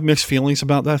 I have mixed feelings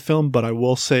about that film, but I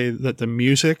will say that the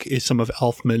music is some of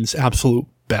Elfman's absolute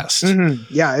best.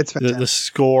 Yeah, it's fantastic. The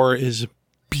score is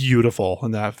beautiful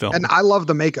in that film. And I love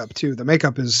the makeup, too. The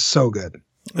makeup is so good.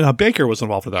 Baker was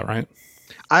involved with that, right?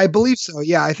 I believe so,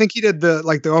 yeah. I think he did the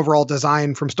overall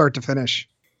design from start to finish.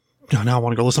 Now I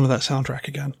want to go listen to that soundtrack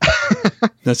again.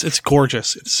 It's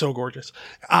gorgeous. It's so gorgeous.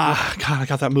 God, I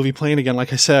got that movie playing again.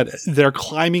 Like I said, they're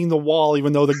climbing the wall,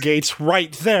 even though the gate's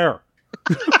right there.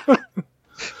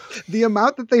 The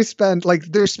amount that they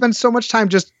spend so much time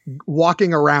just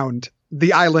walking around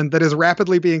the island that is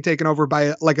rapidly being taken over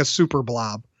by like a super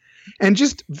blob, and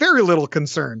just very little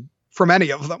concern from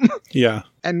any of them. Yeah.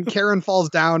 And Karen falls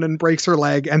down and breaks her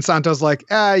leg, and Santo's like,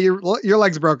 your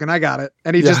leg's broken, I got it.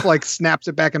 And he just like snaps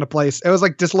it back into place. It was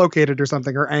like dislocated or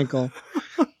something, her ankle.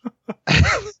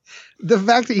 The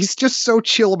fact that he's just so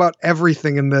chill about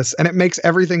everything in this, and it makes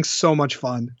everything so much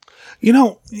fun. You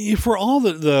know, for all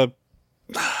the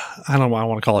I don't know why I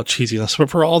want to call it cheesiness, but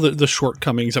for all the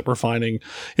shortcomings that we're finding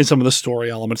in some of the story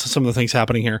elements and some of the things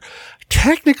happening here,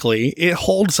 technically it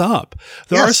holds up.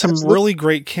 There are some really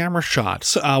great camera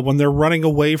shots when they're running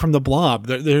away from the blob.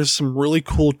 There's some really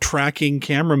cool tracking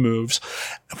camera moves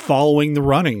following the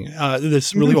running.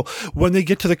 That's really cool. When they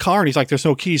get to the car and he's like, "There's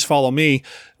no keys, follow me."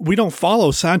 We don't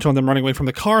follow Santo and them running away from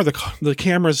the car. The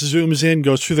camera zooms in,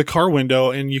 goes through the car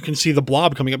window, and you can see the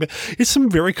blob coming up. It's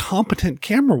some very competent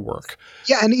camera work.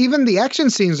 Yeah, and even the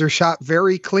action scenes are shot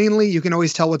very cleanly. You can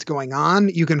always tell what's going on.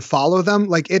 You can follow them.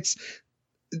 Like it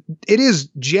is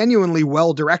genuinely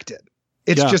well directed.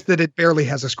 It's just that it barely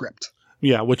has a script.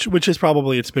 Yeah, which is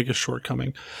probably its biggest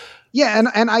shortcoming. Yeah,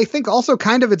 and I think also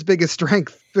kind of its biggest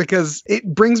strength, because it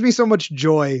brings me so much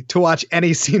joy to watch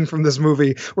any scene from this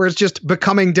movie where it's just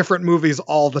becoming different movies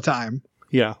all the time.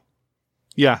 Yeah.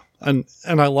 Yeah, and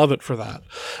I love it for that.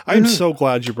 I'm so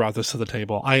glad you brought this to the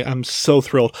table. I'm so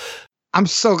thrilled. I'm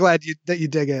so glad that you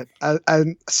dig it.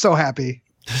 I'm so happy.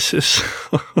 This is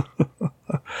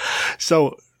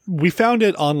so. We found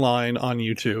it online on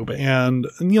YouTube, and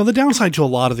the downside to a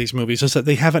lot of these movies is that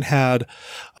they haven't had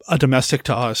a domestic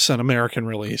to us, an American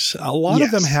release. A lot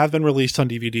of them have been released on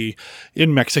DVD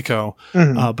in Mexico,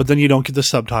 but then you don't get the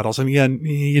subtitles. And again,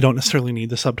 you don't necessarily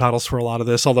need the subtitles for a lot of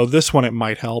this, although this one, it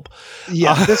might help.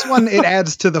 Yeah, this one, it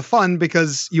adds to the fun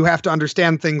because you have to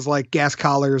understand things like gas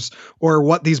collars or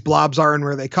what these blobs are and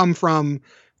where they come from,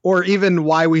 or even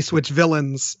why we switch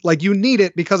villains. Like, you need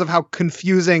it because of how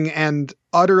confusing and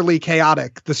utterly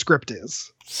chaotic the script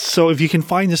is. So if you can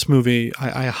find this movie,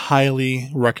 I highly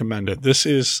recommend it. This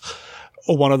is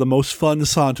one of the most fun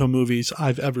Santo movies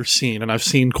I've ever seen, and I've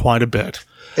seen quite a bit.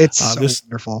 It's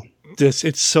wonderful.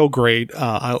 It's so great.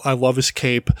 I love his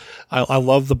cape. I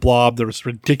love the blob. They're as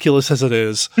ridiculous as it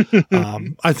is.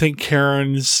 I think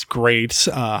Karen's great.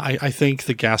 I think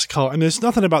the gas color, and there's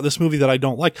nothing about this movie that I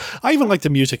don't like. I even like the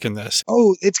music in this.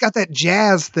 Oh, it's got that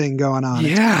jazz thing going on.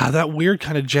 Yeah, that weird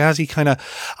kind of jazzy kind of.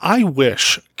 I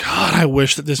wish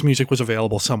that this music was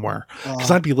available somewhere, because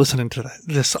I'd be listening to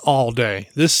this all day.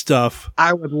 This stuff.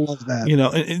 I would love that.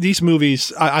 In these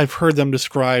movies, I've heard them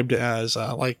described as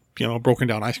broken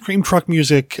down ice cream truck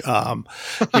music, an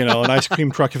ice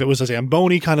cream truck if it was a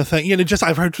Zamboni kind of thing.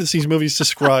 I've heard these movies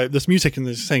describe this music and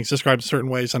these things described in certain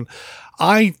ways, and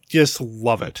I just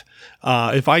love it.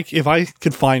 If I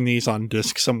could find these on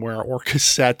disc somewhere or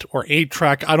cassette or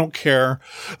 8-track, I don't care.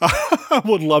 I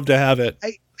would love to have it.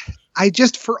 I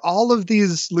just, for all of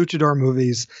these Luchador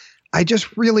movies, I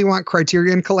just really want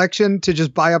Criterion Collection to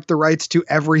just buy up the rights to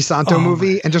every Santo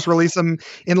movie and just release them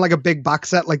in like a big box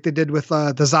set like they did with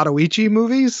the Zatoichi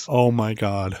movies. Oh my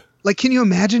God. Like, can you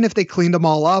imagine if they cleaned them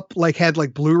all up, like had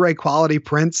like Blu-ray quality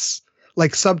prints,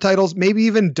 like subtitles, maybe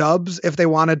even dubs if they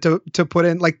wanted to put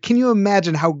in, like, can you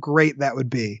imagine how great that would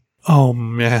be? Oh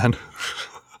man.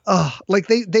 Like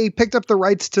they picked up the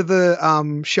rights to the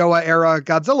Showa era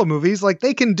Godzilla movies. Like,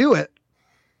 they can do it.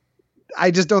 I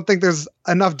just don't think there's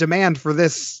enough demand for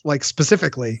this, like,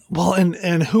 specifically. Well,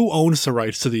 and who owns the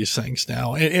rights to these things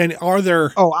now? And are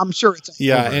there? Oh, I'm sure it's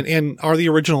over. And are the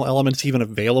original elements even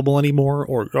available anymore,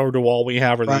 or do all we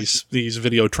have are these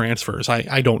video transfers?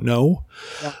 I don't know.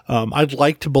 Yeah. I'd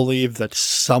like to believe that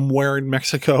somewhere in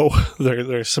Mexico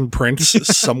there's some prints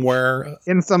somewhere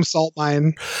in some salt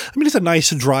mine. I mean, it's a nice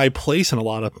dry place in a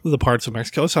lot of the parts of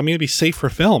Mexico, so I mean, it'd be safe for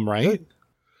film, right?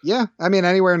 Yeah, I mean,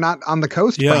 anywhere not on the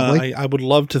coast, probably. I would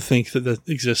love to think that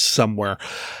exists somewhere,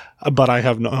 but I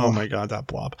have no. Oh my God, that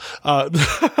blob!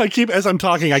 As I'm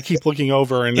talking, I keep looking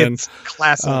over, and it's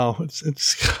classic. Oh,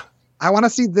 it's. I want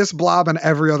to see this blob in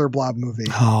every other blob movie.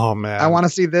 Oh man, I want to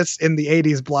see this in the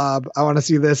 '80s blob. I want to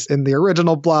see this in the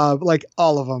original blob, like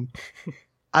all of them.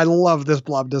 I love this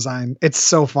blob design. It's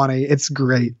so funny. It's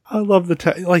great. I love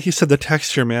like you said, the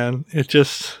texture, man.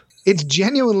 It's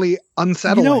genuinely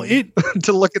unsettling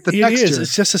to look at the texture. It is.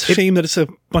 It's just a shame that it's a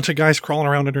bunch of guys crawling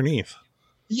around underneath.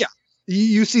 Yeah.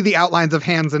 You see the outlines of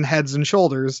hands and heads and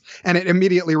shoulders, and it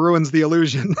immediately ruins the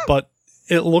illusion. But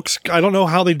it looks, I don't know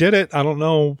how they did it. I don't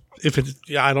know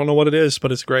I don't know what it is,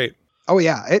 but it's great. Oh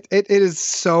yeah, it is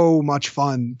so much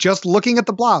fun. Just looking at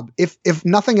the Blob. If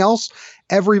nothing else,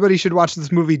 everybody should watch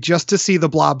this movie just to see the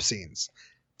Blob scenes.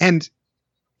 And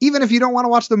even if you don't want to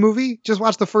watch the movie, just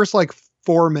watch the first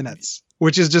 4 minutes,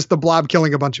 which is just the Blob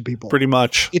killing a bunch of people. Pretty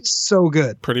much. It's so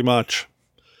good. Pretty much.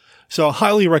 So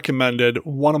highly recommended.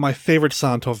 One of my favorite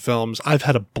Santo films. I've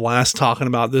had a blast talking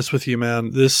about this with you,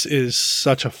 man. This is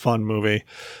such a fun movie.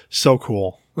 So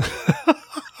cool.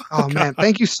 Oh man,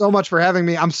 thank you so much for having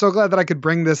me. I'm so glad that I could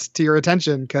bring this to your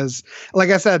attention because, like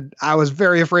I said, I was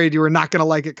very afraid you were not going to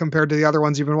like it compared to the other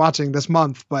ones you've been watching this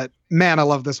month. But man, I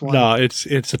love this one. No, it's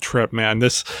a trip, man.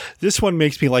 This one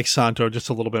makes me like Santo just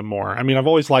a little bit more. I mean, I've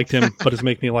always liked him, but it's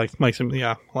makes him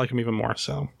like him even more.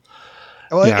 So,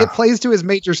 well, yeah. It plays to his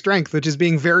major strength, which is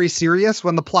being very serious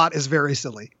when the plot is very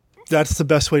silly. That's the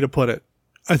best way to put it.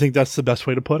 I think that's the best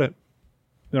way to put it.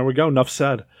 There we go. Enough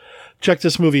said. Check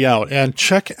this movie out and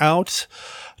check out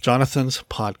Jonathan's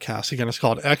podcast. Again, it's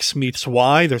called X Meets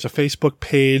Y. There's a Facebook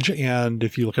page, and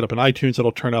if you look it up in iTunes,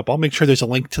 it'll turn up. I'll make sure there's a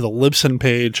link to the Libsyn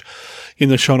page in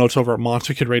the show notes over at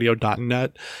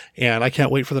monsterkidradio.net. And I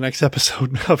can't wait for the next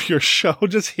episode of your show,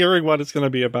 just hearing what it's going to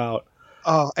be about.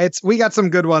 Oh, we got some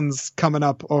good ones coming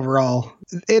up overall.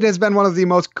 It has been one of the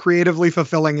most creatively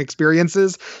fulfilling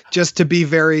experiences just to be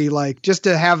just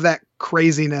to have that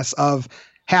craziness of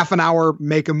half an hour,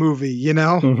 make a movie, you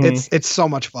know? Mm-hmm. It's so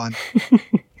much fun.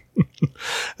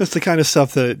 That's the kind of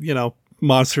stuff that,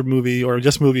 monster movie or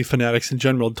just movie fanatics in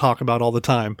general talk about all the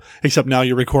time, except now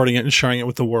you're recording it and sharing it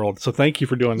with the world. So thank you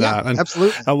for doing that. And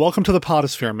absolutely. Welcome to the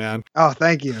Podosphere, man. Oh,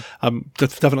 thank you. I'm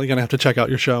definitely going to have to check out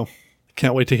your show.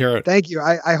 Can't wait to hear it. Thank you.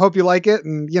 I hope you like it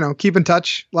and, keep in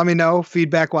touch. Let me know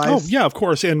feedback wise. Oh, yeah, of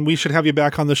course. And we should have you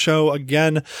back on the show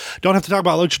again. Don't have to talk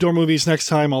about luchador movies next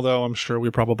time, although I'm sure we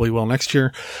probably will next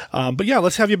year. But yeah,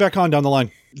 let's have you back on down the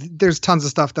line. There's tons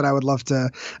of stuff that I would love to.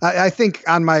 I think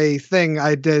on my thing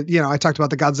I did, I talked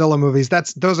about the Godzilla movies.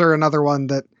 Those are another one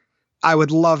that I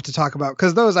would love to talk about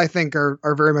because those I think are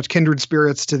very much kindred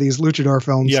spirits to these luchador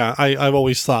films. Yeah, I've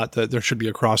always thought that there should be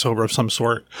a crossover of some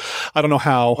sort. I don't know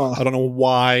how. I don't know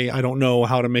why. I don't know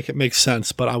how to make it make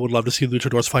sense, but I would love to see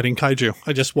luchadors fighting kaiju.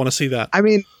 I just want to see that. I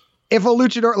mean, if a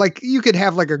luchador, you could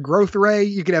have a growth ray,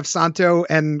 you could have Santo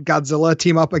and Godzilla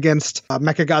team up against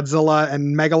Mechagodzilla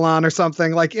and Megalon or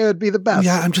something. It would be the best.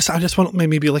 Yeah, I just want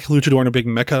maybe a luchador and a big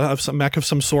mech of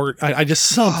some sort. I just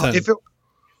something.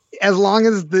 As long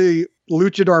as the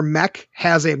luchador mech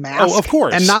has a mask. Oh, of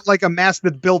course. And not a mask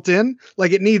that's built in.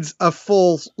 It needs a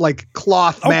full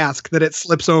cloth mask that it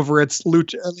slips over its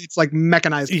it's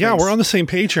mechanized. Yeah, face. We're on the same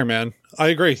page here, man. I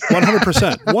agree.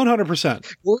 100%.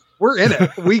 100%. We're in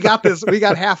it. We got this. We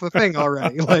got half the thing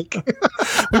already.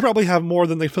 We probably have more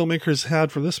than the filmmakers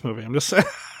had for this movie. I'm just saying.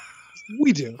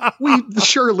 We do.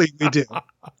 Surely we do.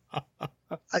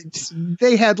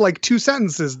 They had 2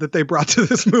 sentences that they brought to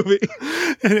this movie,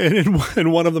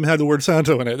 and one of them had the word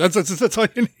Santo in it. That's all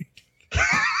you need.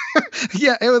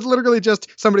 Yeah, it was literally just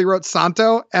somebody wrote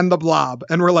Santo and the Blob,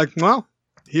 and we're like, well,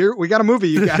 here we got a movie,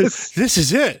 you guys. This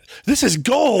is it. This is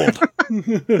gold.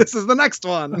 This is the next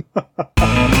one.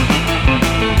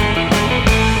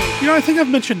 I think I've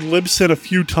mentioned Libsyn a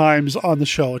few times on the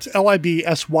show. It's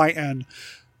Libsyn.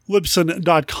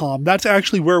 Libsyn.com. That's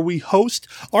actually where we host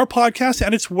our podcast,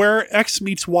 and it's where X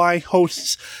Meets Y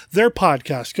hosts their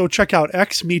podcast. Go check out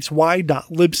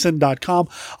xmeetsy.libsyn.com.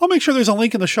 I'll make sure there's a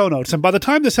link in the show notes. And by the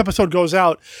time this episode goes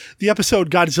out, the episode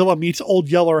Godzilla Meets Old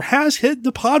Yeller has hit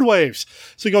the pod waves.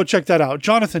 So go check that out.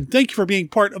 Jonathan, thank you for being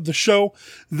part of the show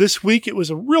this week. It was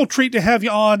a real treat to have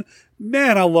you on.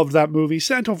 Man, I loved that movie.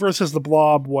 Santo versus the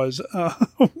Blob was,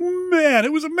 man,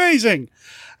 it was amazing.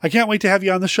 I can't wait to have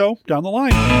you on the show down the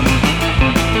line.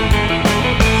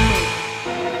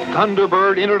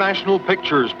 Thunderbird International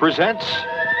Pictures presents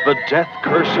The Death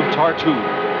Curse of Tartu,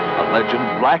 a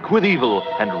legend black with evil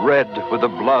and red with the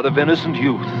blood of innocent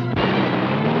youth.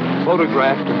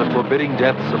 Photographed in the forbidding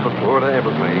depths of the Florida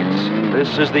Everglades,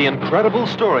 this is the incredible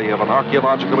story of an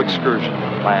archaeological excursion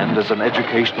planned as an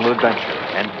educational adventure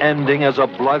and ending as a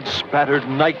blood-spattered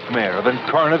nightmare of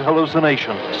incarnate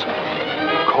hallucinations.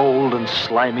 Cold and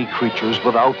slimy creatures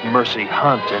without mercy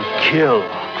hunt and kill,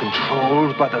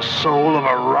 controlled by the soul of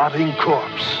a rotting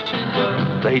corpse.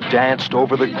 They danced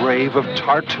over the grave of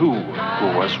Tartu, who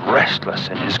was restless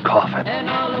in his coffin,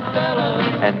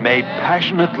 and made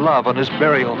passionate love on his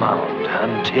burial mound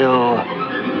until...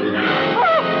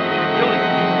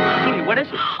 Julie, what is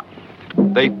it?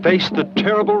 They faced the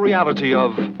terrible reality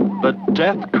of the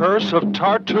death curse of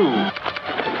Tartu.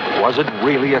 Was it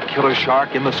really a killer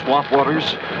shark in the swamp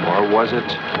waters? Or was it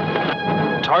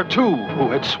Tartu,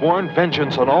 who had sworn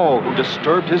vengeance on all who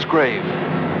disturbed his grave?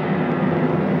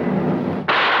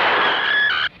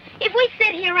 If we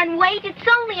sit here and wait, it's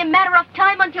only a matter of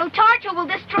time until Tartu will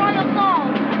destroy us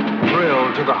all.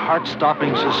 Thrill to the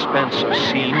heart-stopping suspense of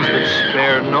scenes that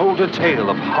spare no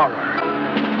detail of horror.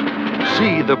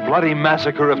 See the bloody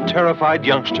massacre of terrified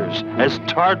youngsters as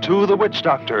Tartu the Witch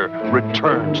Doctor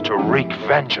returns to wreak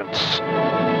vengeance.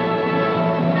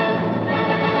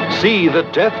 See The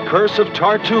Death Curse of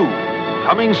Tartu,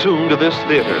 coming soon to this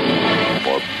theater.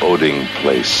 Foreboding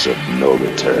place of no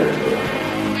return.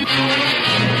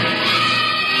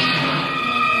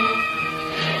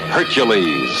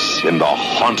 Hercules in the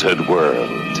haunted world.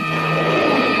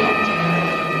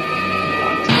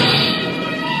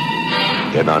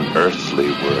 An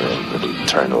unearthly world of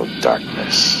eternal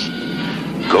darkness.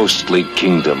 Ghostly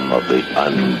kingdom of the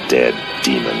undead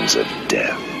demons of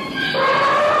death.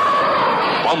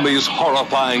 From these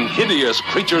horrifying, hideous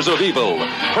creatures of evil,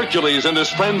 Hercules and his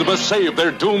friend must save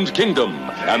their doomed kingdom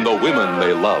and the women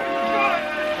they love.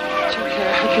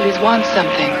 Julia, Hercules wants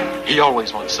something. He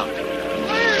always wants something.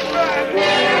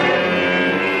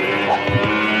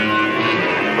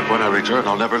 But when I return,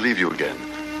 I'll never leave you again.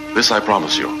 This I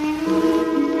promise you.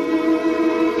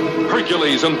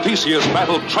 Hercules and Theseus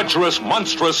battle treacherous,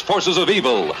 monstrous forces of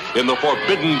evil in the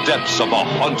forbidden depths of the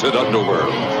haunted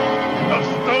underworld. Of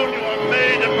stone you are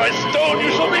made, and by stone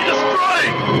you shall be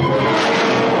destroyed!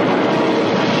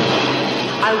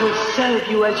 I will serve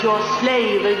you as your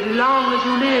slave as long as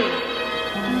you live.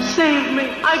 Save me,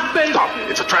 I beg you. Stop!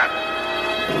 It's a trap.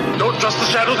 Don't trust the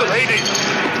shadows of Hades.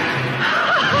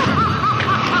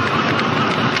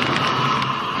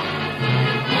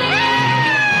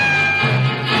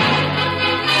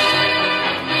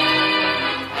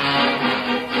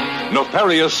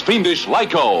 Nefarious, fiendish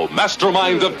Lyco,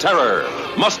 mastermind of terror,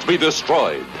 must be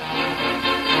destroyed.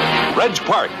 Reg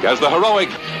Park as the heroic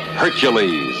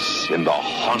Hercules in the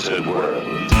haunted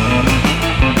world.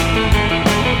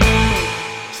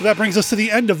 So that brings us to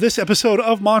the end of this episode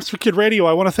of Monster Kid Radio.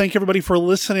 I want to thank everybody for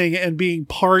listening and being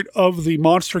part of the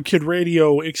Monster Kid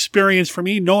Radio experience for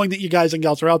me, knowing that you guys and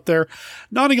gals are out there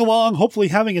nodding along, hopefully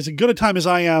having as good a time as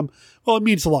I am. Well, it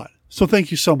means a lot. So thank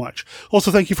you so much.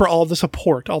 Also, thank you for all of the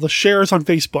support, all the shares on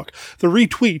Facebook, the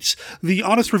retweets, the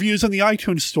honest reviews in the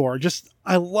iTunes store.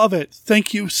 I love it.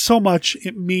 Thank you so much.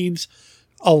 It means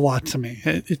a lot to me.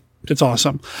 It's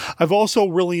awesome. I've also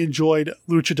really enjoyed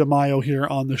Lucha de Mayo here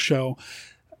on the show,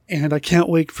 and I can't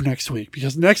wait for next week,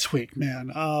 because next week,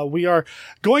 man, we are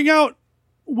going out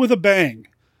with a bang.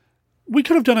 We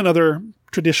could have done another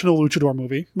traditional luchador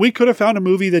movie. We could have found a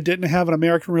movie that didn't have an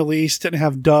American release, didn't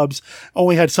have dubs,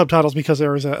 only had subtitles because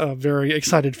there was a very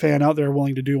excited fan out there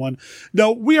willing to do one.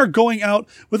 No, we are going out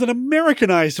with an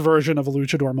Americanized version of a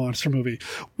luchador monster movie.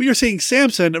 We are seeing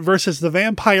Samson versus the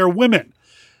Vampire Women.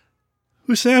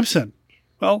 Who's Samson?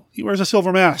 Well, he wears a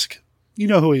silver mask. You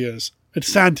know who he is. It's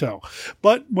Santo.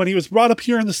 But when he was brought up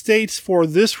here in the States for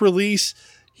this release,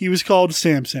 he was called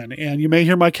Samson, and you may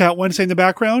hear my cat Wednesday in the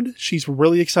background. She's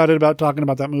really excited about talking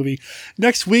about that movie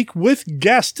next week with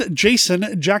guest Jason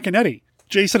Giaconetti.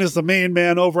 Jason is the main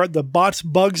man over at the Bots,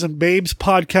 Bugs, and Babes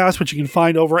podcast, which you can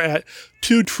find over at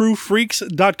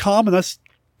twotruefreaks.com, and that's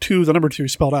 2, the number 2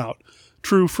 spelled out.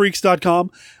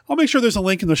 Truefreaks.com. I'll make sure there's a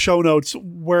link in the show notes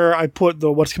where I put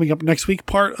the what's coming up next week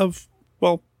part of,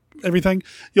 well, everything.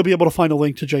 You'll be able to find a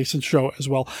link to Jason's show as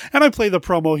well. And I play the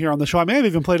promo here on the show. I may have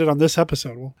even played it on this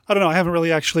episode. Well, I don't know. I haven't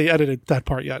really actually edited that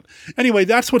part yet. Anyway,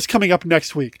 that's what's coming up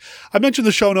next week. I mentioned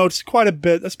the show notes quite a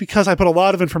bit. That's because I put a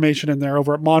lot of information in there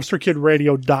over at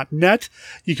monsterkidradio.net.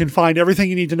 You can find everything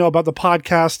you need to know about the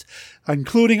podcast,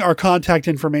 including our contact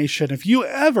information. If you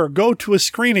ever go to a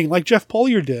screening like Jeff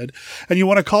Polier did and you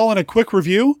want to call in a quick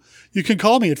review, you can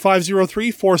call me at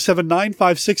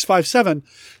 503-479-5657.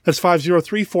 That's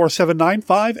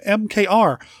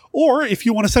 503-479-5MKR. Or if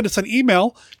you want to send us an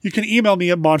email, you can email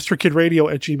me at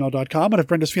monsterkidradio@gmail.com. And if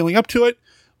Brenda's feeling up to it,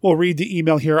 we'll read the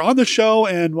email here on the show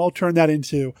and we'll turn that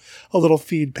into a little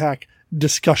feedback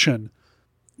discussion.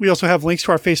 We also have links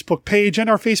to our Facebook page and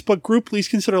our Facebook group. Please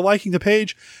consider liking the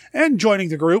page and joining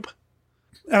the group.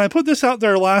 And I put this out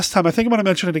there last time. I think I'm going to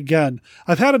mention it again.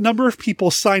 I've had a number of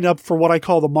people sign up for what I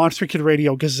call the Monster Kid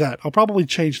Radio Gazette. I'll probably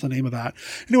change the name of that.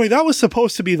 Anyway, that was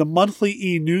supposed to be the monthly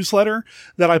e-newsletter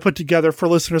that I put together for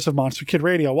listeners of Monster Kid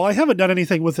Radio. Well, I haven't done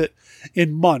anything with it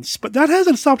in months, but that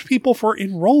hasn't stopped people from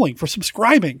enrolling, for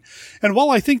subscribing. And while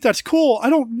I think that's cool, I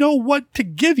don't know what to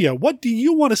give you. What do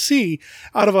you want to see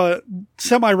out of a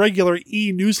semi-regular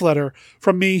e-newsletter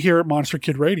from me here at Monster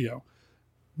Kid Radio?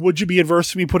 Would you be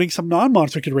adverse to me putting some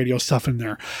non-Monster Kid Radio stuff in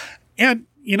there? And,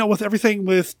 you know, with everything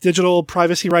with digital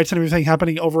privacy rights and everything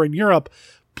happening over in Europe,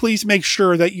 please make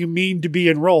sure that you mean to be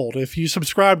enrolled. If you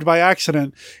subscribed by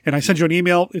accident and I send you an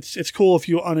email, it's cool if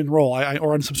you unenroll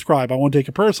or unsubscribe. I won't take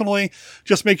it personally.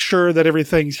 Just make sure that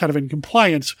everything's kind of in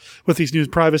compliance with these new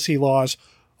privacy laws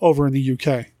over in the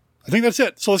UK. I think that's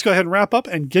it. So let's go ahead and wrap up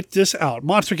and get this out.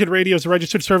 Monster Kid Radio is a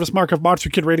registered service mark of Monster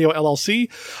Kid Radio LLC.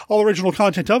 All original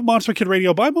content of Monster Kid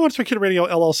Radio by Monster Kid Radio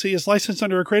LLC is licensed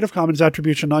under a Creative Commons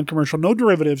Attribution, Non-Commercial, No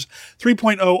Derivatives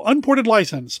 3.0 unported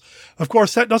license. Of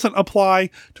course, that doesn't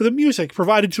apply to the music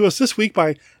provided to us this week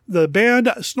by the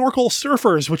band Snorkel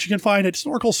Surfers, which you can find at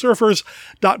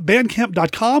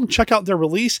snorkelsurfers.bandcamp.com. Check out their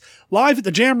release live at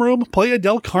the Jam Room, Playa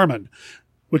del Carmen,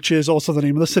 which is also the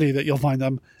name of the city that you'll find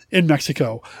them in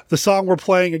Mexico. The song we're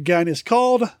playing again is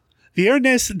called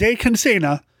Viernes de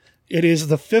Quincena. It is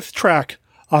the 5th track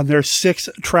on their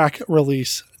 6-track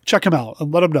release. Check them out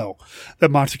and let them know that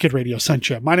Monster Kid Radio sent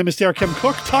you. My name is Derek M.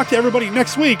 Cook. Talk to everybody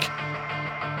next week.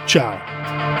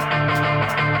 Ciao.